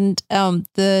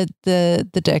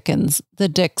Dicks. The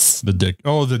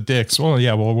Dicks. Well,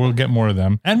 yeah. Well, we'll get more of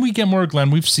them, and we get more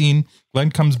Glenn. We've seen Glenn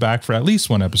comes back for at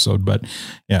least one episode, but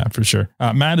yeah, for sure.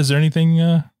 Matt, is there anything?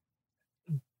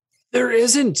 There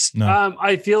isn't. No.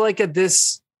 I feel like at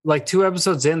this. 2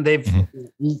 episodes in, they've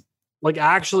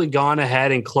actually gone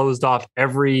ahead and closed off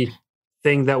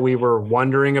everything that we were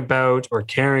wondering about or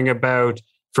caring about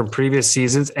from previous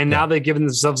seasons. And now they've given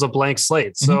themselves a blank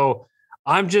slate. So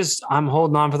I'm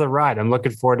holding on for the ride. I'm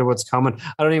looking forward to what's coming.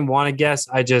 I don't even want to guess.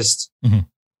 I just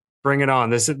bring it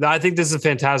on. I think this is a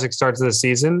fantastic start to the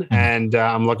season and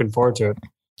I'm looking forward to it.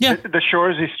 Yeah. The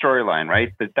Shorzy storyline,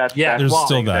 right? There's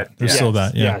still that. There's still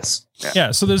that. Yeah. Yes.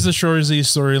 Yeah. So there's the Shorzy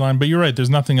storyline, but you're right.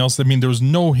 There's nothing else. I mean, there was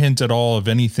no hint at all of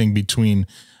anything between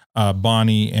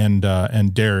Bonnie and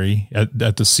Derry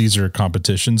at the Caesar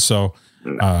competition. So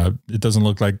it doesn't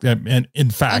look like that. And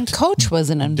in fact, and Coach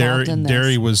wasn't involved in this.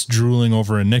 Derry was drooling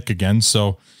over a Nick again.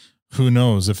 So who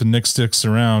knows if a Nick sticks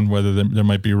around, whether there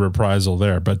might be a reprisal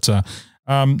there, but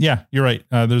yeah, you're right.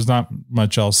 There's not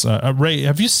much else. Ray,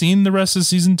 have you seen the rest of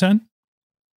season 10?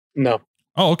 No.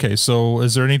 Oh, okay. So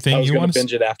is there anything you want to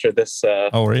binge it after this?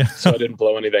 Were you? So I didn't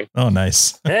blow anything. Oh,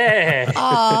 nice. Hey.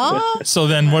 So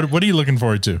then what are you looking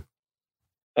forward to?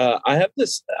 I have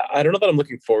this, I don't know that I'm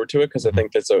looking forward to it because I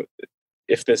think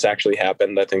if this actually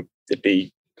happened, I think it'd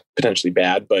be potentially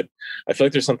bad, but I feel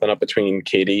like there's something up between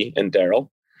Katie and Daryl.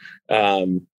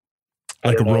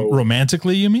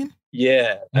 Romantically, you mean?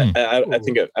 Yeah. I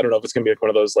think, I don't know if it's going to be like one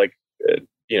of those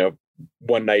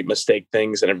one night mistake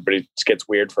things and everybody just gets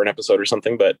weird for an episode or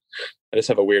something, but I just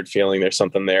have a weird feeling there's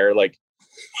something there.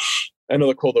 I know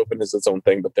the cold open is its own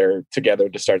thing, but they're together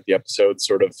to start the episode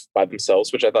sort of by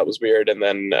themselves, which I thought was weird. And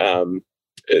then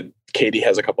Katie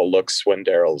has a couple looks when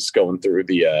Daryl's going through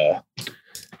the,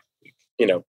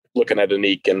 looking at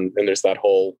Anik and there's that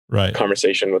whole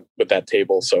conversation with that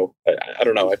table. So I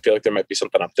don't know. I feel like there might be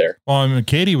something up there. Well, I mean,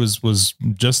 Katie was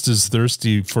just as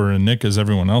thirsty for Anik as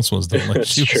everyone else was, though.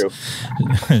 That's true.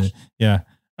 Yeah.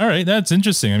 All right. That's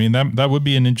interesting. I mean, that would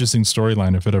be an interesting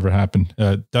storyline if it ever happened.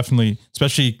 Definitely,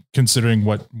 especially considering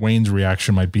what Wayne's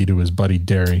reaction might be to his buddy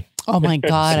Derry. Oh my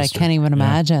God. I can't even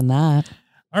imagine that.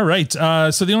 All right.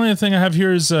 So the only other thing I have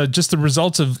here is just the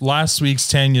results of last week's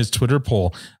Tanya's Twitter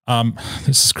poll.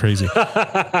 This is crazy.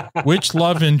 Which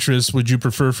love interest would you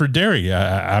prefer for Derry?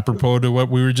 Apropos to what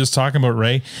we were just talking about,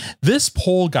 Ray. This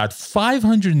poll got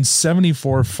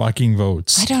 574 fucking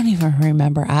votes. I don't even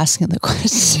remember asking the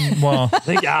question. Well, I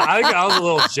think I was a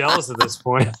little jealous at this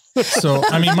point. So,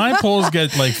 I mean, my polls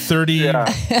get like 30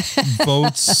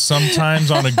 votes sometimes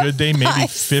on a good day, maybe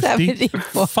 50.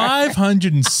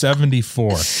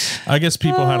 574. I guess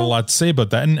people had a lot to say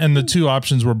about that. And the two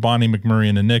options were Bonnie McMurray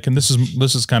and a Nick. And this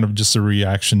is kind of just a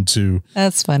reaction to,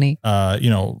 that's funny.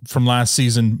 From last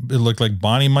season, it looked like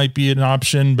Bonnie might be an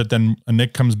option, but then a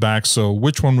Nick comes back. So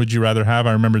which one would you rather have?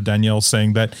 I remember Danielle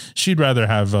saying that she'd rather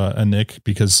have a Nick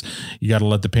because you got to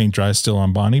let the paint dry still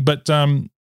on Bonnie. But,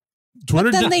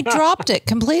 Twitter but then they dropped it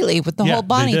completely with the whole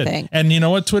Bonnie thing. And you know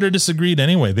what? Twitter disagreed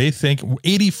anyway. They think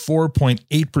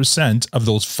 84.8% of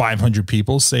those 500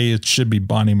 people say it should be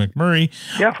Bonnie McMurray.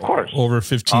 Yeah, of course. Over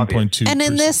 15.2%. And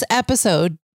in this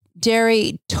episode,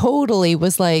 Derry totally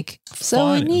was like,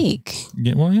 so unique.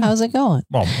 Yeah, well, yeah. How's it going?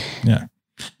 Well, yeah.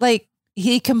 Like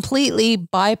he completely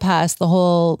bypassed the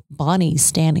whole Bonnie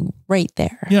standing right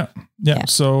there. Yeah.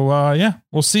 So,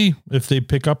 we'll see if they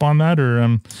pick up on that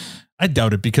or, I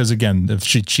doubt it because again, if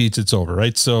she cheats, it's over,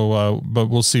 right? So, but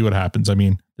we'll see what happens. I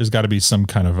mean, there's got to be some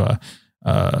kind of a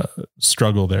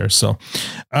struggle there. So,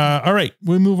 all right,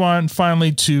 we move on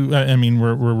finally to.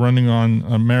 We're running on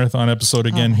a marathon episode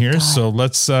again here, God. So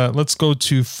let's go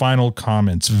to final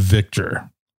comments. Victor,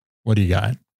 what do you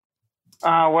got?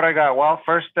 What I got? Well,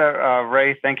 first,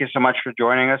 Ray, thank you so much for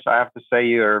joining us. I have to say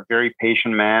you're a very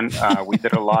patient man. We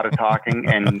did a lot of talking,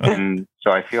 and so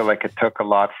I feel like it took a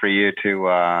lot for you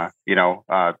to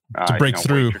break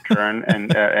through your turn.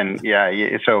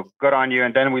 So good on you.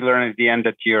 And then we learned at the end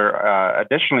that you're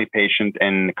additionally patient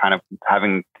in kind of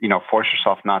having force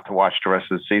yourself not to watch the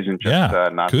rest of the season, just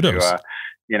not kudos.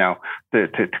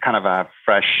 to kind of have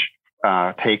fresh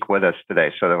take with us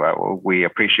today. So we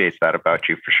appreciate that about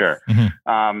you for sure.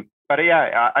 Mm-hmm.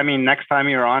 Next time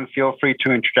you're on, feel free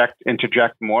to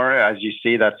interject more. As you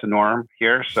see, that's the norm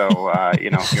here. So,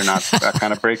 you're not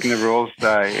kind of breaking the rules,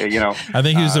 I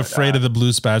think he was afraid of the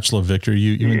blue spatula, Victor.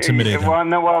 You intimidated him.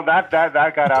 That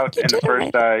got out in the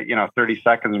first, 30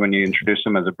 seconds when you introduced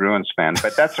him as a Bruins fan,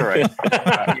 but that's all right.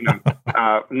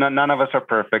 None of us are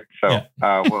perfect. So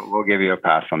we'll give you a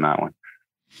pass on that one.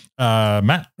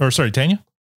 Tanya.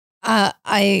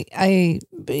 I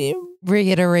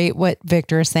reiterate what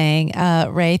Victor is saying.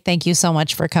 Ray, thank you so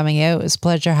much for coming out. It was a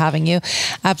pleasure having you.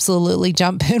 Absolutely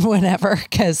jump in whenever,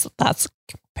 because that's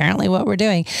apparently what we're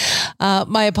doing.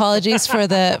 My apologies for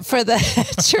the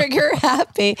trigger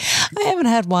happy. I haven't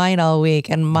had wine all week,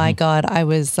 and my God, I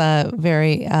was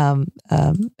very I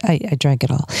drank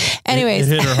it all.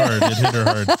 Anyways, it hit her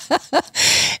hard.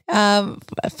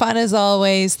 Fun as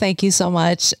always. Thank you so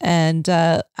much. And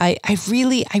I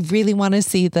really want to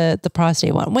see the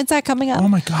prostate one. When's that coming up? Oh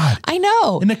my God! I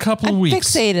know. In a couple of weeks.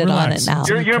 Fixated on it now.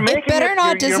 You're making better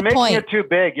not disappoint. You're making it too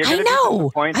big. You're I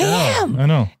know. I am. I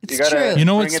know. It's true. You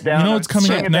know what's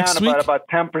coming up next week? About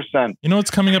 10%. You know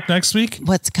what's coming up next week?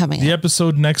 What's coming up? The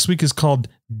episode next week is called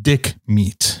Dick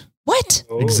Meat. What?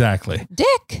 Exactly.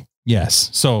 Dick. Yes.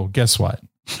 So guess what?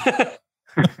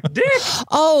 Dick.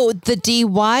 Oh, the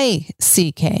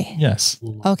DYCK. Yes.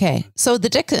 Okay. So the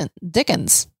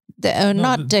Dickens.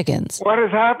 Not Dickens. What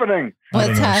is happening?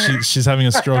 What's happening? She's having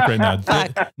a stroke right now.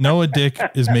 Noah Dick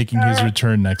is making his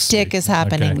return next week. Dick is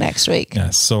happening next week.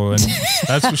 Yes. So, and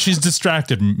that's what she's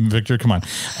distracted. Victor, come on.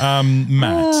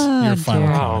 Matt, your final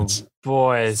comments.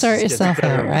 Boy, sort yourself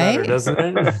out, right? Better, doesn't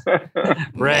it?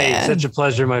 Ray, such a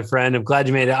pleasure, my friend. I'm glad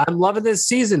you made it. I'm loving this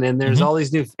season, and there's all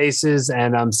these new faces,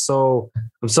 and I'm so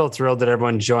thrilled that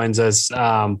everyone joins us.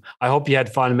 I hope you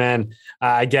had fun, man.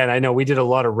 Again, I know we did a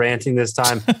lot of ranting this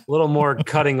time, a little more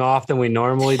cutting off than we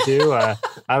normally do. I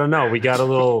don't know. We got a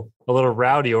little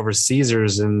rowdy over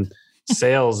Caesars and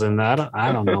sales, and I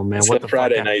don't know, man. What the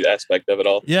Friday night aspect of it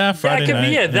all? Yeah, Friday that could night.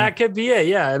 Be it. That could be it.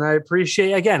 Yeah, and I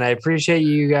appreciate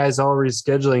you guys all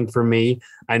rescheduling for me.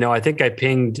 I know. I think I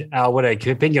pinged I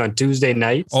pinged you on Tuesday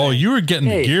night. Oh, you were getting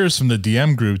the gears from the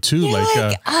DM group too.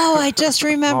 Yeah, I just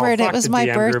remembered it was my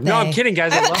birthday. Group. No, I'm kidding,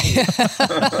 guys. I love you.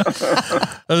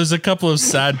 There's a couple of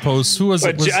sad posts. Who was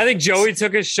it? I think Joey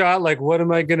took a shot. Like, what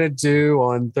am I gonna do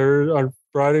on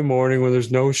Friday morning when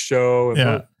there's no show?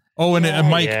 Yeah. Oh, and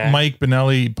Mike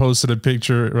Benelli posted a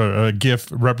picture or a GIF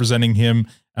representing him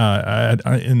at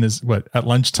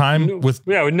lunchtime with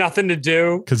nothing to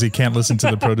do because he can't listen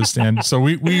to the produce stand. So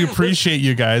we appreciate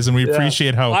you guys, and we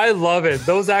appreciate how I love it.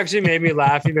 Those actually made me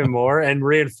laugh even more and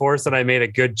reinforce that I made a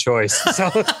good choice.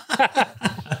 So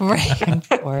Right, of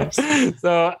course.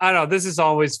 So I don't know. This is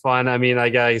always fun. I mean,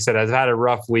 like I said, I've had a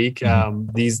rough week.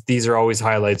 These are always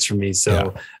highlights for me.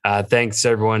 So thanks to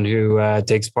everyone who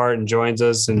takes part and joins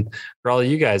us, and for all of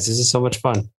you guys. This is so much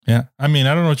fun. Yeah. I mean,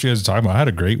 I don't know what you guys are talking about. I had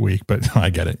a great week, but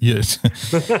I get it. Yes.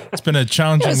 It's been a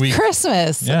challenging week.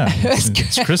 Christmas. Yeah.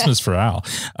 It's Christmas for Al.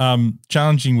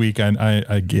 Challenging week.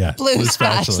 I yeah. Blue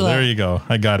spatula. There you go.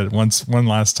 I got it one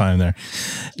last time there.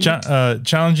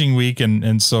 Challenging week.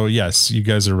 And so, yes, you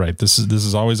guys are right. This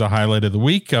is always a highlight of the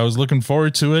week. I was looking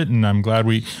forward to it, and I'm glad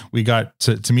we got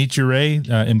to meet you, Ray,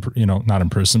 not in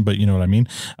person, but you know what I mean?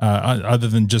 Other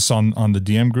than just on the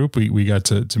DM group, we got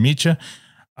to meet you.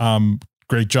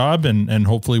 Great job, and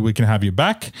hopefully we can have you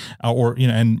back,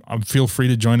 and feel free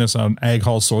to join us on Ag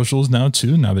Hall socials now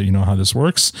too, now that you know how this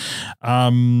works.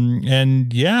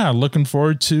 And yeah, looking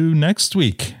forward to next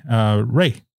week.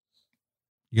 Ray,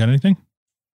 you got anything?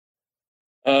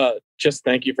 Just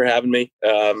thank you for having me.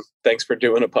 Thanks for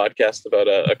doing a podcast about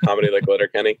a comedy like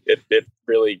Letterkenny. It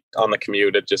really, on the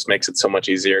commute, it just makes it so much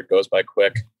easier. It goes by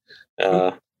quick.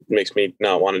 Makes me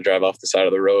not want to drive off the side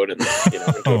of the road and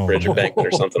into a bridge embankment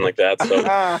or something like that. So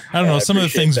I don't know. Some of the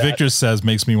things that Victor says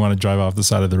makes me want to drive off the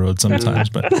side of the road sometimes.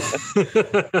 But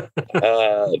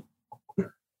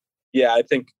yeah, I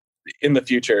think in the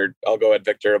future I'll go at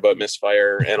Victor about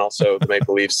Misfire and also the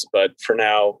Maple Leafs. But for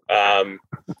now,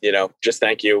 just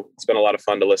thank you. It's been a lot of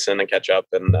fun to listen and catch up,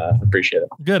 and appreciate it.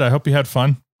 Good. I hope you had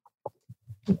fun.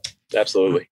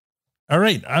 Absolutely. All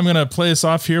right, I'm going to play us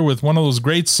off here with one of those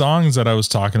great songs that I was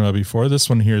talking about before. This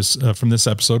one here is from this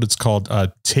episode. It's called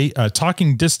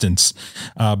Talking Distance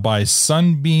by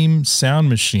Sunbeam Sound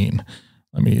Machine.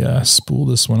 Let me spool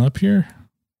this one up here.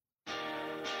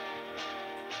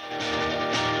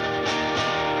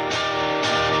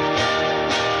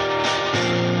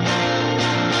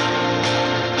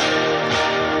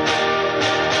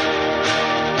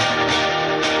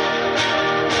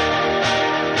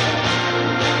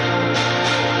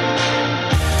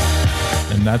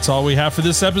 And that's all we have for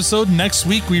this episode. Next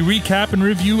week, we recap and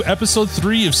review episode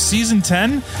 3 of season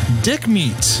 10, Dick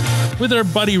Meat, with our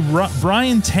buddy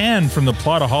Brian Tan from the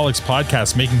Plotaholics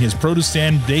podcast making his Produce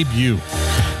Stand debut.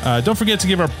 Don't forget to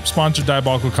give our sponsor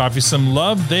Diabolical Coffee some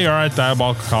love. They are at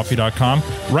diabolicalcoffee.com.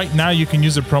 Right now, you can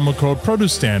use the promo code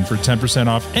Produce Stand for 10%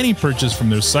 off any purchase from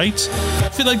their site.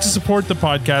 If you'd like to support the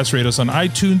podcast, rate us on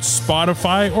iTunes,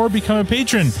 Spotify, or become a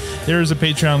patron. There is a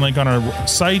Patreon link on our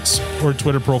site or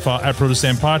Twitter profile at Produce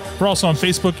Stand Pod. We're also on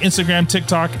Facebook, Instagram,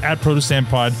 TikTok at Produce Stand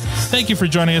Pod. Thank you for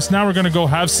joining us. Now we're going to go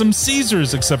have some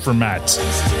Caesars, except for Matt.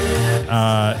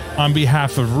 On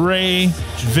behalf of Ray,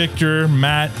 Victor,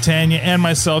 Matt, Tanya, and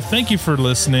myself, thank you for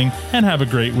listening and have a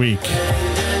great week.